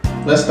stop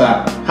it. Let's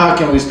stop it. How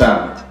can we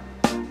stop it?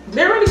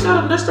 They're already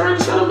starting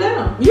to shut him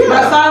down. Yeah.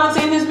 By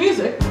silencing his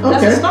music.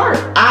 That's a start.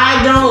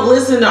 I don't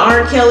listen to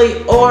R.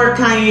 Kelly or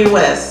Kanye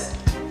West.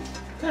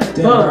 God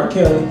damn R.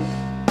 Kelly.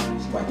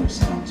 It's like your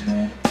songs,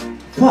 man.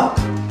 Fuck.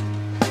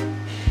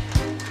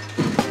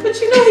 But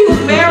you know he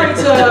was married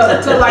to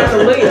like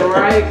Aaliyah,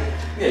 right?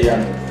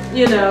 Yeah.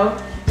 You know.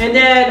 And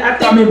then I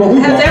think, but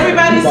has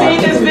everybody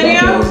seen this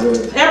video?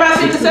 Everybody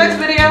seen the sex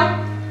video?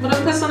 With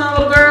him pissing on a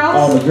little girl?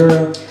 Oh, the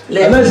girl.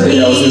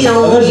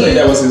 Allegedly,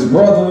 that was his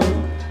brother.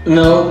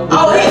 No.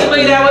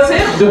 Allegedly, that was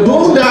him. The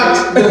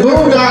Boondocks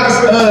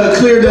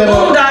cleared that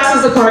up. Boondocks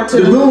is a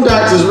cartoon. The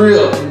Boondocks is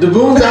real. The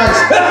Boondocks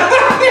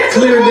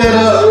cleared that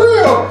up.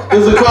 It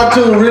was a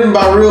cartoon written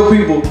by real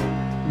people.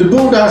 The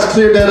Boondocks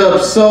cleared that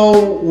up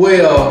so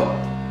well.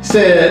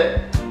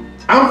 Said,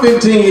 I'm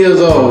 15 years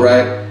old,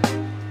 right?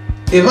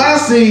 If I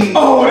see,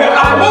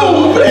 I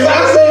move. If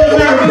I see a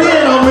nigga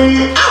peeing on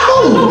me, I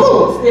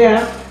move.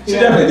 Yeah. She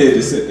definitely did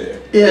just sit there.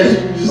 Yeah,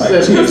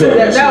 she just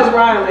said that was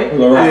Riley.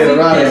 Yeah,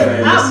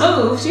 Riley. I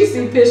move. She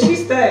see piss. She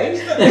stay.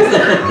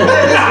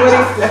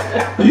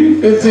 That's what he said.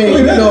 You 15,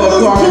 you know a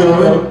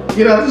cartoon.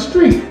 Get out the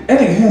street. That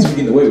nigga has been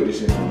getting away with this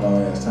shit for a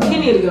long ass time. He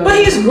need to go.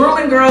 But he's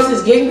grooming girls.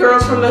 He's getting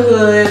girls from the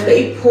hood.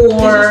 They poor. He's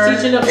just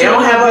teaching them they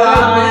don't have a lot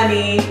of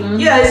life.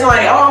 money. Yeah, it's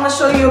like, oh, I'm gonna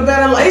show you a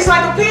better life. It's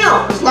like a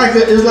pimp. It's like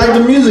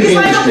the music He's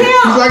like a industry.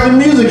 pimp. It's like the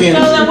music So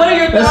industry. then, what are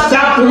your Let's thoughts?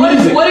 stop the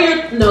music. What are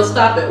your no?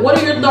 Stop it. What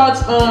are your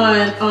thoughts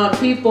on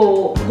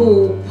people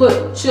who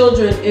put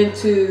children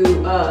into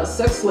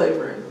sex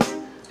slavery?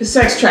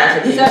 Sex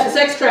trafficking.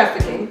 Sex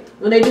trafficking.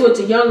 When they do it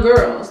to young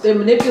girls, they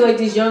manipulate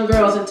these young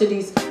girls into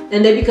these,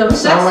 and they become That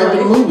sex sound like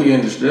the slaves. movie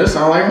industry. That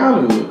sound like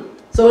Hollywood.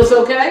 So it's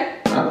okay.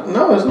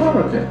 No, it's not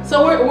okay.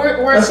 So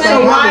we're Let's saying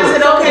stop why is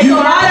it Hollywood. okay? So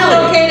why is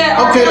it okay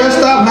that Okay, let's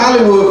stop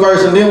Hollywood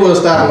first, and then we'll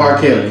stop R.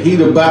 Kelly. He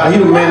the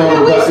man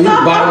on the we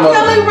stop bottom R. of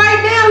Kelly it.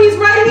 right now. He's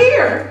right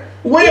here.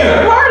 Where?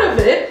 He's part of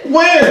it.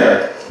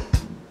 Where?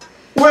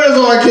 Where's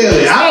R.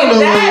 Kelly? I don't know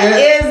where That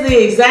he at. is the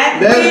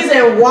exact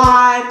reason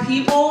why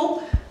people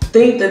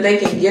think that they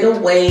can get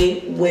away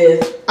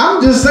with I'm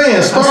just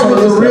saying, start with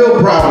the real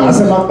problem.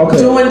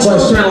 doing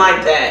children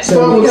like that.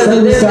 So because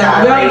of this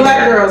guy. Young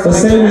black girls. But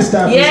Like say we that.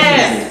 stop.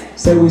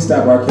 Yes. Say we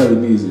stop R. Kelly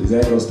music. Is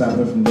that gonna stop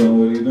him from doing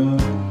what he's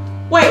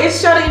doing? Wait, it's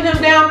shutting him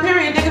down.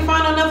 Period. They can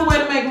find another way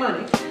to make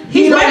money.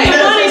 He He's don't making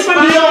have- money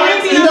from he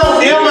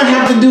don't ever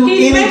have to do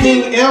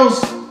anything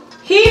else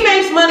He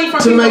makes money from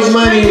to people make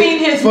money streaming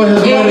his for his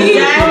money to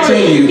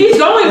continue. He's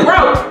going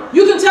broke.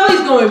 You can tell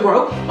he's going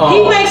broke.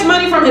 He makes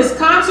money from his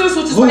concerts,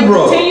 which is why he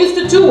continues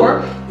to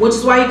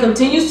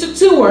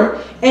tour.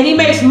 And he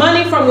makes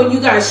money from when you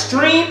guys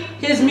stream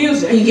his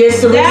music. He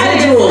gets the That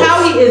residuals. is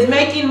how he is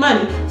making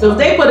money. So if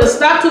they put a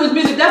stop to his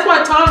music, that's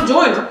why Tom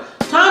Joyner,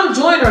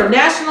 a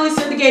nationally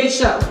syndicated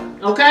show,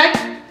 okay?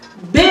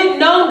 Big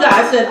known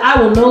guy said,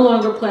 I will no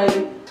longer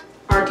play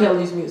R.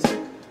 Kelly's music.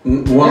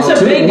 One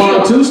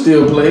or two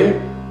still play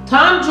it.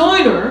 Tom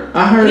Joyner.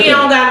 I heard He that.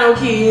 don't got no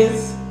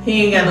kids.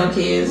 He ain't got no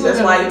kids. That's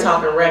why he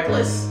talking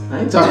reckless.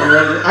 I ain't talking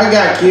reckless. I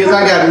got kids.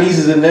 I got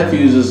nieces and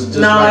nephews. Just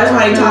No, like that's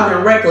why he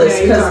talking reckless. Yeah,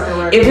 he Because talking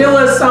reckless. if it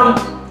was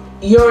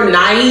your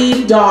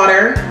naive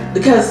daughter,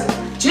 because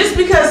just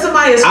because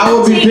somebody is I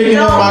would be 15, picking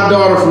up my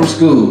daughter from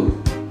school.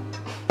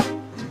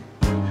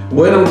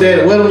 Where them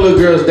little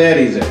girls'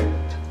 daddies at?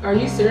 Are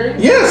you serious?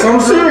 Yes, I'm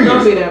serious.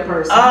 Don't be that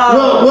person.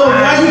 Well,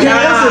 why you can't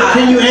answer?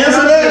 Can you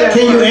answer that?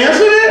 Can you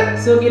answer that?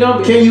 Silky, don't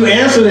be. Can you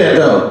answer that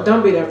though?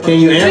 Don't be that person. Can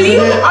you answer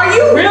that? Are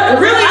you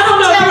Really? I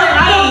don't know.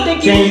 I don't think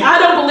Can you- I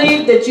don't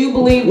believe that you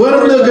believe. Where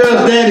them little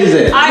girls' daddies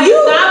at? Are you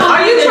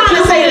trying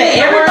to say that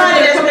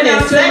everybody that's been in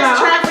sex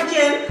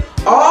trafficking,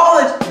 all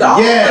the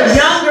Yes.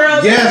 young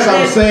girls, Yes,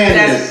 I'm saying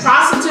that's this.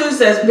 prostitutes,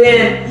 that's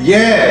been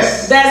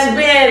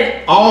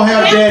All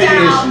have daddy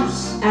pimped out. issues.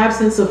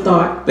 Absence of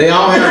thought. They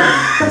all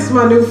have. That's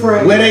my new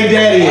phrase. Where they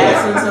daddy at?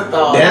 Absence of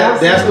thought.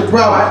 That's the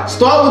problem.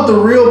 Start with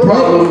the real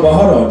problem. Well,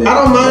 hold on. I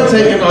don't mind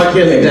taking R.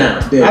 Kelly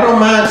down. Yeah. I don't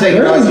mind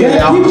taking R. Kelly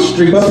off the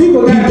streets. But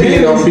people got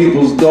peeing on daddies.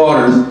 people's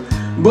daughters.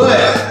 But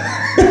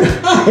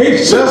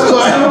let's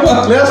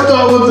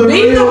start with the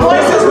Be real the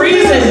voice problem. of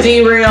reason,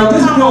 D-Real.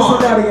 Just Come because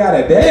on. somebody got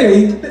a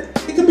daddy,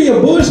 it could be a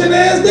bullshit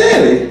ass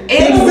daddy.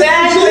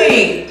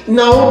 Exactly.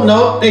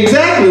 No,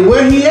 exactly.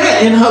 Where he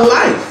at in her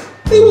life?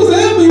 He was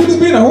happy. He was just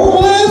being a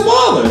horrible ass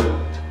father.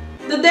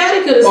 The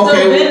daddy could have still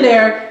Okay. been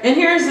there. And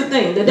here's the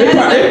thing: the They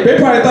daddy.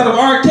 probably thought of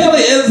R.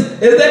 Kelly as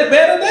that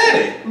better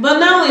daddy. But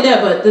not only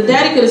that, but the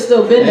daddy could have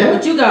still been there. Yeah.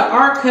 But you got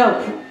R.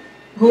 Kelly,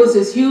 who is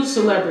this huge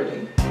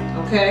celebrity,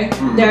 okay?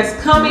 That's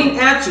coming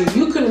at you.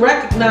 You can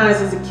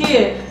recognize as a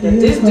kid that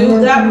this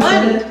dude got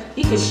money.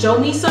 He can show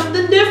me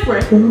something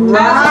different as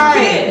a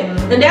kid.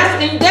 And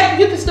that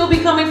you can still be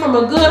coming from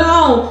a good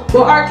home,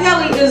 but R.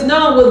 Kelly is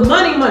known with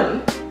money.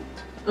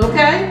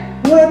 Okay?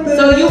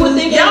 So you would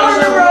think Y'all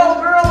remember old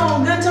girl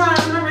on Good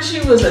Times? Remember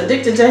she was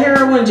addicted to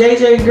heroin,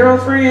 JJ's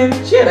girlfriend?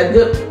 She had a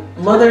good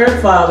mother and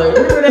father.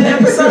 Remember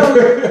that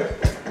episode?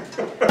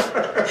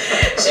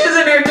 She was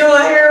in there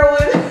doing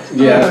heroin.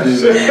 Yeah, I do.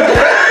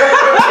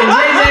 And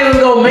JJ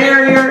would go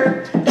marry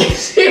her. And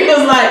she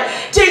was like,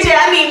 JJ, I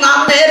need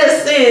my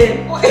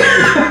medicine.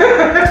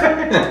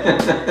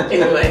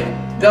 Anyway,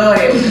 go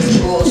ahead with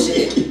this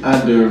bullshit.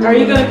 I do. Are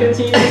you gonna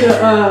continue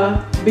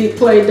to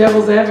play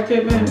devil's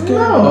advocate, man?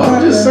 No,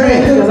 I'm just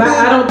saying. Because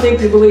I don't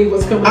think you believe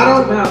what's coming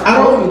out your mouth. I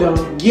hope you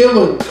don't give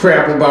a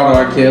crap about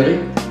R. Kelly.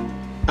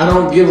 I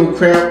don't give a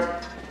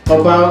crap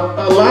about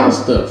a lot of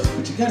stuff.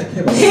 But you gotta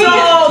care about You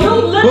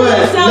literally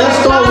But sound let's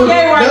like start with-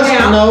 Kanye right let's-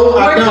 now. no, I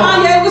where don't.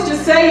 Kanye was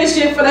just saying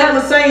shit for the hell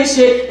of saying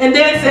shit, and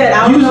then said,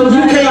 "I You don't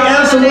know." can't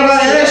answer what I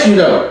asked you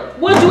though.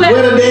 What you Where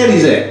ask? the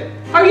daddies at?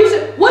 Are you?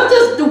 What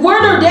does the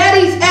word or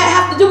daddies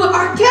have to do with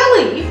R.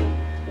 Kelly?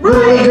 Where the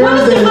Right. What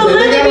is the daddies at? They got a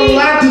validity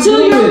lot to to do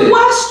your with it.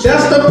 question?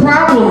 That's the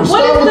problem. What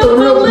Start is with the the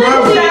real validity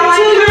problem. to your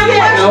question?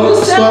 No, You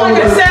start sound like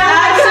with a the-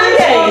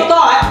 absence of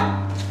thought.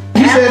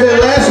 You said that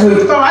last week.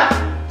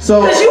 So,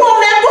 Cause you on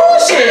that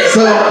bullshit.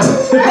 That's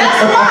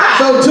why.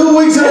 so 2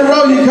 weeks in a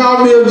row you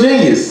called me a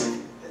genius.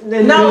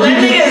 No, that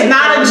nigga is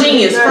not a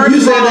genius. First You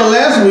of said all, that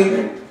last week.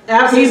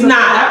 he's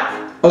not.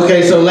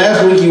 Okay, so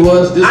last week he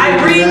was. This I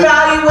week he's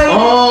not. reevaluated.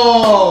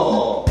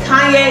 Oh.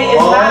 Kanye is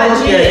not a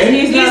Okay.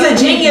 genius. He's a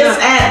genius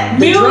at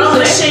The drum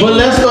machine. But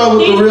let's start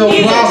with the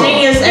real problem.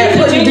 Genius at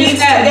putting beats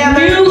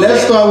together.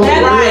 Let's start with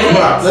the real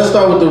problem. Let's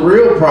start with the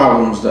real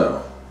problems,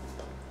 though.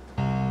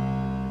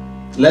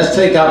 Let's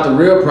take out the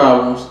real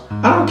problems.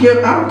 I don't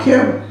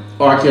care.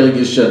 R. Kelly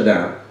gets shut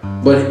down.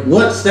 But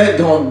what's that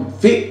gonna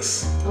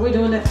fix? Are we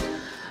doing that?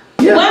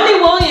 Yeah. Wendy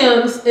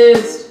Williams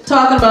is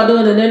talking about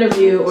doing an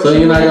interview. Or So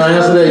you're not gonna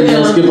answer that? You're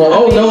gonna skip on,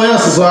 oh, no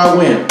answer, so I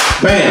win.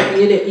 Bam.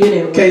 You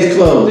didn't. Case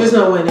closed. There's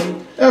no winning.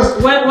 When there's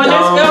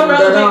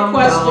irrelevant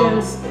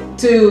questions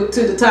to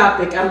the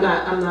topic, I'm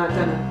not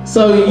gonna.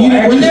 So you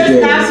when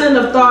there's absent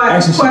of thought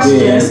Actually, questions. she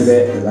did answer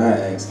that because I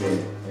asked that,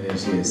 and then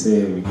she had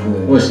said we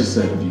could. What she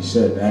said? If you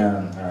shut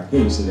down, I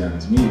can't you shut down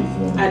this meeting.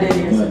 I didn't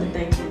answer.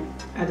 Thank you.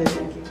 I did.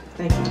 Thank you.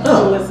 Thank you.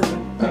 Oh. For listening.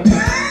 Thank you.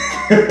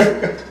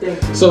 Thank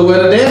you. So where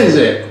the daddy's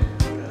at?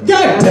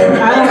 God damn it!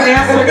 I don't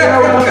answer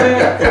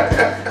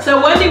that. So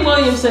Wendy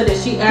Williams said that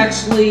she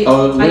actually,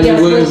 Oh, I guess,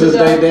 Wendy Williams is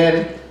their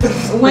daddy?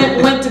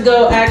 went to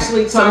go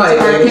actually talk to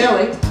R.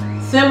 Kelly,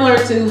 similar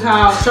to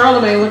how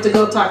Charlamagne went to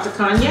go talk to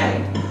Kanye.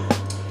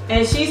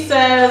 And she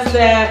says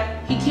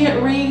that he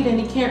can't read and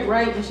he can't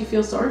write, and she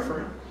feels sorry for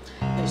him.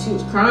 And she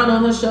was crying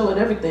on her show and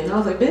everything. I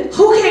was like, bitch,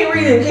 Who can't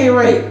read and can't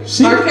write?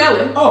 R.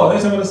 Kelly. Oh,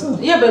 that's what I said.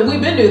 Yeah, but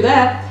we've been through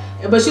that.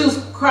 But she was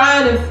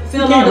crying and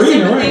feeling all the read,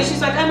 sympathy. right?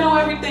 She's like, I know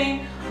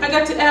everything. I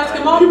got to ask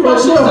him all He the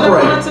wrote questions that I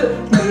 12 wanted to.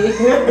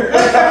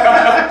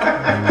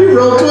 He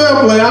wrote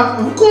 12 play.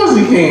 Of course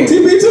he can.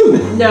 TP too.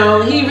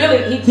 No, he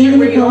can't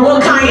read.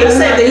 Well, Kanye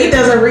said that he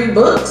doesn't read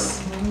books.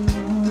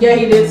 Yeah,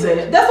 he did say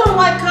that. That's what I'm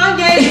like.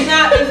 Kanye is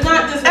not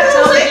this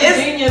intelligent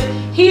genius.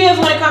 He is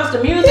when it comes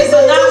to music,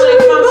 but not when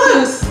it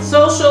comes to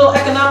social,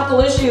 economical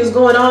issues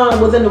going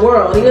on within the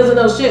world. He doesn't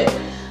know shit.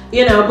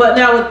 You know, but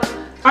now with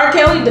R.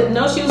 Kelly,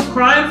 no, she was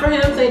crying for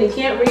him, saying he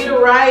can't read or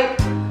write.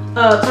 Who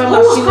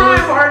was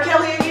crying for R.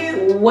 Kelly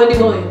again? Wendy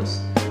Williams.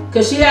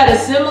 Because she had a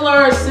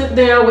similar sit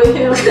down with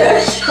him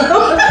that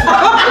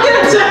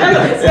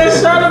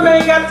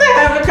Charlamagne got to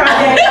have a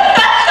Kanye.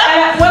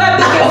 And what I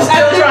think I'm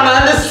still trying to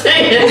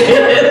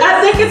understand. I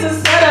think it's a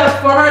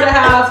setup for her to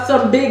have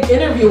some big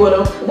interview with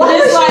him. Why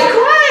is she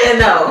crying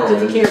though?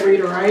 Because he can't read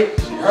or write.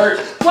 Hurt.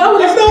 Why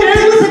would his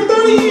parents,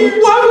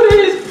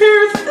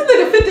 this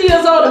nigga 50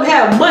 years old and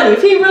have money?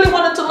 If he really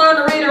wanted to learn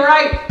to read and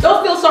write,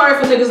 don't feel sorry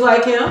for niggas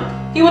like him.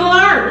 He would have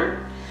learned.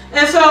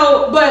 And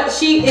so, but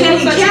she... Can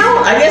he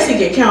count? I guess he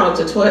can count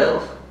up to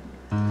 12.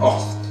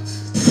 Oh.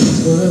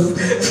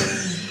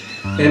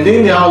 And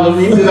then all them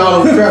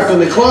trapped in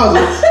the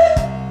closet.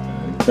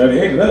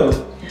 38 of those.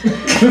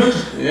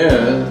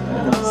 Yeah.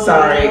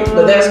 Sorry,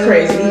 but that's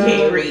crazy. He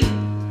can't read.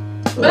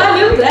 But I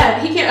knew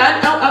that. He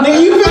can't... Nigga,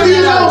 you 50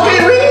 years old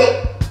can't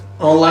read?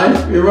 On life,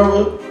 you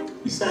remember?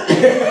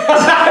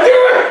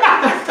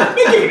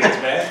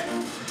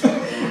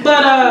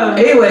 But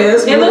anyway,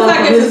 let's it looks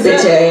like it's a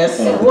bitch ass.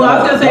 Well, I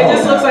was gonna say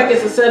this looks like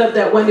it's a setup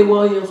that Wendy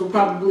Williams will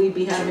probably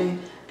be having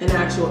an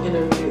actual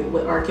interview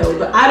with R. Kelly.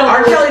 But I don't.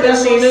 R. Kelly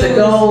just special needs to news.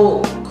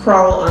 go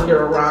crawl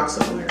under a rock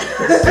somewhere.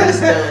 'Cause he's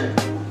done.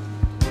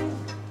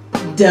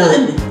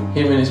 Done.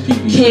 Him and his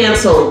PP.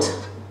 Cancelled.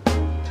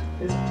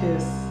 It's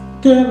piss.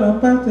 Girl, I'm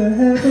about to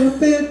have a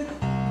fit.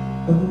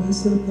 Oh,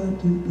 it's about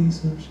to be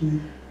some shit.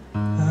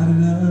 How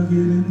did I get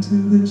into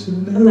this? I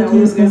thought we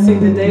was gonna sing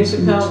the Dave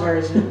Chappelle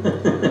version.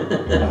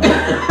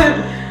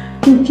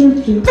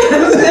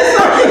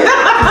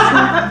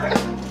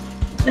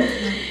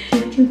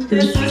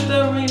 This is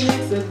the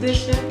remix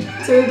edition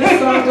to the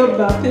song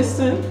about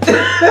pissing.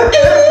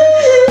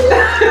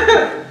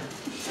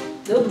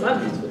 Those are my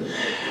beats for the night.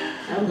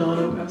 I'm going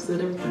over. I've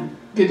said everything.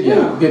 Good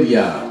job. Good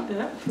job.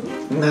 Yeah.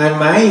 Not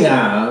my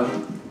job.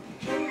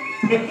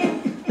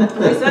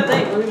 At least I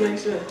think. Let me make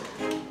sure.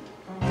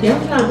 Yeah,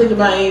 I'm trying to think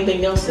about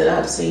anything else that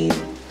I've seen.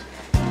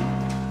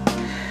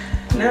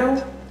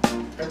 No,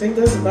 I think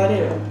that's about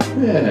it.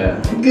 Yeah.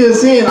 Good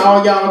seeing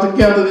all y'all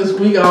together this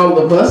week, all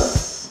of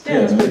us. Yeah,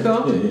 it's pretty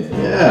cool.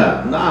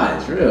 Yeah,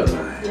 nice. Real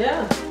nice.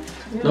 Yeah.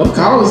 No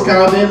callers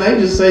called in. They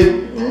just say,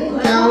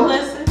 Well, y'all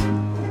listen.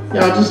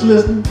 just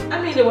listen.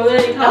 I mean, were there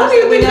any I don't comments?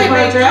 even that we think they never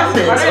made addressed?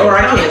 comments, Are there any or I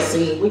can't comments?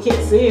 see. We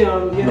can't see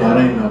them. You No, know.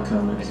 it ain't no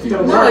comments.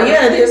 No,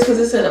 yeah, it is because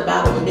it said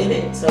about a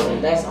minute, so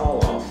that's all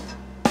off.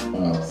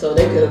 So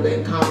they could have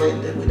been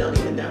commenting and we don't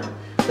even know.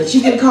 But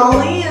you can call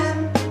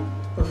in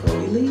before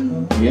we leave.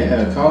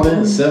 Yeah, call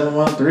in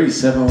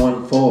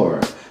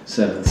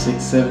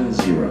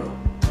 713-714-7670.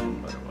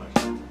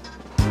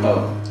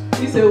 Oh.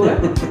 You said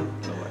what?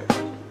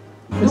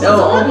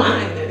 No, on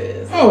mine it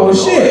is. Oh, well,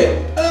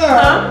 shit.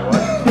 Huh?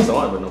 It's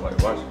on, but nobody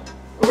watching.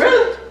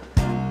 Really?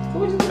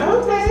 Okay. All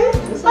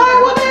right,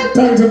 well then.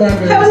 Talk to my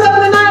Have a face.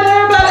 lovely night,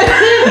 everybody.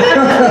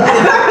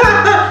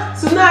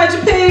 So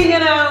Nigel P, you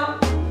know,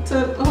 to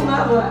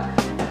whomever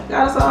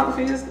got us all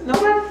confused.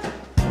 Nobody?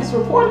 It's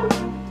reported.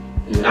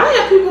 I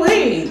have people,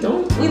 hey,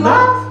 don't We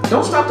live?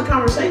 Don't stop the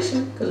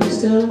conversation because we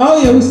still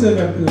Oh, yeah, we still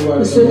got people watching.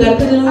 we still got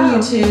to put it on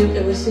YouTube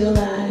and we're still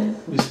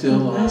live. We still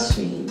Live live.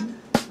 stream.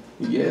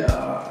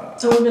 Yeah.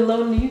 So we've been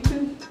loading the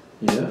YouTube?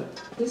 Yeah.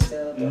 We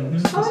still do.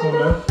 Mhm. Oh, I didn't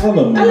know. I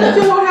love I thought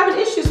him. you were having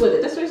issues with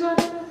it. That's the reason I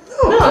didn't know.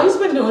 No, he's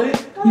been doing it.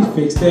 He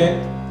fixed that.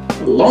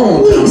 A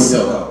long time Weeks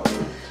ago.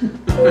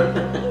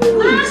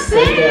 Weeks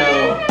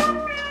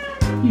ago.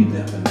 You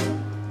never know.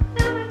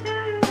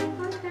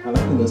 I like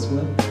the little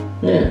swim.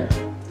 Yeah.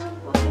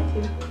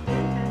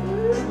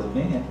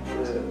 Man,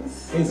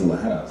 it's a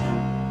lot outside.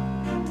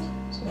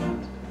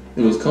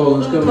 It was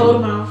cold in school.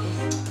 Cold mouth.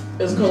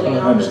 It was cold in the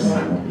I office.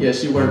 understand. Yeah,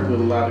 she worked with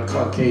a lot of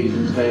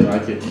Caucasians. They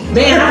like it.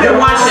 Man, I've been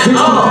watching.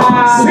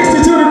 Oh,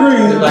 62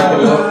 degrees.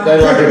 They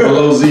like it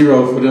below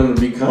zero for them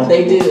to be comfortable.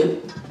 they do.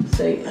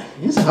 Say,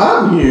 It's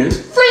hot in here. It's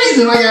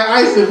freezing. I got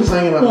ice that was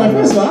hanging up. Well,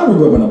 first of all, I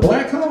grew up in a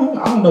black home.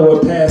 I don't know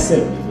what past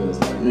 70 feels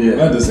like.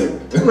 Yeah. Under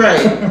 70. right.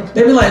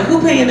 They be like,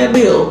 who paying that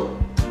bill?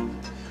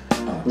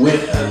 When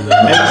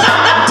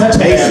Touch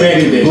me,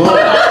 AC Hold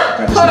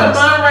Got up,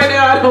 mine right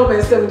now at home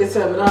at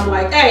 77. I'm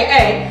like,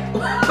 hey,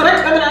 when I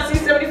come in, I see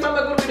 75. I'm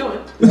like, what are we doing?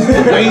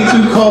 way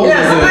too cold.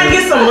 Yeah, somebody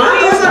get some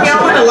money or something.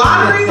 Y'all win the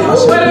lottery?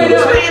 What are we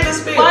Who's doing? paying this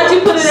bill? Why'd you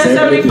put it at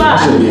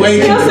 75?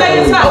 Wait. He'll say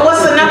it's Oh, hot.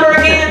 what's the number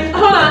again?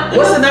 Hold on.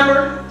 What's the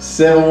number?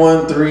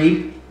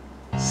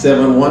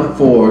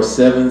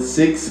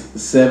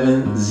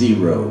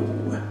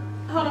 713-714-7670.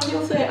 Hold on,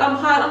 you'll say I'm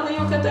hot. I'm like, you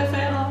don't cut that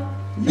fan off.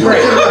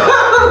 Right.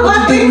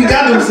 What you think we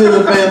got them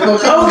ceiling fan for?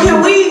 Oh,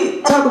 can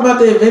we talk about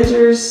the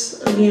Avengers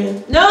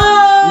again? No,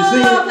 You see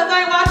it? because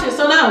I ain't watch it,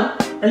 so no.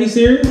 Are you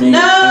serious? No,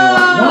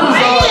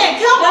 Man,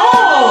 come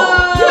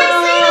on. You ain't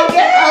seen it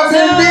yet? I've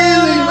been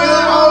busy,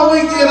 man. All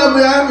weekend I've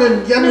been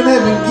having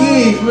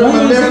gigs, man. Why My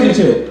you nephew- ain't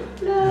seen it yet?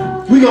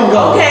 We gonna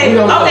go. Okay, We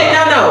gonna go. no. I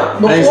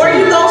ain't Before seen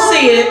you it. go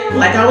see it,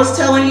 like I was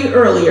telling you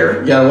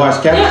earlier, You gotta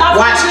watch Captain. Yeah,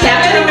 watch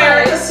Captain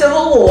America: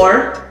 Civil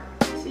War.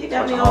 See, you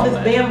got me all this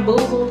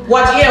bamboozled.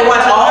 Watch all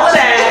of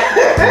that.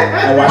 I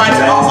watched Watch the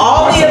last,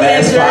 all watched the the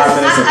last 5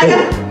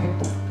 Avengers.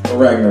 minutes of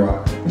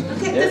Ragnarok.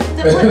 Okay,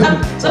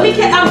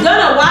 I'm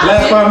gonna watch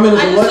Last it. 5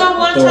 minutes I of just what? don't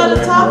want y'all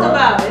to talk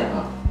about it.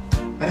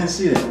 I didn't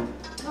see that.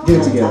 Get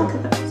it together.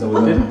 So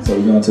we're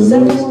going to the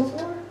movies.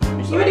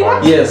 You already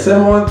watched Yeah,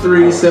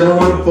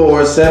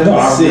 713-714-7670. No, I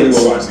really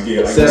will watch it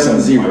again. Like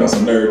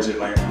some nerd shit.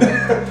 Like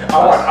I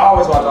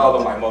always watch all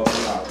of them like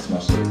multiple times. That's my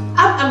shit. it?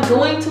 I'm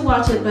going to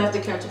watch it, but I have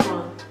to catch up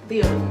on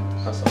the other one.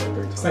 I saw it 3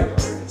 times. It's like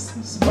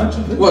it's a bunch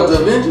of it. What, the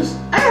Avengers?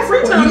 I got free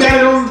You time. got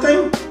it on the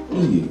thing? You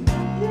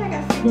Yeah, I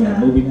got free doing a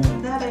time. movie now?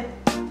 Got it.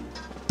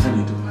 I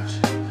need to watch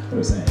it. What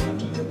was saying? I'm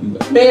trying to help you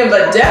out. Man,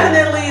 but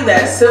definitely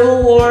that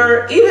Civil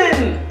War,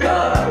 even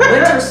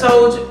Winter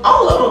Soldier,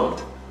 all of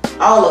them.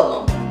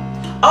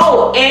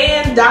 Oh,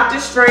 and Doctor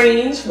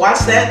Strange, watch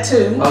that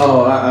too.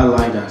 Oh, I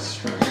like that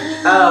Strange.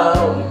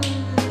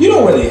 You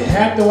don't really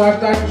have to watch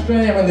Doctor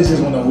Strange. I mean, this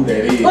just want to know who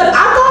that is. But I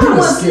thought You it can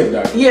was skip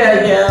Doctor.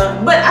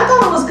 yeah. But I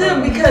thought it was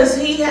good because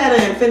he had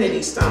an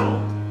Infinity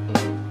Stone.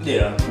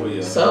 Yeah. Well,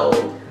 yeah. So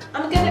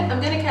I'm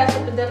gonna catch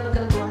up and then I'm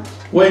gonna go watch.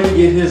 Where did you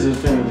get his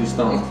Infinity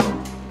Stone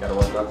from? Gotta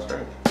watch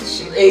Doctor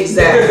Strange.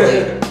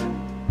 exactly.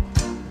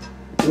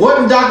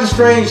 Wasn't Doctor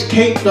Strange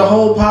cape the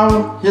whole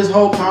power? His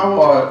whole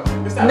power? Or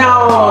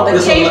No, the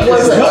It's cape a-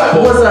 was it's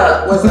helpful.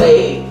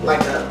 like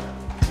a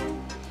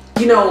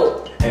you know.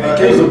 And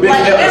it was a big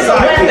Like, help. it's a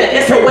weapon.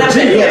 It's a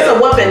weapon. Yeah. It's a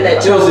weapon that It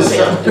was chose his,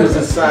 him. it was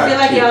his I side feel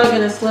like kick. y'all are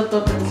gonna slip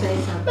up and say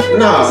something.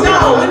 No, we're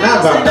not not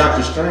about saying-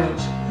 Doctor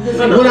Strange.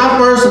 When I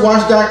first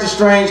watched Doctor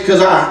Strange,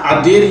 because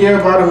I did hear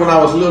about it when I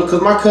was little,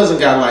 because my cousin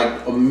got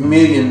like 1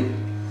 million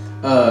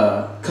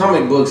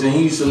comic books, and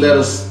he used to let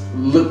us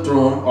look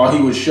through them, or he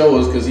would show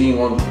us because he didn't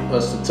want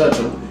us to touch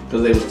them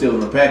because they were still in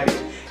the package.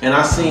 And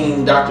I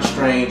seen Doctor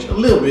Strange a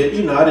little bit,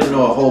 I didn't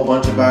know a whole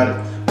bunch about it.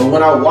 But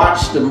when I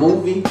watched the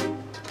movie,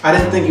 I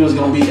didn't think it was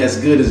going to be as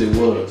good as it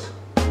was.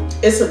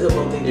 It's a good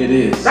movie. It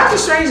is. Doctor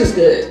Strange is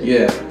good.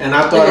 Yeah, and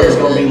I thought It it was is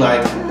going to be good.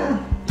 like, Yeah,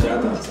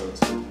 I thought so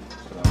too.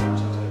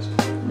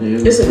 it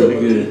It's was a good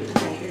pretty movie.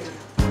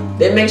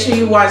 Then make sure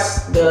you watch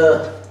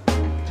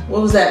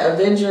what was that?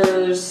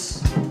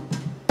 Avengers,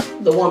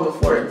 the one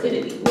before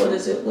Infinity.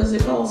 What's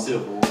it called?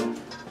 Civil War.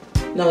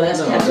 No, that's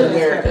No, Captain that's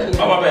America.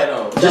 Captain- Oh, my bad,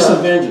 no. Just No.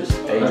 Avengers.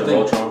 Age of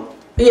Ultron.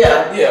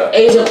 Yeah, Yeah.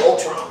 Age of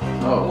Ultron.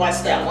 Oh.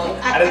 Watch that one.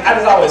 I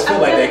just always feel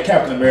like that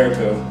Captain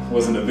America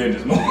was an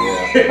Avengers movie.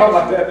 I'm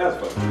like that's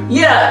funny.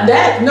 Yeah,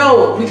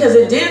 because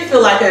it did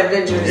feel like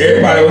Avengers.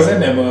 Everybody was in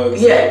that mug.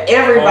 Yeah,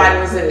 everybody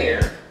was in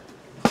there.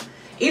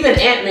 Even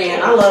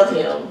Ant-Man, I love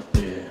him.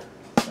 Yeah.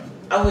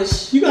 I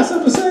wish. You got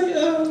something to say?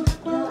 No,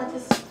 I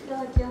just feel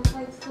like y'all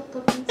like slipped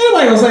up and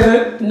Anybody gonna say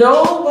that?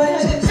 Nobody.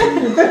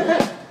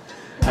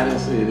 I didn't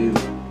see it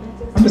either.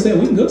 I'm just saying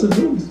we can go to the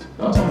movies.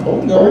 We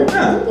can go right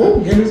now.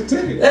 Get us a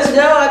ticket. Let's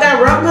go. I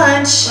got rum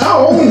punch.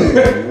 Oh,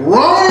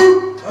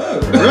 wrong.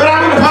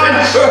 Run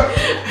punch.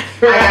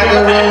 I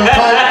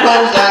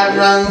got the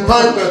run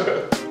punch.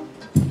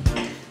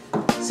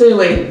 So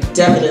anyway,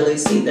 definitely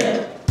see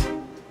that.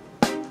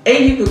 And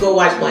you could go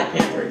watch Black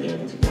Panther again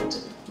if you want to.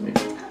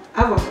 I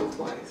watched it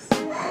twice.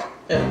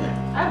 Okay.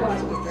 I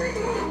watched it very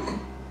good.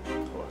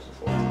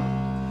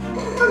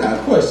 I got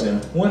a question.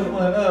 When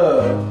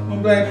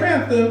Black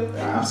Panther,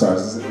 I'm sorry,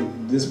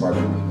 this part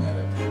doesn't really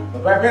matter.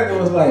 But Black Panther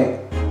was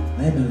like,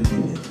 land on the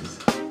Avengers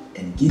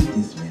and get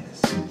this man a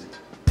suit.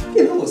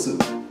 Get him a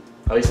suit.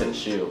 Oh, he said the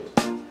shield.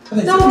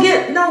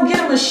 Get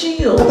him a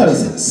shield. I thought he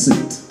said a suit.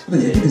 I thought,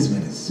 yeah, get this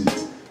man a suit.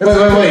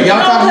 Wait.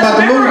 Y'all talking about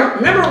the movie?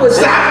 Remember was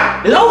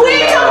Stop! No, we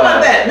ain't talking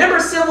about that. Remember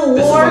Civil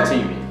War? This is on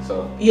TV,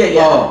 so. Yeah.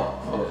 Oh.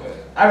 Okay.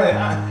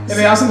 And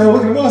then I was sitting there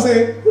looking at him and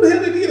saying, who the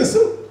hell did he get a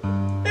suit?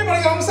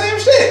 Everybody got on the same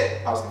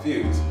shit. I was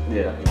confused.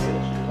 Yeah, he said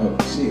Oh,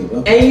 shield.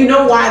 Okay. And you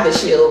know why the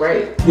shield,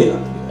 right? Yeah.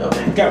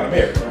 Okay. Captain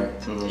America, right?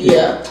 Mm-hmm.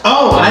 Yeah.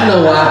 Oh, I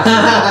know why.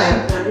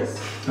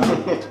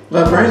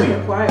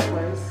 Vibranium. Quiet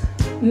Place.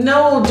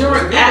 No,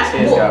 during His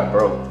hands got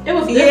broke. It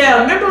was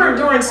yeah, remember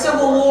during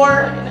Civil War?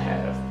 Like in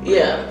half.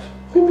 Yeah.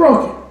 Who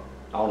broke it?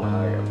 I don't know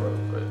how it got broke,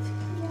 but.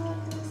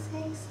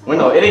 Well,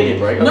 no, it didn't get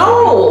broke.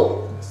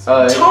 No.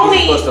 Tony-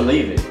 He was supposed to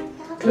leave it.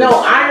 No,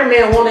 Iron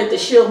Man wanted the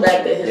shield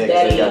back that his Yeah, 'cause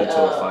daddy they got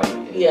into a fight.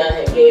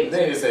 had gave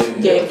Then he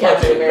said, gave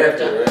Captain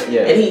America. right?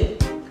 Yeah. And he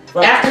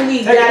after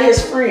he got his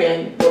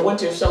friend, the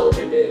Winter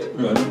Soldier dude,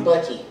 Right.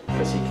 Bucky.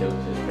 Because he killed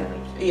his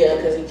parents. Yeah,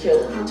 because he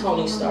killed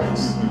Tony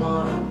Stark's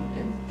mom.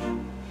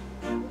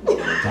 You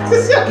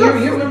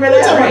remember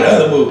that? Talking about the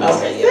other movies.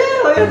 Okay,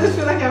 yeah. I just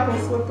feel like y'all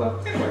gonna slip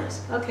up.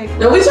 Anyways. Okay.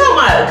 No, we talking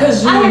about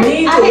because you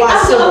need to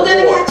watch Civil I'm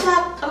gonna War. catch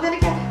up. I'm gonna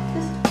catch up.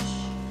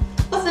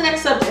 What's the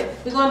next subject?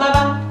 We going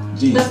bye-bye?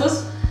 Jeez. This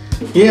was?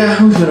 Yeah,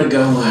 who's gonna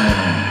go?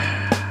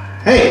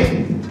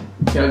 Hey,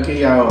 y'all get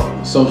y'all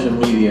social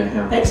media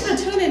handles. Thanks for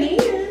tuning in.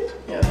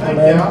 Yeah, Hi thank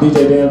man, y'all.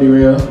 DJ Damn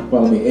Derail.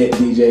 Follow me at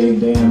DJ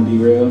Damn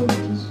Derail.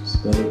 Just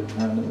spell it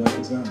how it looks like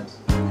it sounds.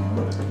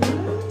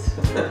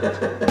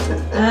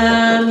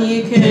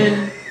 You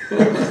can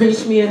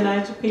reach me at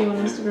Nigel P on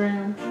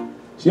Instagram.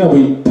 She gonna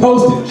be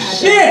posting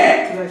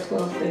shit. I got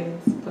 12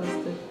 things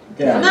posted.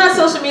 Yeah. I'm not a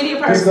social media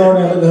Just person. go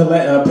in there and look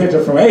at her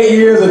picture from 8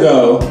 years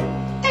ago.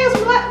 It's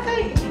what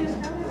thing?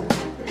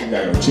 You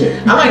gotta go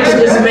check. I like to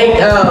just make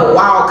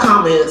wild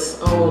comments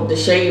on the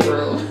shade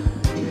room,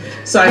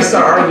 so I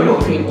start arguing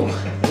with people.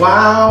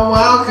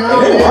 Wow, They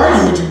come will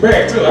argue with you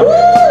back too.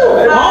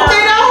 Won't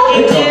they though?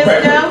 8 Come years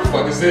back. ago. What the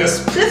fuck is this?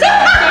 This is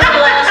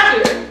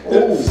last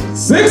year.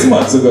 6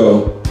 months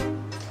ago.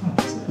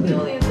 We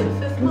only into the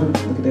 5th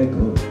month. Look at that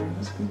glow.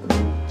 That's good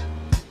glow.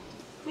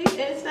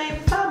 It's not even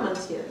 5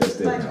 months yet. That's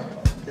It's like, still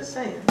just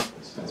saying.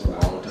 That's a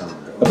long time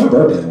ago. My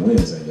birthday on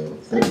Wednesday, yo.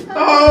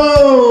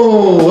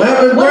 Oh,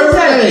 happy What is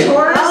that, birthday!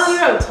 Taurus? Oh,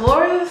 you're a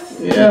Taurus?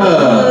 Yeah.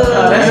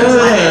 that's just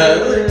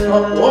Yeah.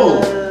 Oh, whoa.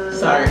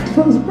 Sorry.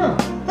 What is the problem?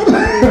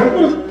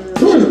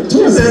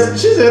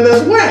 She said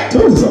that's whack.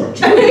 Taurus are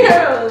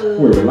true.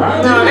 We're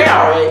reliable. No, they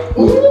alright.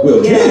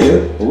 We'll kill you,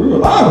 but we're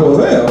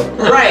reliable as hell.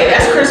 Right,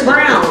 that's Chris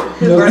Brown.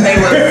 His birthday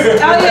was.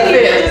 Oh, yeah, he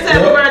did just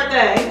have a Yep.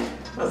 birthday.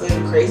 I was like,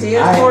 crazy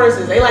ass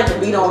Tauruses. They like to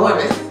beat on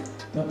women.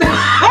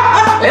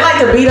 They like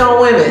to beat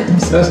on women.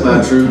 That's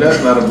not true. That's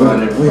not about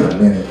Wait a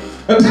it. minute.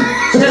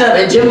 Shut up.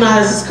 And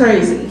Gemini's is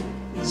crazy.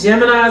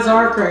 Geminis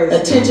are crazy.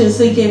 Attention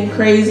seeking,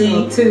 crazy.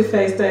 Little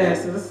two-faced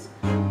asses.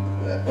 Wait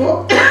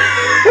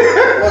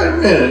a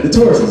minute. The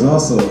Tauruses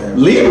also have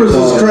Libras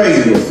is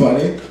crazy.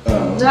 Funny. I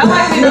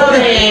like to know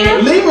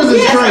that. Libras is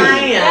Yes, I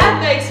crazy. am. That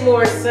makes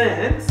more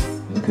sense.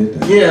 Look at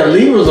that. Yeah,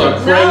 Libras are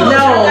crazy. No, they're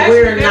actually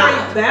we're very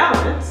not.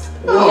 balanced.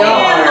 Oh.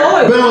 And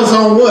loyal. Balance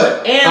on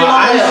what? And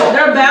ice- loyal.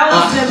 They're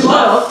balanced in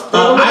love.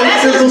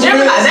 That's icicle just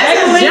Gemini. spirits? That's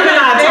just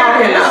Gemini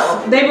talking though.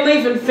 They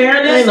believe in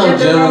fairness. Ain't no and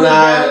they're Gemini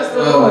balanced and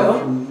loyal.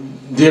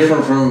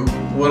 different from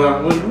what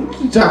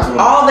you talking about.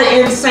 All the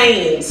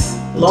insanes.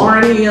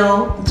 Lauren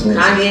Hill,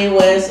 Kanye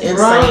West, The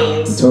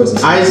insanes.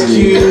 Tauruses. Ice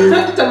Cube,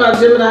 Talking about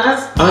Geminis.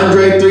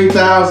 Andre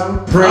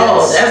 3000,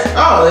 Prince. Yeah.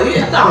 All of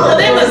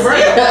them is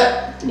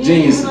yeah.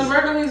 Geniuses. You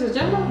Virgo, he's a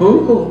Gemini.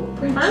 Who?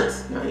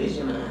 Prince? No, he's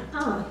Gemini.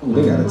 Oh. Ooh,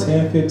 they got a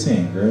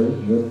 10-15, girl.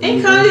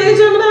 Ain't Kanye a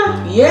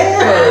Gemini?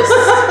 Yes.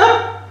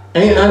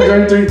 Ain't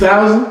Andre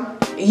 3000?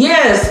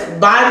 Yes.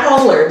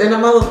 Bipolar. Then a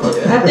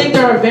motherfucker. I think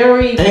there are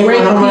very Ain't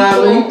great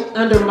Muhammad people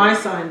under my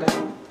sign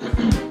though.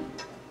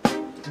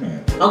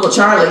 Man. Uncle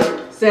Charlie.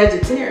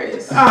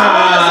 Sagittarius.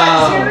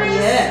 Ah.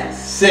 Yes.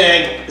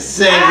 Sagittarius.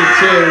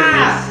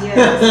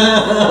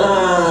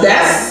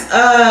 Yes.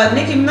 That's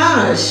Nicki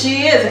Minaj.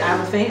 She is. I'm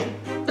a fan.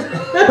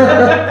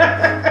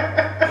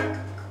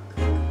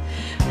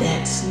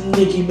 That's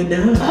Nicki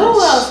Minaj.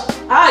 Who else?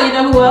 Ah, you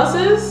know who else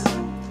is?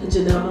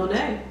 Janelle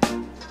Monáe.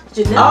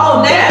 Janelle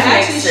Oh, Monáe that makes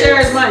actually sense.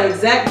 shares my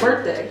exact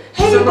birthday.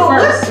 Hey, December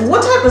but 1st.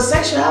 what type of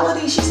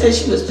sexuality? She said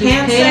she was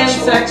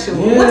pansexual.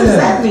 Pansexual. What does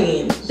that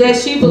mean? That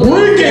she believes.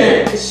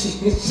 Wicked.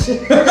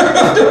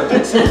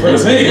 What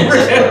is it?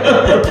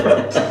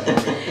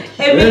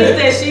 It means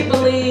that she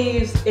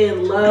believes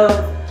in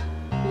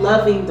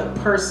loving the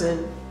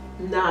person,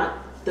 not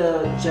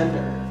the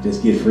gender.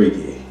 Just get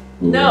freaky.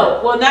 No,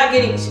 well, not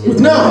getting.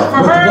 No. For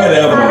her,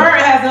 Whatever. for her,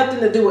 it has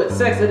nothing to do with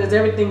sex. It has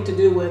everything to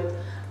do with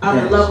I'm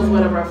in love with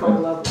whatever I fall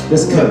in love with.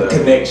 This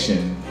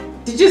connection.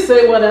 Did you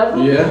say whatever?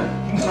 Yeah.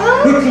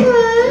 Okay.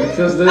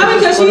 Because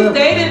Because she's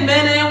dated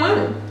men and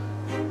women.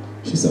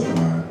 She's so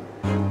fine.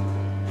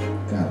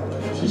 God, I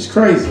love her. She's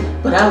crazy.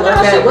 But I love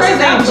Well, that. she What's her crazy.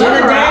 name? I Jenna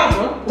love her Day?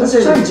 album. What's her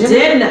name?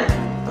 Jenna.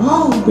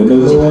 Oh, The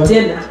new one?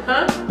 Jenna.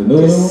 Huh? The new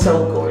it's one? so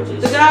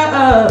gorgeous. The guy,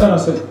 No,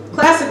 so,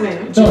 Classic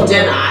Man. no,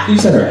 Jenna. you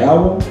said her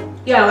album?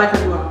 Yeah, I like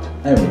her new album.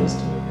 I haven't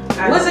listened to it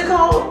What's it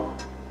called?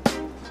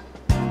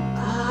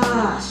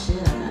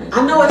 Shit, I got it.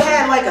 I know it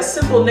had like a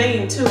simple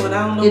name too, and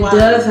I don't know It why.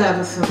 does have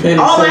a simple. Penny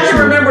All I can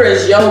sexual. remember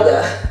is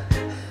yoga.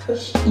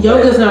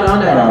 Yoga's not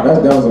on there.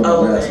 No, that was on the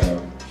Oh, last okay.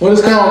 album. What is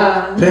it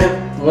called?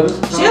 Pen. What is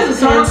it called? She has a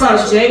song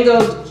called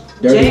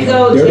Dirty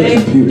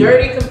Computer.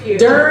 Dirty Computer.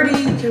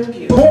 Dirty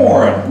computer.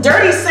 Porn.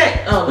 Dirty sex.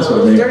 Oh That's no,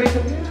 what they- dirty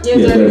computer. Yeah,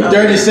 Yeah, dirty. dirty.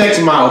 Dirty sex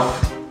mouth.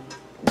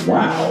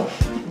 Wow.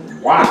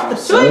 Wow.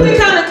 She don't even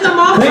kind of come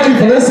off Thank like you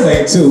for that.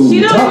 listening to She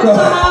don't Talk even Up.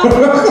 come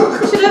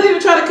off. She doesn't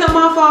even try to come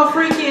off all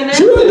freaky and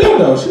She everything. really don't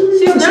though.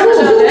 She's never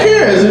Who done that.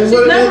 cares? She's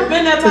never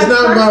been that type It's of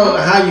not person. about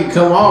how you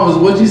come off, it's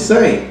what you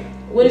say.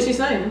 What is she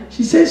saying?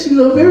 She said she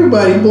love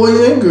everybody, boys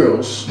and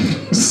girls. She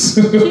just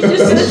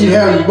said She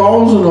have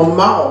balls in her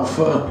mouth.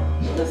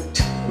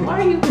 Why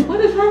are you? What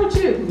is wrong with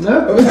you?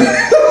 Nothing.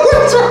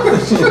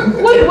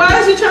 Wait, why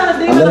is she trying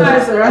to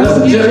demonize her? I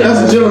don't get it.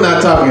 That's a gentleman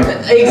not talking.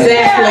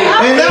 Exactly.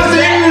 And that's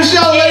the end of the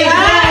show, ladies and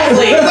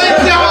Exactly. gentlemen. Thank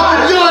y'all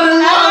for joining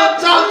Love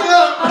Talk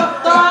Up.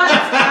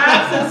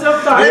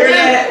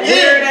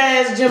 Weird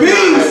ass Gemini.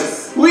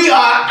 Peace. We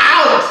are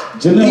out.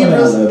 Gentlemen, I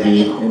love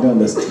you. And don't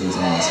listen to this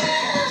nonsense.